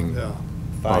I'm saying Yeah.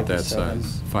 about 5 to that 7.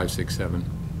 size, 5, 6, 7.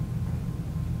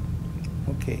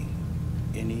 Okay.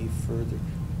 Any further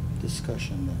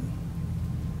discussion then?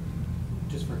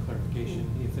 Just for clarification,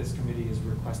 if this committee is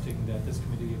requesting that this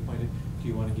committee be appointed, do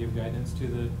you want to give guidance to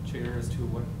the chair as to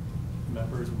what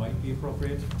members might be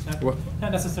appropriate? What-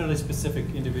 Not necessarily specific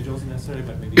individuals necessarily,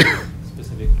 but maybe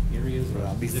specific areas or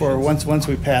Well, before, positions? once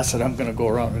we pass it, I'm going to go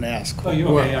around and ask. Oh, you,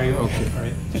 okay, are you, Well, okay, okay. all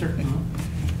right, sure. Mhm.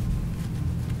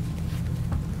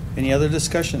 Any other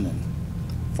discussion then?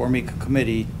 Forming a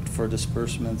committee for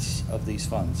disbursements of these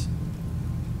funds.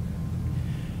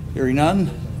 Hearing none,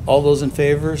 all those in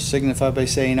favor signify by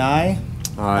saying aye.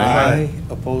 Aye.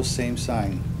 Opposed, same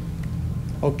sign.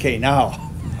 Okay,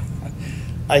 now,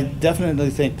 I definitely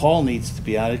think Paul needs to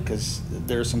be on it because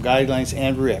there are some guidelines,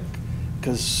 and Rick,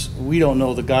 because we don't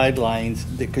know the guidelines,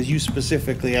 because you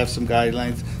specifically have some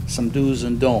guidelines, some do's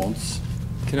and don'ts.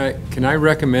 Can I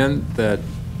recommend that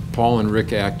Paul and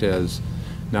Rick act as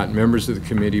not members of the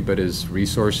committee, but as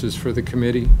resources for the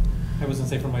committee? I was gonna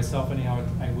say for myself anyhow,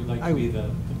 I would like to be the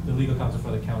legal counsel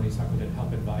for the county, so I could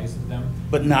help advise them.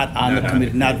 But not on the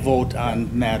committee, not vote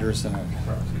on matters in it.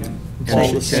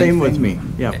 Paul, the Same with thing? me,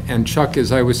 yeah. And Chuck,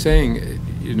 as I was saying,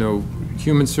 you know,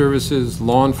 human services,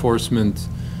 law enforcement,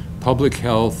 public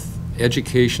health,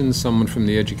 education, someone from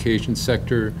the education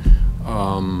sector,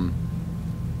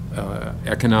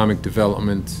 economic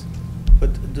development.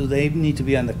 But do they need to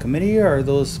be on the committee, or are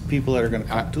those people that are going to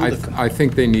come to the committee? I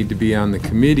think they need to be on the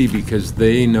committee because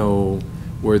they know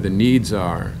where the needs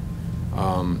are,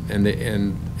 and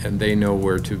they know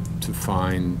where to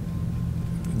find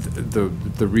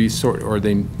the resource, or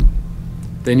they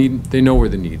know where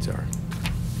the needs are.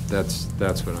 That's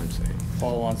what I'm saying.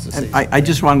 Paul wants to say. And I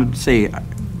just wanted to say,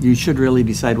 you should really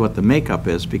decide what the makeup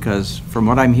is, because from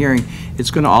what I'm hearing, it's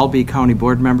going to all be county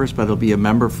board members, but it'll be a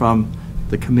member from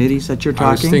the committees that you're talking?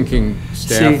 I was thinking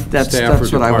staff, See, that's staff or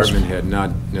what I was- department head,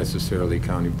 not necessarily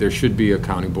county. There should be a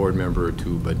county board member or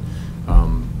two, but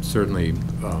certainly,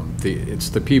 it's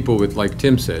the people with, like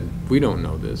Tim said, we don't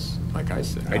know this, like I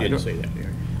said. I didn't don't- say that.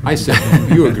 I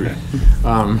said, you agree.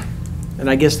 And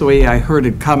I guess the way I heard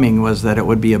it coming was that it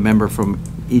would be a member from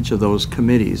each of those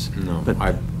committees. No, But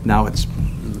now it's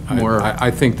more.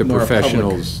 I think the more public.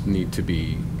 professionals need to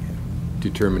be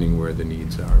determining where the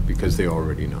needs are, because they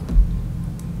already know.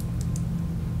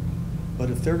 But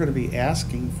if they're going to be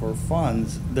asking for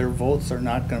funds, their votes are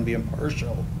not going to be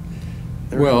impartial.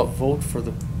 They're going Well- to vote for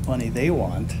the money they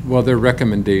want. Well, they're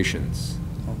recommendations,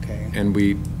 Okay. and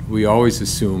we always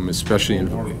assume, especially in,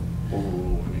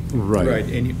 Overrule any. right,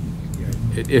 And you-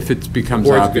 yeah. if it becomes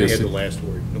Board's going to obvious. have the last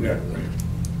word. no matter what.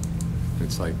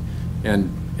 It's like, and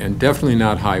definitely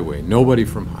not highway, nobody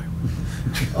from highway.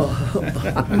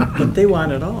 But they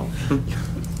want it all.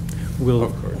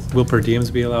 Will per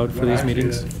diems be allowed for Well, these actually,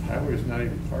 meetings? the Highway's not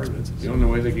even part of it. The only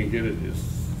way they can get it is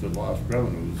the lost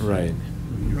revenues. Right.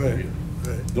 Right.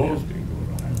 Those can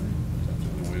go to highway. That's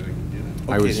the only way they can get it.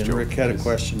 I Okay, was then Rick joking. had a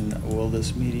question. Will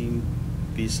this meeting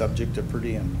be subject to per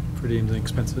diem? Per diems and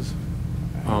expenses?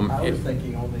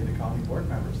 thinking only the county board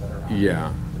members that are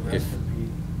Yeah, if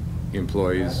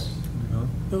employees,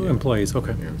 Oh, employees,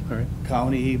 okay, Yeah. all right.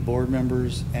 County board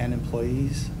members and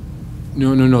employees?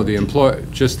 no,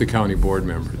 just the county board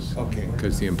members. Okay.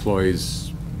 Because the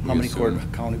employees. we How many assume-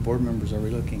 county board members are we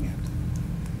looking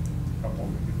at? Couple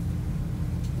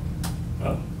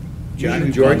maybe. John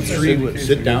and George,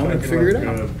 sit down and figure it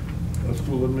out. a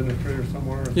school administrator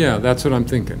somewhere? Yeah, that's what I'm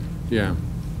thinking, yeah.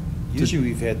 Usually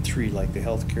we've had 3, like the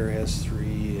healthcare has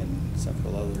 3 and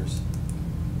several others.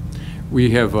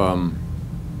 We have, well,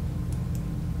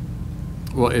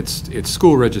 it's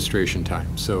school registration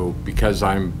time, so because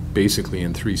I'm basically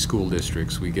in 3 school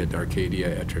districts, we get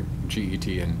Arcadia, Ettrick, GET,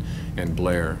 and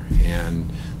Blair, and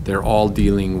they're all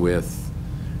dealing with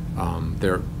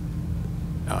their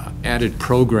added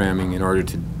programming in order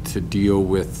to deal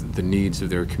with the needs of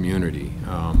their community.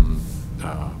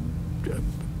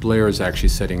 Blair is actually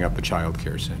setting up a child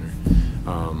care center.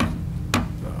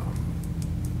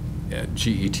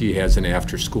 GET has an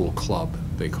after-school club,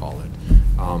 they call it.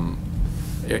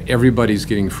 Everybody's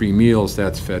getting free meals,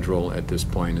 that's federal at this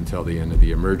point until the end of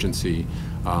the emergency.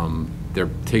 They're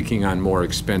taking on more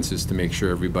expenses to make sure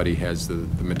everybody has the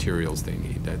materials they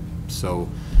need. So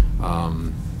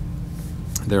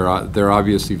they're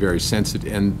obviously very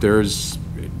sensitive, and there's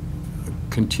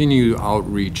continued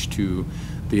outreach to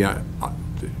the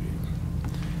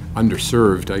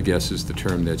underserved, I guess is the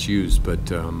term that's used, but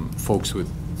folks with,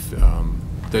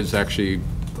 there's actually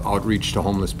outreach to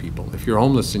homeless people. If you're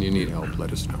homeless and you need help,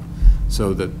 let us know.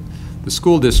 So that the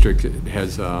school district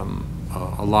has a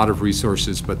lot of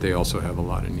resources, but they also have a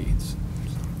lot of needs.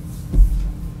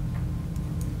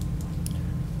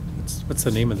 What's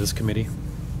the name of this committee?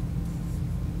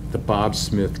 The Bob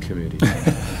Smith Committee.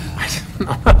 I don't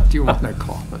know, what do you want to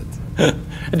call it?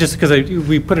 Just because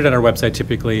we put it on our website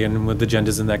typically, and with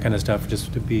agendas and that kind of stuff,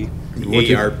 just to be.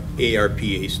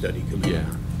 ARPA study committee. Yeah.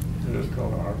 It's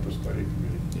called ARPA study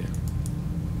committee. Yeah.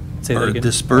 Say that Or again?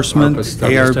 disbursement, ARPA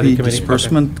study ARB committee.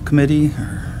 disbursement committee? But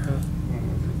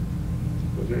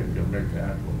they ain't gonna make the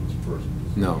actual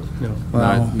disbursement. No, No.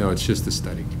 Well- no, it's just the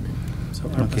study committee. So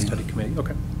ARPA Okay. study committee,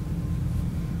 okay.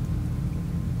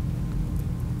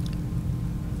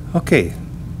 Okay,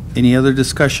 any other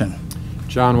discussion?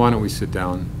 John, why don't we sit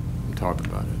down and talk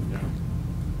about it?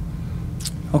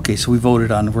 Okay, so we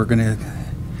voted on, we're gonna,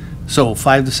 so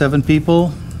 5 to 7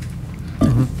 people?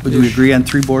 Would we agree on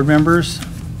 3 board members?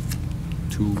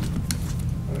 2.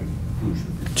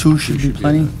 2 should be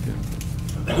plenty?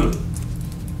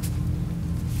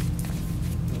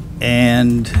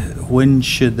 And when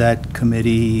should that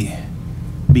committee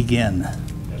begin?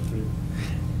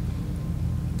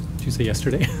 Did you say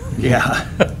yesterday? Yeah.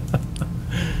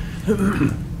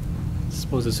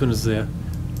 Suppose as soon as the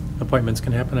appointments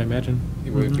can happen, I imagine.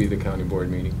 It would be the county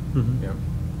board meeting. Mhm. Yeah.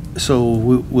 So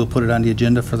we'll put it on the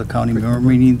agenda for the county board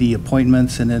meeting, the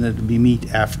appointments, and then it'll be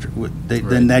meet after, then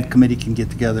Right. that committee can get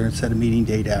together and set a meeting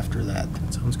date after that.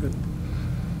 Sounds good.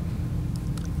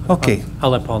 Okay,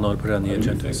 I'll let Paul know to put it on the I was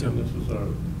agenda, so. thinking this is our,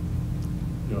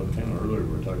 kind of earlier,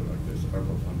 we were talking about this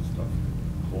ARPA fund stuff,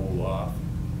 hold off.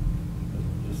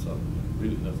 This is something that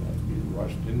really doesn't have to be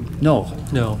rushed into. no.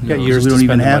 No, you No, got years we to don't even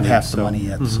spend the have money, half the so- money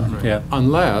yet, Mhm, so. Yeah.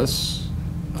 Unless,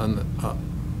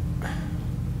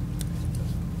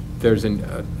 there's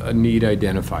a need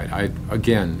identified.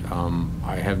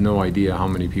 I have no idea how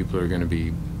many people are going to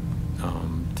be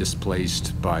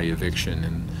displaced by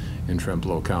eviction in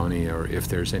Trempealeau County, or if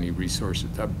there's any resources.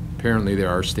 Apparently, there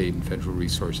are state and federal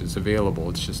resources available.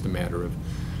 It's just a matter of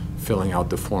filling out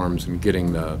the forms and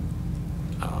getting the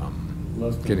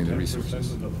Less than getting the 10%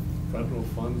 resources. of the federal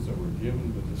funds that were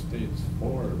given to the states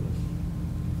for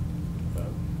this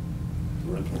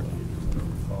rental aid, or whatever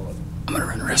we call it. I'm gonna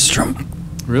run the restroom.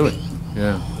 Really?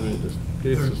 Yeah. I mean, the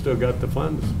states have still got the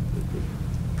funds.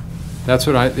 That's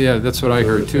what I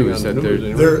heard too, is that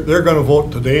They're gonna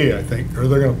vote today, I think, or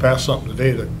they're gonna pass something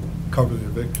today to cover the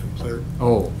evictions.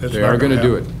 oh, It's they not are going to gonna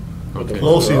do it. happen. Okay.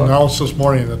 Pelosi announced this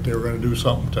morning that they were gonna do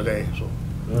something today, so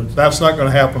that's not gonna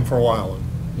happen for a while.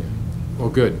 Well,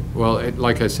 good. Well,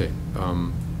 like I say,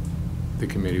 the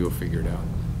committee will figure it out.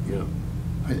 Yeah.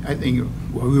 I think,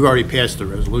 well, we've already passed the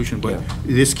resolution, but Yeah.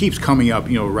 this keeps coming up.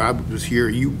 Rob was here,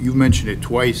 you mentioned it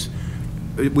twice.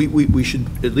 We should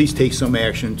at least take some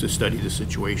action to study the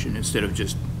situation instead of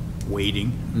just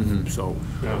waiting. So,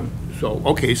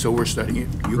 okay, so we're studying it.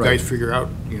 You Right. guys figure out,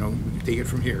 we can take it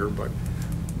from here, but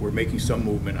we're making some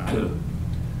movement on it.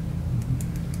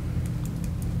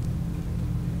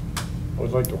 I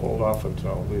would like to hold off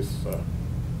until at least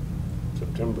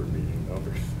September meeting,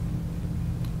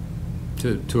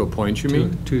 To appoint, you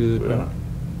mean? Yeah,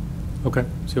 Okay,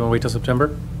 so you want to wait till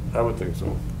September? I would think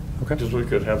so. Okay. Just we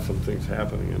could have some things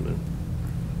happening in there.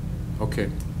 Okay.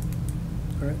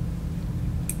 All right.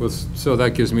 Well, so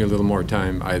that gives me a little more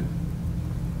time. I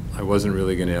wasn't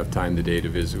really going to have time today to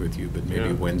visit with you, but maybe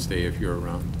Yeah. Wednesday if you're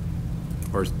around,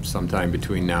 or sometime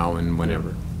between now and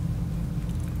whenever.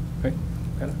 Right,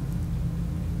 got it.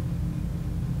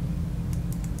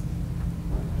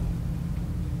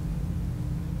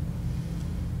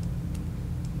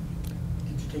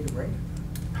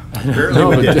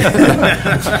 Apparently we did.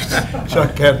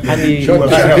 Chuck can't. On the Chuck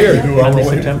can't do on the our way.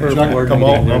 September Chuck, board come out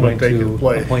meeting, and they're I'm going gonna take your to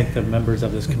place. appoint the members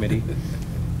of this committee.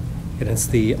 And it's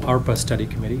the ARPA study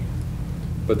committee.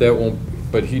 But that won't,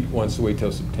 but he wants to wait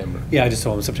till September. Yeah, I just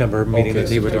told him September meeting Okay.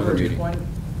 that he would September overview. meeting.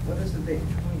 What is the date,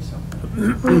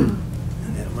 20-something?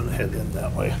 Yeah, I'm gonna head in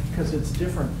that way. Because it's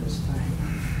different this time.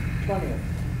 20th.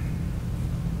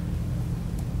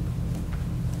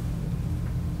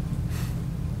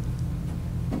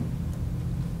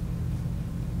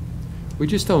 We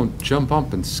just don't jump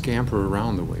up and scamper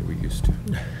around the way we used to.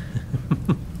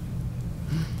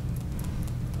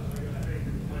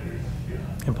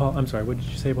 And Paul, I'm sorry, what did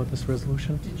you say about this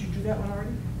resolution? Did you do that one already?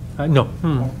 No. Oh,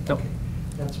 No. okay.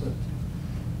 That's what.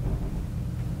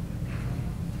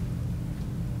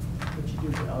 What you do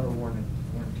the outer warranty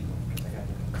one, 'cause I got it.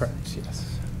 Correct, yes.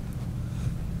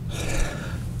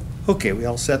 Okay, we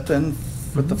all set then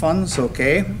with the funds,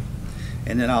 okay?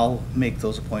 And then I'll make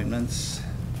those appointments.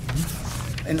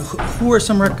 And who are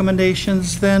some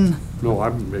recommendations then? No,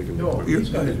 I'm making the appointment. he's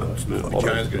gonna do it.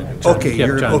 John's gonna do it. Okay, Yep,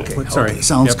 you're, John, okay, sorry. okay,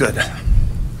 sounds Yep. good.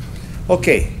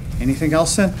 Okay, anything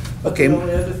else then? But Okay, the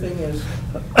only other thing is,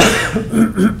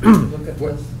 look at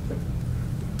What? this.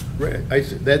 Right,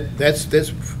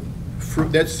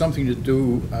 that's something to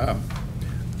do,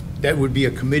 that would be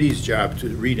a committee's job to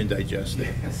read and digest it.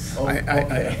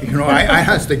 I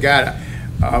honest to God,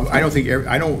 I don't think,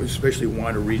 I don't especially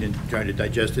want to read and try to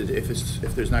digest it if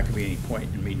there's not going to be any point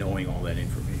in me knowing all that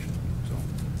information, so.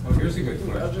 Oh, here's a good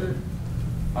question.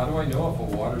 How do I know if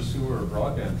a water, sewer, or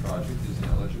broadband project is an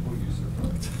eligible user?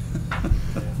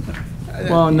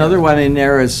 Well, another one in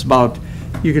there is about,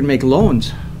 you can make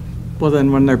loans. Well,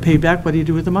 then when they're paid back, what do you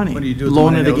do with the money? what do you do with the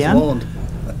Loan money it that was again? loaned?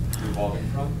 Revolving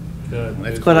fund?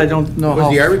 That's But I cool. don't know With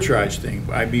how. the arbitrage thing,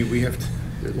 I mean, we have,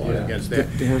 there's laws Yeah. against that.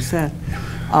 There's that.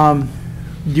 Do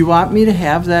you want me to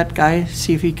have that guy,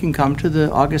 see if he can come to the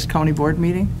August County Board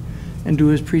meeting and do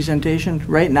his presentation?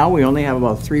 Right now, we only have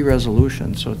about 3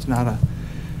 resolutions, so it's not a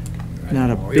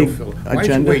Oh, big you'll fill- Why don't you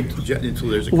agenda. wait until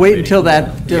there's a committee? Wait until that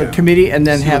Yeah. committee and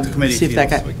then See what have, the committee see if that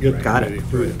guy, feels. Get got the it,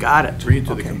 committee. got it. Bring it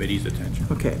to the Okay. committee's attention.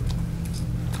 Okay.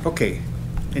 Okay,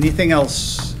 anything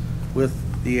else with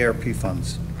the ARP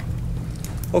funds?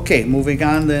 Okay, moving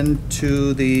on then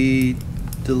to the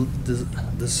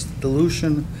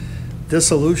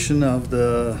dissolution of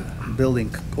the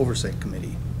Building Oversight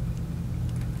Committee.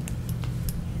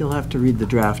 You'll have to read the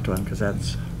draft one, because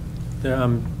that's,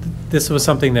 This was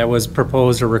something that was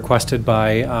proposed or requested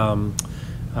by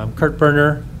Kurt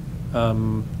Berner,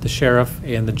 the sheriff,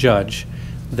 and the judge,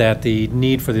 that the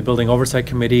need for the Building Oversight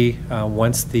Committee,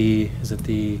 once the,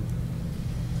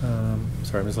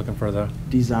 sorry, I was looking for the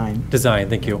design. design,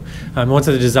 thank you. Once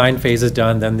the design phase is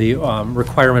done, then the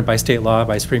requirement by state law,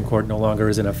 by Supreme Court, no longer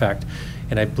is in effect.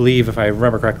 And I believe, if I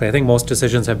remember correctly, I think most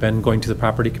decisions have been going to the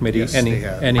property committee Yes, they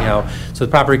have. anyhow. So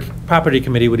the property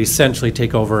committee would essentially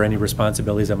take over any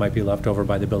responsibilities that might be left over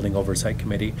by the Building Oversight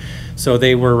Committee. So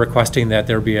they were requesting that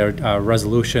there be a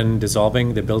resolution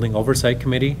dissolving the Building Oversight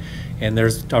Committee. And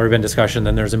there's already been discussion,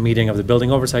 then there's a meeting of the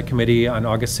Building Oversight Committee on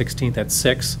August 16th at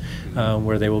 6,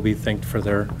 where they will be thanked for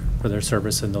their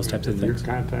service and those types of And you're things.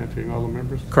 contacting all the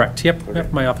members? Correct, yep, Okay.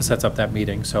 yep, my office sets up that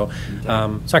meeting, so,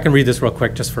 so I can read this real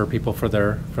quick, just for people, for their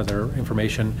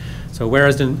information. So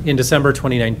whereas in December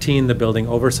 2019, the Building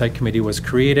Oversight Committee was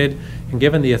created and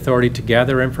given the authority to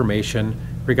gather information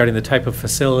regarding the type of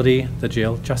facility, the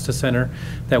jail justice center,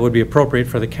 that would be appropriate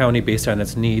for the county based on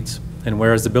its needs. And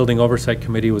whereas the Building Oversight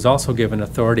Committee was also given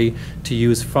authority to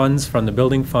use funds from the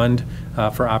building fund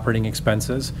for operating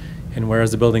expenses. And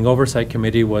whereas the Building Oversight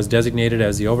Committee was designated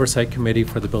as the oversight committee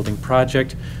for the building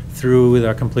project through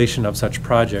the completion of such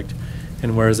project.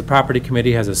 And whereas the Property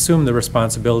Committee has assumed the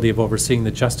responsibility of overseeing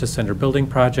the Justice Center building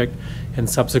project and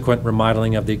subsequent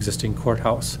remodeling of the existing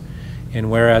courthouse. And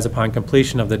whereas upon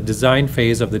completion of the design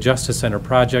phase of the Justice Center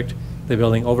project, the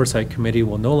Building Oversight Committee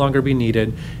will no longer be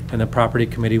needed, and the Property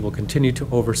Committee will continue to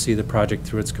oversee the project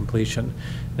through its completion.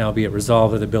 Now be it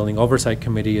resolved that the Building Oversight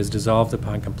Committee is dissolved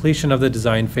upon completion of the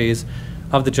design phase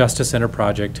of the Justice Center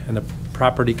project, and the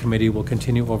Property Committee will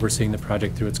continue overseeing the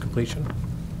project through its completion.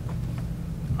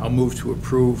 I'll move to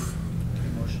approve.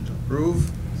 Motion to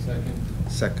approve, Second.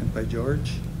 second by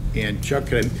George. And Chuck,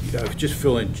 could I just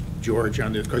fill in George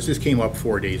on this, because this came up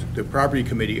 4 days. The property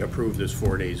committee approved this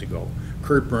 4 days ago.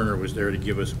 Kurt Berner was there to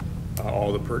give us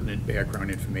all the pertinent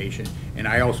background information, and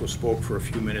I also spoke for a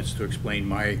few minutes to explain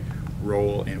my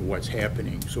role and what's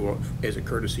happening, so as a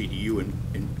courtesy to you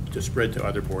and to spread to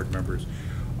other board members.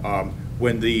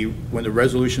 When the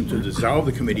resolution to dissolve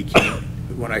the committee came,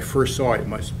 when I first saw it,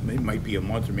 it might be a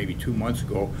month or maybe 2 months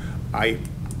ago, I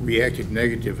reacted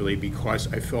negatively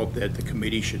because I felt that the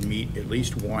committee should meet at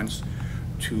least once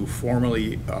to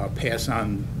formally pass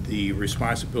on the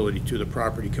responsibility to the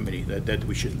property committee, that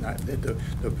we should not, that the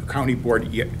county board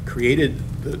created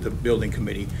the building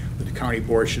committee, but the county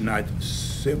board should not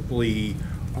simply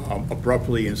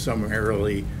abruptly and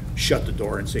summarily shut the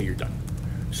door and say you're done.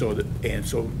 So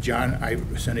John, I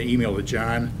sent an email to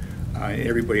John and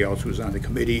everybody else who was on the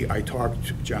committee. I talked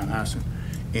to John Hassan,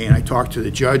 and I talked to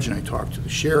the judge, and I talked to the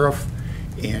sheriff,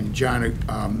 and John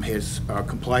has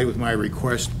complied with my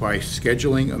request by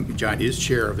scheduling, John is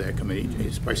chair of that committee,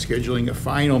 is by scheduling a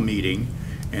final meeting,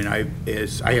 and I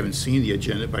haven't seen the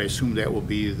agenda, but I assume that will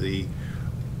be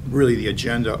really the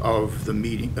agenda of the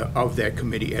meeting, of that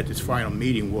committee at its final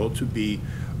meeting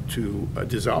to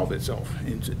dissolve itself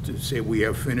and to say we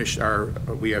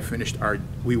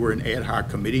were an ad hoc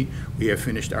committee, we have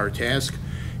finished our task,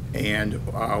 and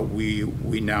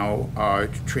we now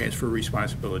transfer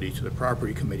responsibility to the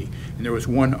property committee. And there was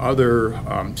one other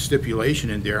stipulation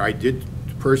in there. I did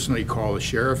personally call the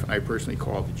sheriff, and I personally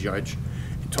called the judge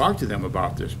and talked to them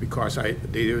about this, because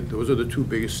those are the two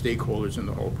biggest stakeholders in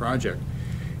the whole project.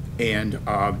 And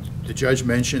the judge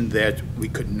mentioned that we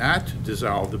could not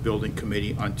dissolve the building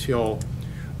committee until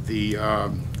the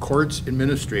court's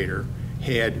administrator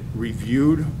had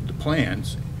reviewed the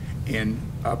plans and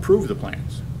approved the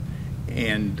plans.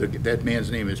 And that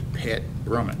man's name is Pat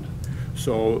Drummond.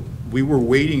 So we were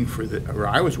waiting for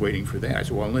I was waiting for that. I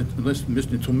said, well, until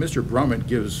Mr. Drummond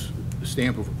gives the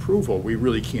stamp of approval, we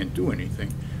really can't do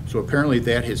anything. So apparently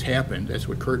that has happened. That's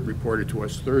what Kurt reported to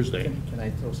us Thursday. Can I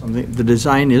throw something? The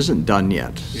design isn't done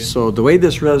yet. Yeah. So the way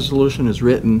this resolution is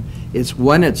written, it's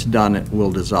when it's done, it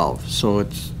will dissolve. So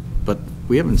but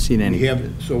we haven't seen any.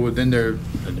 So then there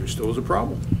still is a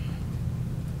problem.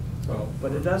 So,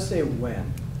 but it does say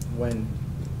when the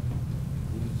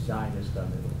design is done.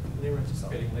 They were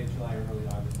anticipating late July or early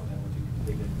August when that would be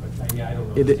completed, but yeah, I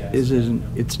don't know.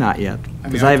 It's not yet,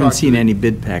 because I haven't seen any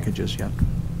bid packages yet.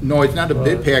 No, it's not a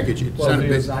bid package. It's not a bid.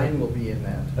 The design will be in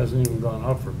that. Hasn't even gone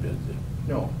out for bid yet.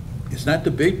 No. It's not the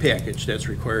bid package that's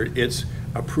required. It's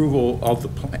approval of the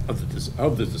plan, of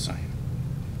the design.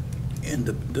 And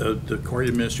the court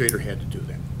administrator had to do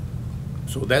that.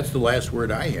 So that's the last word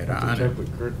I had on it. Check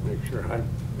with Kurt to make sure I'm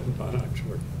not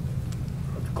sure.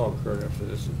 I have to call Kurt after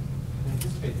this. I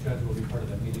anticipate Judge will be part of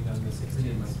that meeting on the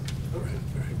 16th.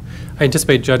 I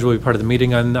anticipate Judge will be part of the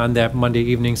meeting on that Monday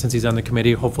evening, since he's on the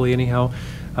committee, hopefully anyhow.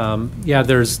 Yeah,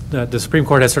 there's, the Supreme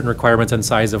Court has certain requirements on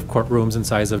size of courtrooms and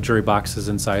size of jury boxes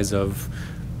and size of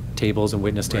tables and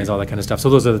witness stands, all that kind of stuff. So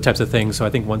those are the types of things. So I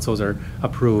think once those are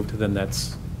approved, then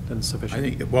that's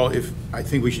sufficient. I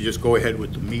think we should just go ahead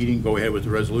with the meeting, go ahead with the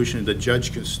resolution. The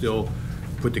judge can still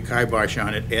put the kibosh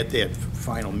on it at that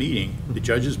final meeting. The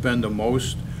judge has been the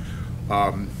most,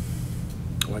 the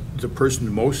person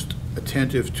most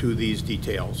attentive to these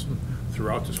details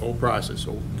throughout this whole process,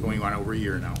 so going on over a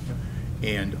year now.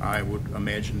 And I would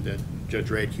imagine that Judge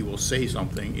Radke will say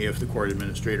something if the court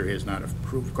administrator has not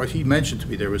approved. Because he mentioned to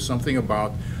me there was something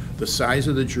about the size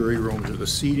of the jury rooms or the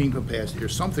seating capacity or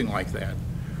something like that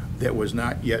that was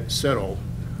not yet settled,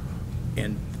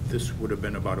 and this would have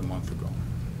been about a month ago.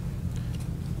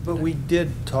 But we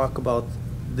did talk about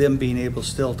them being able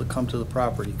still to come to the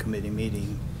property committee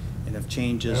meeting, and if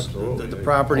changes, the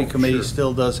property committee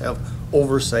still does have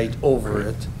oversight over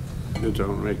it. And to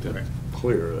make that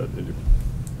clear, that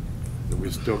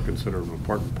we still consider them an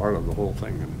important part of the whole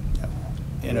thing.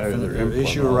 And if an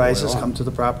issue arises, come to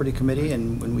the property committee,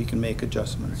 and we can make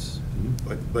adjustments.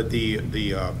 But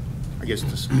I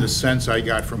guess the sense I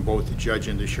got from both the judge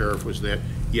and the sheriff was that,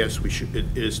 yes, it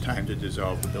is time to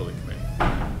dissolve the building committee.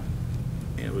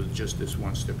 And it was just this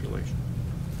one stipulation.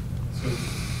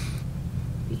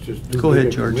 Go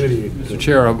ahead, George. Mr.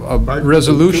 Chair, a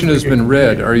resolution has been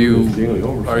read. Are you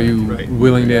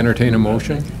willing to entertain a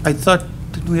motion? I thought,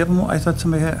 did we have I thought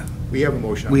somebody had. We have a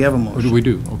motion. We have a motion. Or do we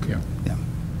do? Okay. Yeah.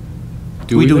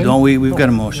 We do, don't we? We've got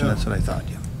a motion, that's what I thought,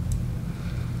 yeah.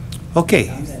 Okay.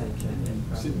 I'm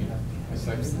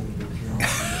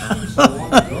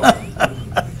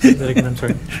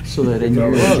sorry. So that in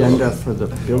your agenda for the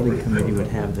building committee would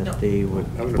have that they would.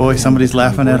 Boy, somebody's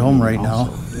laughing at home right now.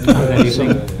 That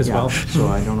evening as well. So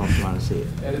I don't know if you want to say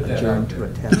adjourn to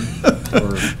attend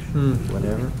or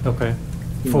whatever. Okay.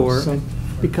 You know,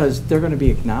 because they're going to be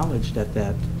acknowledged at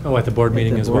that. Oh, at the board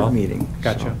meeting as well? Board meeting.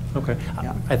 Gotcha, okay.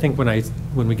 Yeah. I think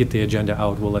when we get the agenda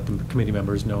out, we'll let the committee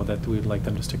members know that we'd like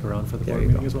them to stick around for the There board you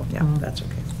meeting go. as well. Yeah, that's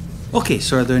okay. Okay,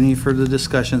 so are there any further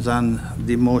discussions on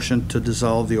the motion to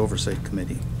dissolve the oversight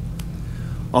committee?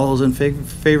 All those in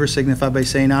favor signify by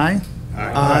saying aye.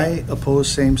 Aye.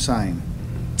 Opposed, same sign.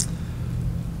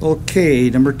 Okay,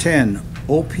 number 10,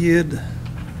 opioid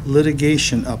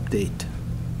litigation update.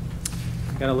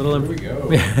 Got a little,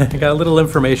 got a little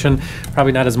information,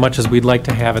 probably not as much as we'd like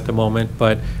to have at the moment,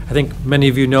 but I think many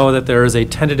of you know that there is a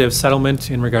tentative settlement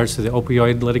in regards to the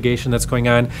opioid litigation that's going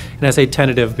on. And I say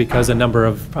tentative because a number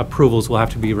of approvals will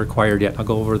have to be required yet. I'll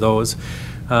go over those.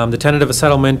 The tentative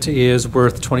settlement is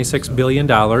worth $26 billion.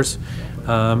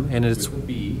 And it's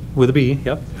with a B,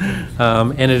 yep.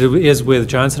 And it is with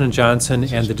Johnson & Johnson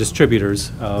and the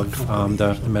distributors of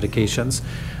the medications.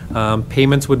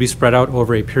 Payments would be spread out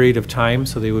over a period of time,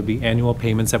 so they would be annual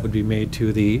payments that would be made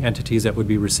to the entities that would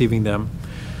be receiving them.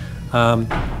 And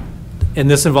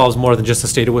this involves more than just the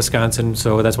state of Wisconsin,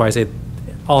 so that's why I say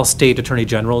all state attorney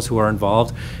generals who are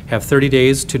involved have 30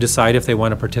 days to decide if they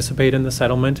want to participate in the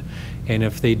settlement. And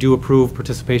if they do approve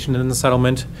participation in the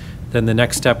settlement, then the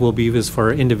next step will be is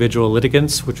for individual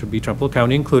litigants, which would be Trempealeau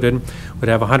County included, would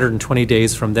have 120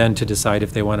 days from then to decide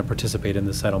if they want to participate in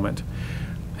the settlement.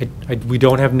 We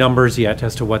don't have numbers yet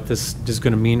as to what this is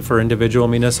going to mean for individual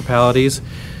municipalities.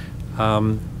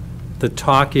 The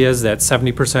talk is that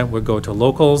 70% would go to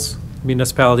locals,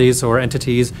 municipalities or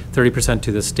entities, 30%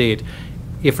 to the state.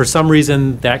 If for some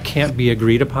reason that can't be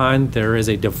agreed upon, there is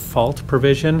a default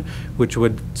provision which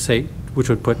would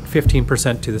put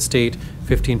 15% to the state,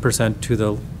 15% to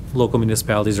the local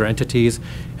municipalities or entities,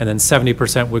 and then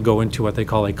 70% would go into what they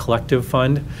call a collective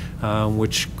fund,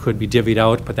 which could be divvied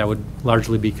out, but that would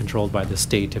largely be controlled by the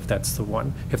state if that's the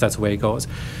way it goes.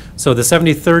 So the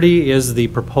 70-30 is the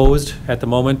proposed at the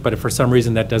moment, but if for some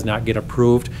reason that does not get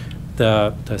approved,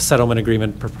 the settlement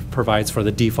agreement provides for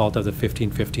the default of the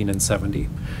 15-15 and 70.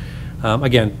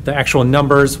 Again, the actual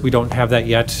numbers, we don't have that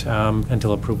yet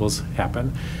until approvals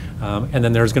happen. And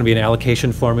then there's going to be an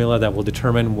allocation formula that will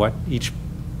determine what each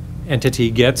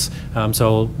entity gets,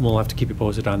 so we'll have to keep you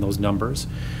posted on those numbers.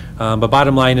 But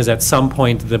bottom line is at some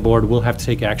point the board will have to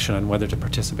take action on whether to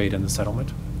participate in the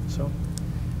settlement. So,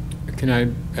 can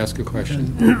I ask a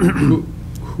question?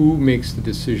 Who makes the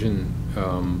decision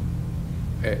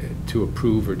to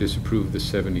approve or disapprove the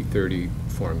 70-30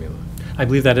 formula? I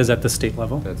believe that is at the state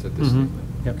level. That's at the state level.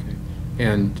 Yep. Okay.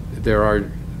 And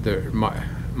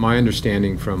my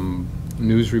understanding from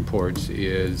news reports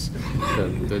is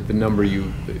the number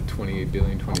the 28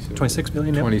 billion, 26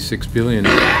 billion, yep. 26 billion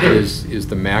is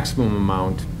the maximum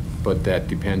amount, but that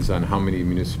depends on how many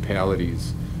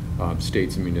municipalities,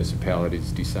 states and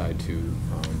municipalities decide to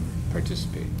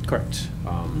participate. Correct.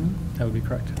 That would be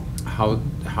correct.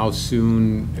 How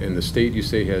soon, and the state you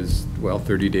say has,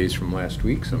 30 days from last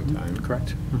week sometime.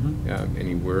 Correct.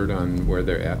 Any word on where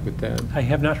they're at with that? I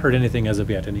have not heard anything as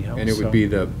of yet anyhow. And it would be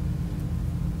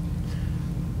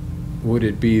would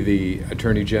it be the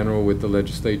Attorney General with the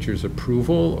legislature's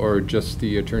approval, or just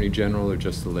the Attorney General, or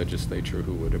just the legislature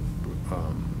who would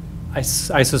I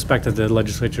suspect that the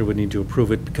legislature would need to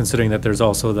approve it, considering that there's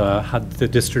also the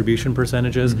distribution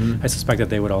percentages. I suspect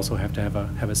that they would also have to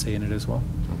have a say in it as well.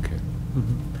 Okay.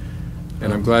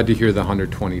 And I'm glad to hear the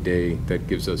 120-day. That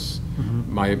gives us,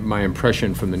 my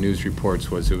impression from the news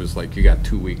reports was it was like you got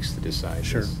 2 weeks to decide.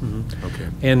 Sure. This. Okay.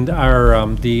 And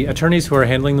the attorneys who are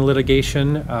handling the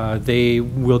litigation, they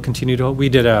will continue to, we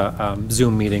did a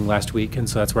Zoom meeting last week, and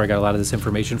so that's where I got a lot of this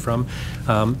information from.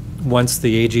 Once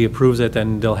the AG approves it,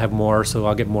 then they'll have more, so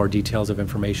I'll get more details of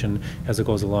information as it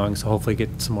goes along, so hopefully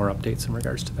get some more updates in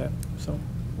regards to that. So.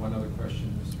 One other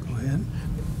question, Mr. Go ahead.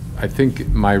 I think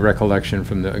my recollection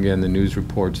from the news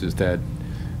reports is that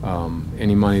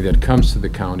any money that comes to the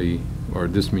county or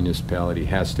this municipality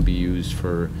has to be used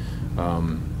for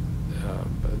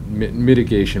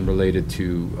mitigation related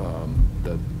to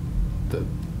the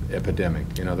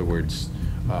epidemic. In other words,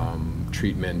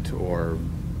 treatment or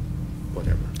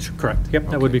whatever. Correct. Yep,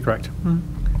 Okay. that would be correct.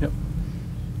 Yep.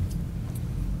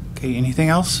 Okay, anything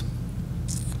else?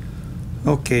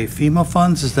 Okay, FEMA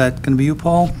funds, is that going to be you,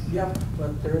 Paul? Yep,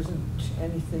 but there isn't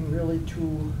anything really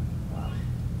to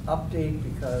update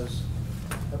because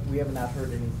we have not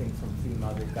heard anything from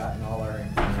FEMA. They've gotten all our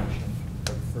information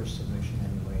for the first submission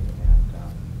anyway.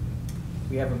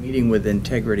 And we have a meeting with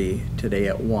Integrity today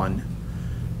at 1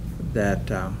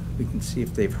 that we can see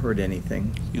if they've heard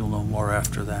anything. You'll know more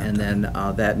after that. And then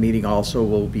that meeting also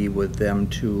will be with them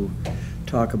to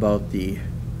talk about the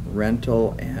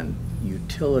rental and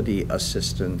utility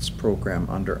assistance program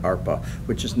under ARPA,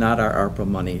 which is not our ARPA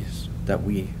monies that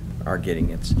we are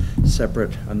getting. It's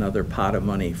separate, another pot of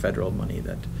money, federal money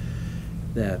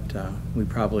that we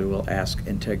probably will ask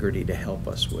Integrity to help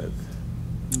us with.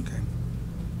 Okay.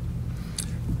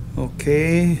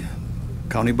 Okay,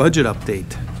 county budget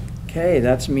update. Okay,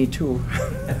 that's me too.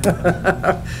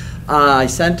 I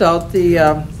sent out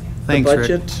the Thanks, Rick.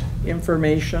 budget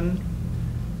information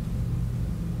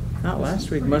Not last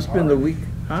week, must have been the week,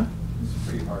 huh?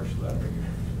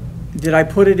 Did I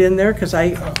put it in there? Because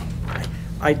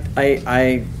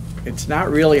it's not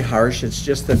really harsh, it's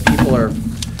just that people are,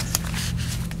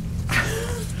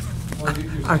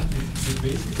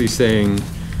 Be saying.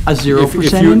 a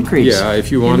 0% increase Yeah,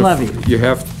 if you in want levy. to, you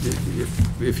have,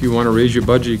 if you want to raise your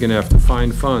budget, you're going to have to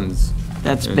find funds.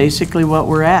 That's And- basically what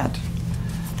we're at.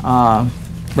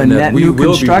 When And that that we new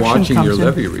will be construction watching your comes in.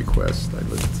 levy request.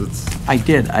 I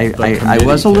did. I committee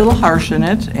was a little can- harsh in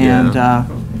it, and Yeah.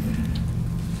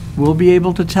 we'll be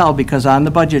able to tell, because on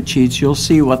the budget sheets, you'll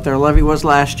see what their levy was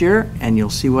last year, and you'll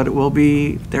see what it will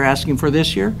be, they're asking for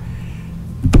this year.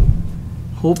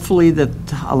 Hopefully that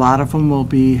a lot of them will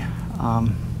be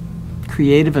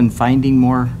creative in finding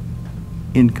more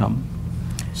income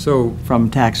So, from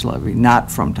tax levy,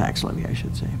 not from tax levy, I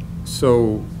should say.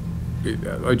 so,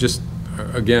 I just,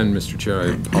 again, Mr. Chair, I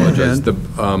apologize.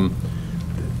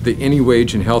 The any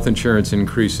wage and health insurance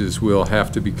increases will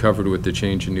have to be covered with the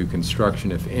change in new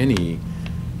construction, if any.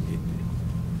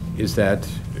 Has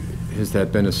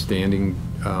that been a standing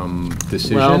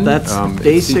decision? Well, that's It seems-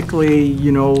 basically,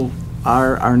 you know,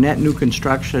 our net new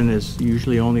construction is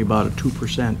usually only about a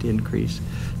 2% increase.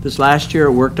 This last year,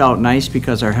 it worked out nice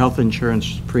because our health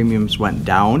insurance premiums went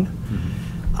down.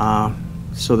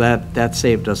 So that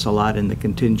saved us a lot in the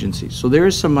contingency. So there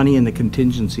is some money in the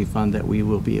contingency fund that we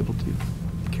will be able to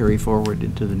carry forward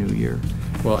into the new year.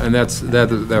 Well, and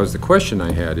that was the question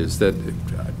I had, is that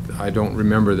I don't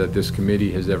remember that this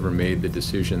committee has ever made the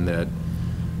decision that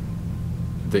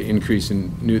the increase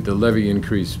in the levy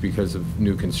increase because of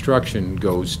new construction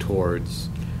goes towards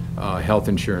health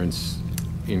insurance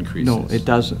increases. No, it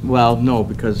doesn't. Well, no,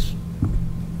 because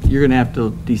you're going to have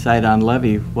to decide on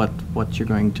levy what you're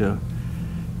going to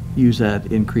use that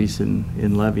increase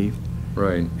in levy.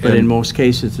 Right. But in And- most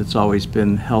cases, it's always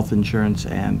been health insurance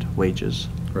and wages.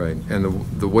 Right, and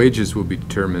the wages will be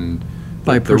determined.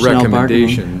 By the personnel bargaining.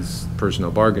 recommendations,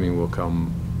 personnel bargaining will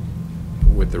come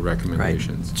with the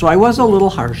recommendations. So I was a little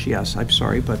harsh, yes, I'm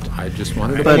sorry, but I just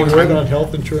wanted to. But- Any word on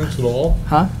health insurance at all?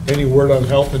 Huh? Any word on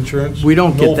health insurance? we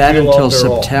don't No get that feel out until there at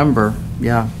all. September,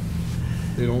 yeah.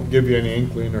 They don't give you any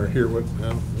inkling or hear what,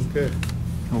 no, okay.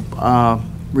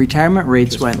 Retirement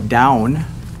rates went down,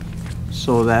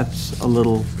 so that's a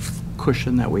little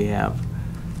cushion that we have.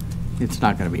 It's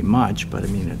not going to be much, but I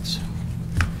mean, it's,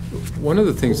 One of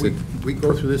the things that, We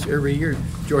go through this every year.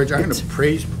 George, I'm going to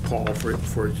praise Paul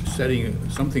for setting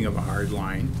something of a hard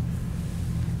line,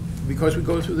 because we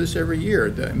go through this every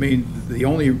year. I mean, the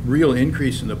only real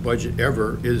increase in the budget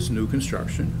ever is new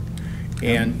construction,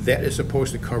 and that is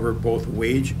supposed to cover both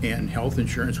wage and health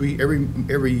insurance.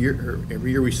 Every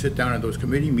year we sit down at those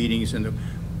committee meetings, and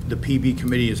the PB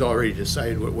committee has already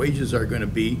decided what wages are going to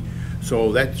be,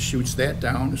 so that shoots that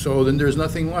down. So then there's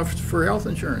nothing left for health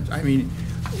insurance. I mean,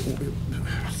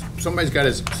 somebody's got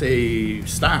to say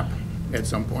stop at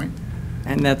some point.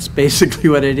 and that's basically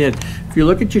what I did. If you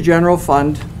look at your general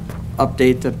fund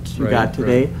update that you got Right,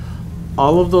 today,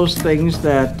 all of those things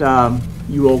that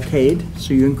you okayed,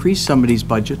 so you increased somebody's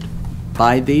budget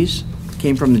by these,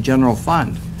 came from the general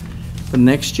fund. But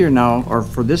next year now, or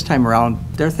for this time around,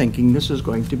 they're thinking this is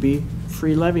going to be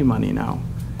free levy money now.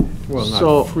 well,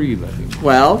 So- not free levy.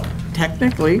 Well,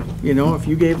 technically, you know, if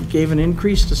you gave an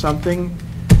increase to something,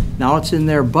 now it's in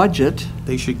their budget,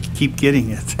 They should keep getting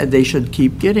it. and they should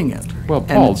keep getting it. Well,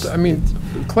 And Paul, it's- I mean,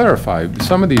 clarify,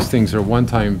 some of these things are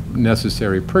one-time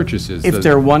necessary purchases. If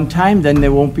they're one-time, then they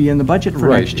won't be in the budget for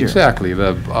Right, next year. exactly.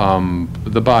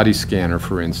 The body scanner,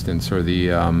 for instance, or the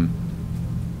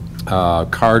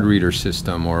card reader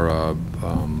system, or,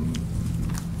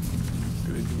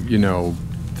 you know,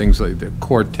 things like the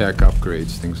court tech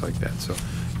upgrades, things like that. So,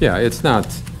 yeah, it's not,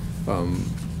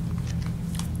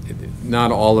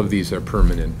 not all of these are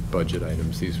permanent budget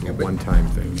items. These are one-time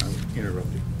things.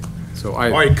 Interrupting. So All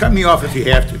right, cut me off if you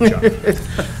have to,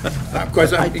 Chuck.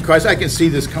 Because I can see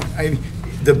this,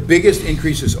 the biggest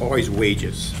increase is always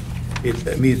wages.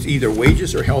 I mean, it's either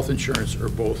wages or health insurance or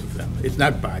both of them. It's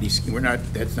not body,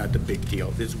 that's not the big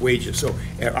deal. It's wages. So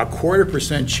a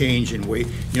 1/4% change in wage,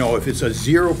 you know, if it's a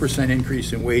 0%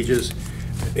 increase in wages,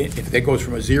 if that goes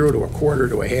from a 0 to a 1/4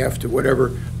 to a 1/2 to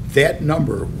whatever, that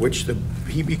number, which the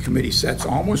PB committee sets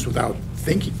almost without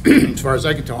thinking, as far as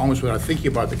I can tell, almost without thinking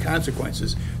about the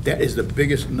consequences, that is the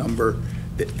biggest number,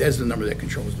 that's the number that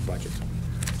controls the budget.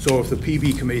 So if the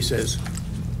PB committee says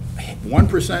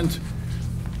 1%,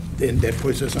 then that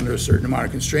puts us under a certain amount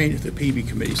of constraint. If the PB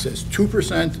committee says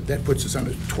 2%, that puts us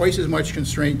under twice as much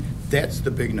constraint. That's the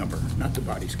big number, not the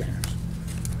body scanners.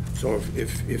 So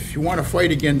if you want to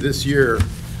fight again this year,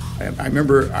 I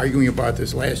remember arguing about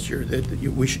this last year, that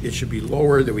it should be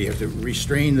lower, that we have to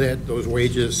restrain those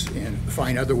wages and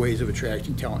find other ways of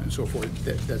attracting talent and so forth.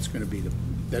 That's going to be the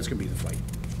fight.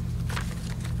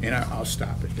 And I'll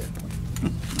stop at that point.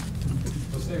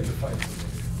 We'll save the fight for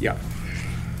later. Yeah.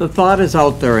 The thought is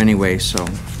out there anyway, so.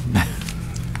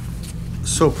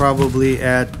 So probably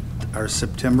at our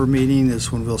September meeting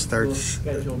is when we'll start We'll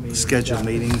schedule meetings, schedule yeah.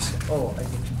 meetings. Oh, I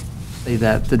can say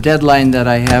that. The deadline that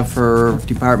I have for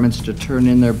departments to turn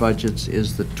in their budgets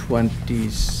is the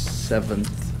 27th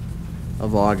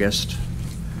of August.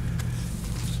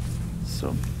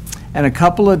 So, and a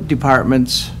couple of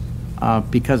departments,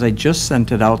 because I just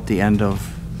sent it out the end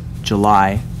of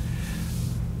July,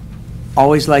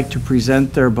 always like to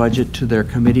present their budget to their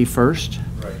committee first.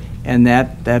 Right. And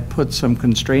that puts some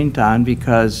constraint on,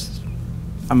 because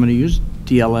I'm going to use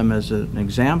DLM as an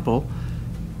example.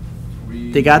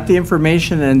 They got the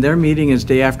information and their meeting is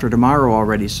day after tomorrow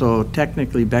already, so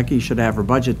technically Becky should have her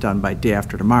budget done by day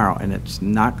after tomorrow, and it's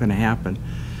not going to happen.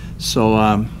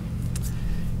 So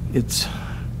it's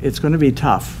going to be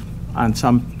tough on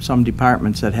some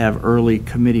departments that have early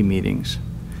committee meetings.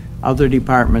 Other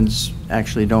departments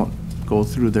actually don't go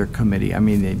through their committee. I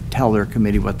mean, they tell their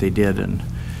committee what they did, and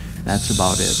that's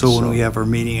about it. So when we have our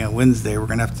meeting on Wednesday, we're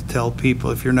gonna have to tell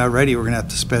people, if you're not ready, we're gonna have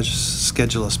to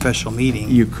schedule a special meeting.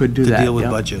 You could do that, To deal with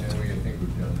yeah. budget. And I think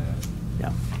we've done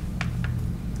that.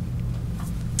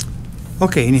 Yeah.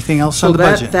 Okay, anything else So on the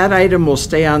budget? that item will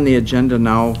stay on the agenda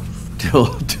now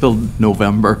till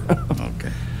November.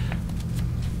 Okay.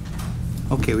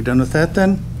 Okay, we done with that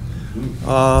then?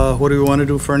 What do we want to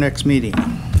do for our next meeting?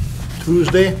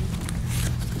 Tuesday?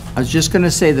 I was just going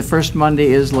to say, the first Monday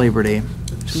is Labor Day.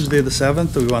 Tuesday the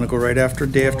 7th? Do we want to go right after,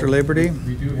 day after Labor Day?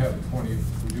 We do have 20.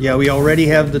 Yeah, we already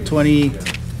have the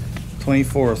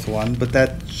 24th one, but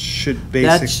that should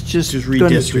That's basically just, just gonna-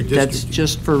 redistrict. that's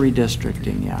just for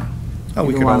redistricting, yeah. Oh,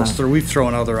 we You could wanna- also, we've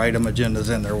thrown other item agendas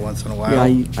in there once in a while.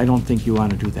 Yeah, I don't think you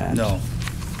want to do that. No.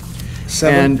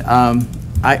 And 7th?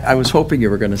 I was hoping you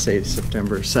were going to say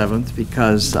September 7th,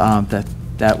 because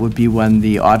that would be when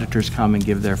the auditors come and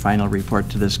give their final report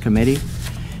to this committee.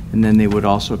 And then they would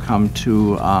also come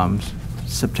to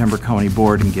September County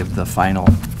Board and give the final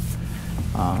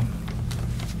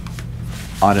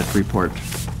audit report.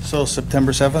 So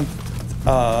September 7th,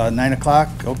 9 o'clock,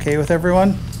 okay with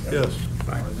everyone? Yes.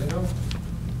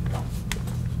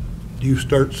 Do you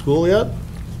start school yet?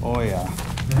 Oh, yeah.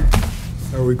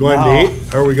 Are we going to No.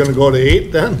 8? Are we going to go to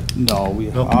 8 then? No,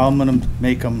 No. I'm gonna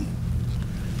make them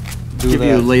do Give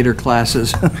you that. later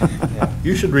classes.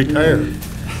 You should retire.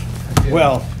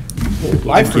 Well,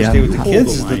 my first day with the Yeah.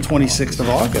 kids is the 26th of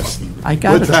August. I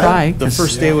got to What's that? try. The 'cause,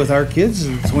 first day with our kids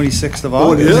is the 26th of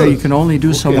Oh, it August. is? you can only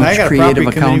do so And I much got a creative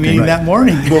property committee meeting accounting. that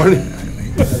morning.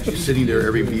 Sitting there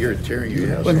every year tearing your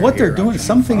house. And what they're doing,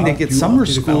 something they get summer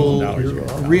school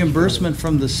 $1,000. reimbursement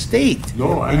from the state.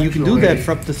 No, And you can do that actually-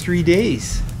 for up to 3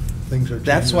 days. Things are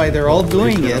That's changing. why they're all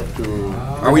doing it.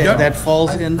 Are we done? That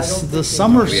falls in the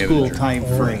summer school time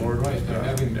frame. Right, they're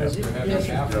having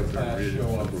half of that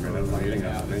show up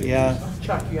for Yeah.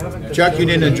 Chuck, you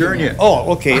didn't adjourn yet.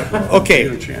 Oh, okay, okay.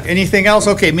 Anything else?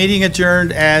 Okay, meeting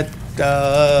adjourned at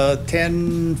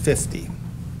 10:50.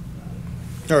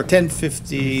 Or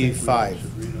 10:55.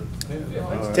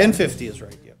 10:50 is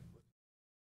right.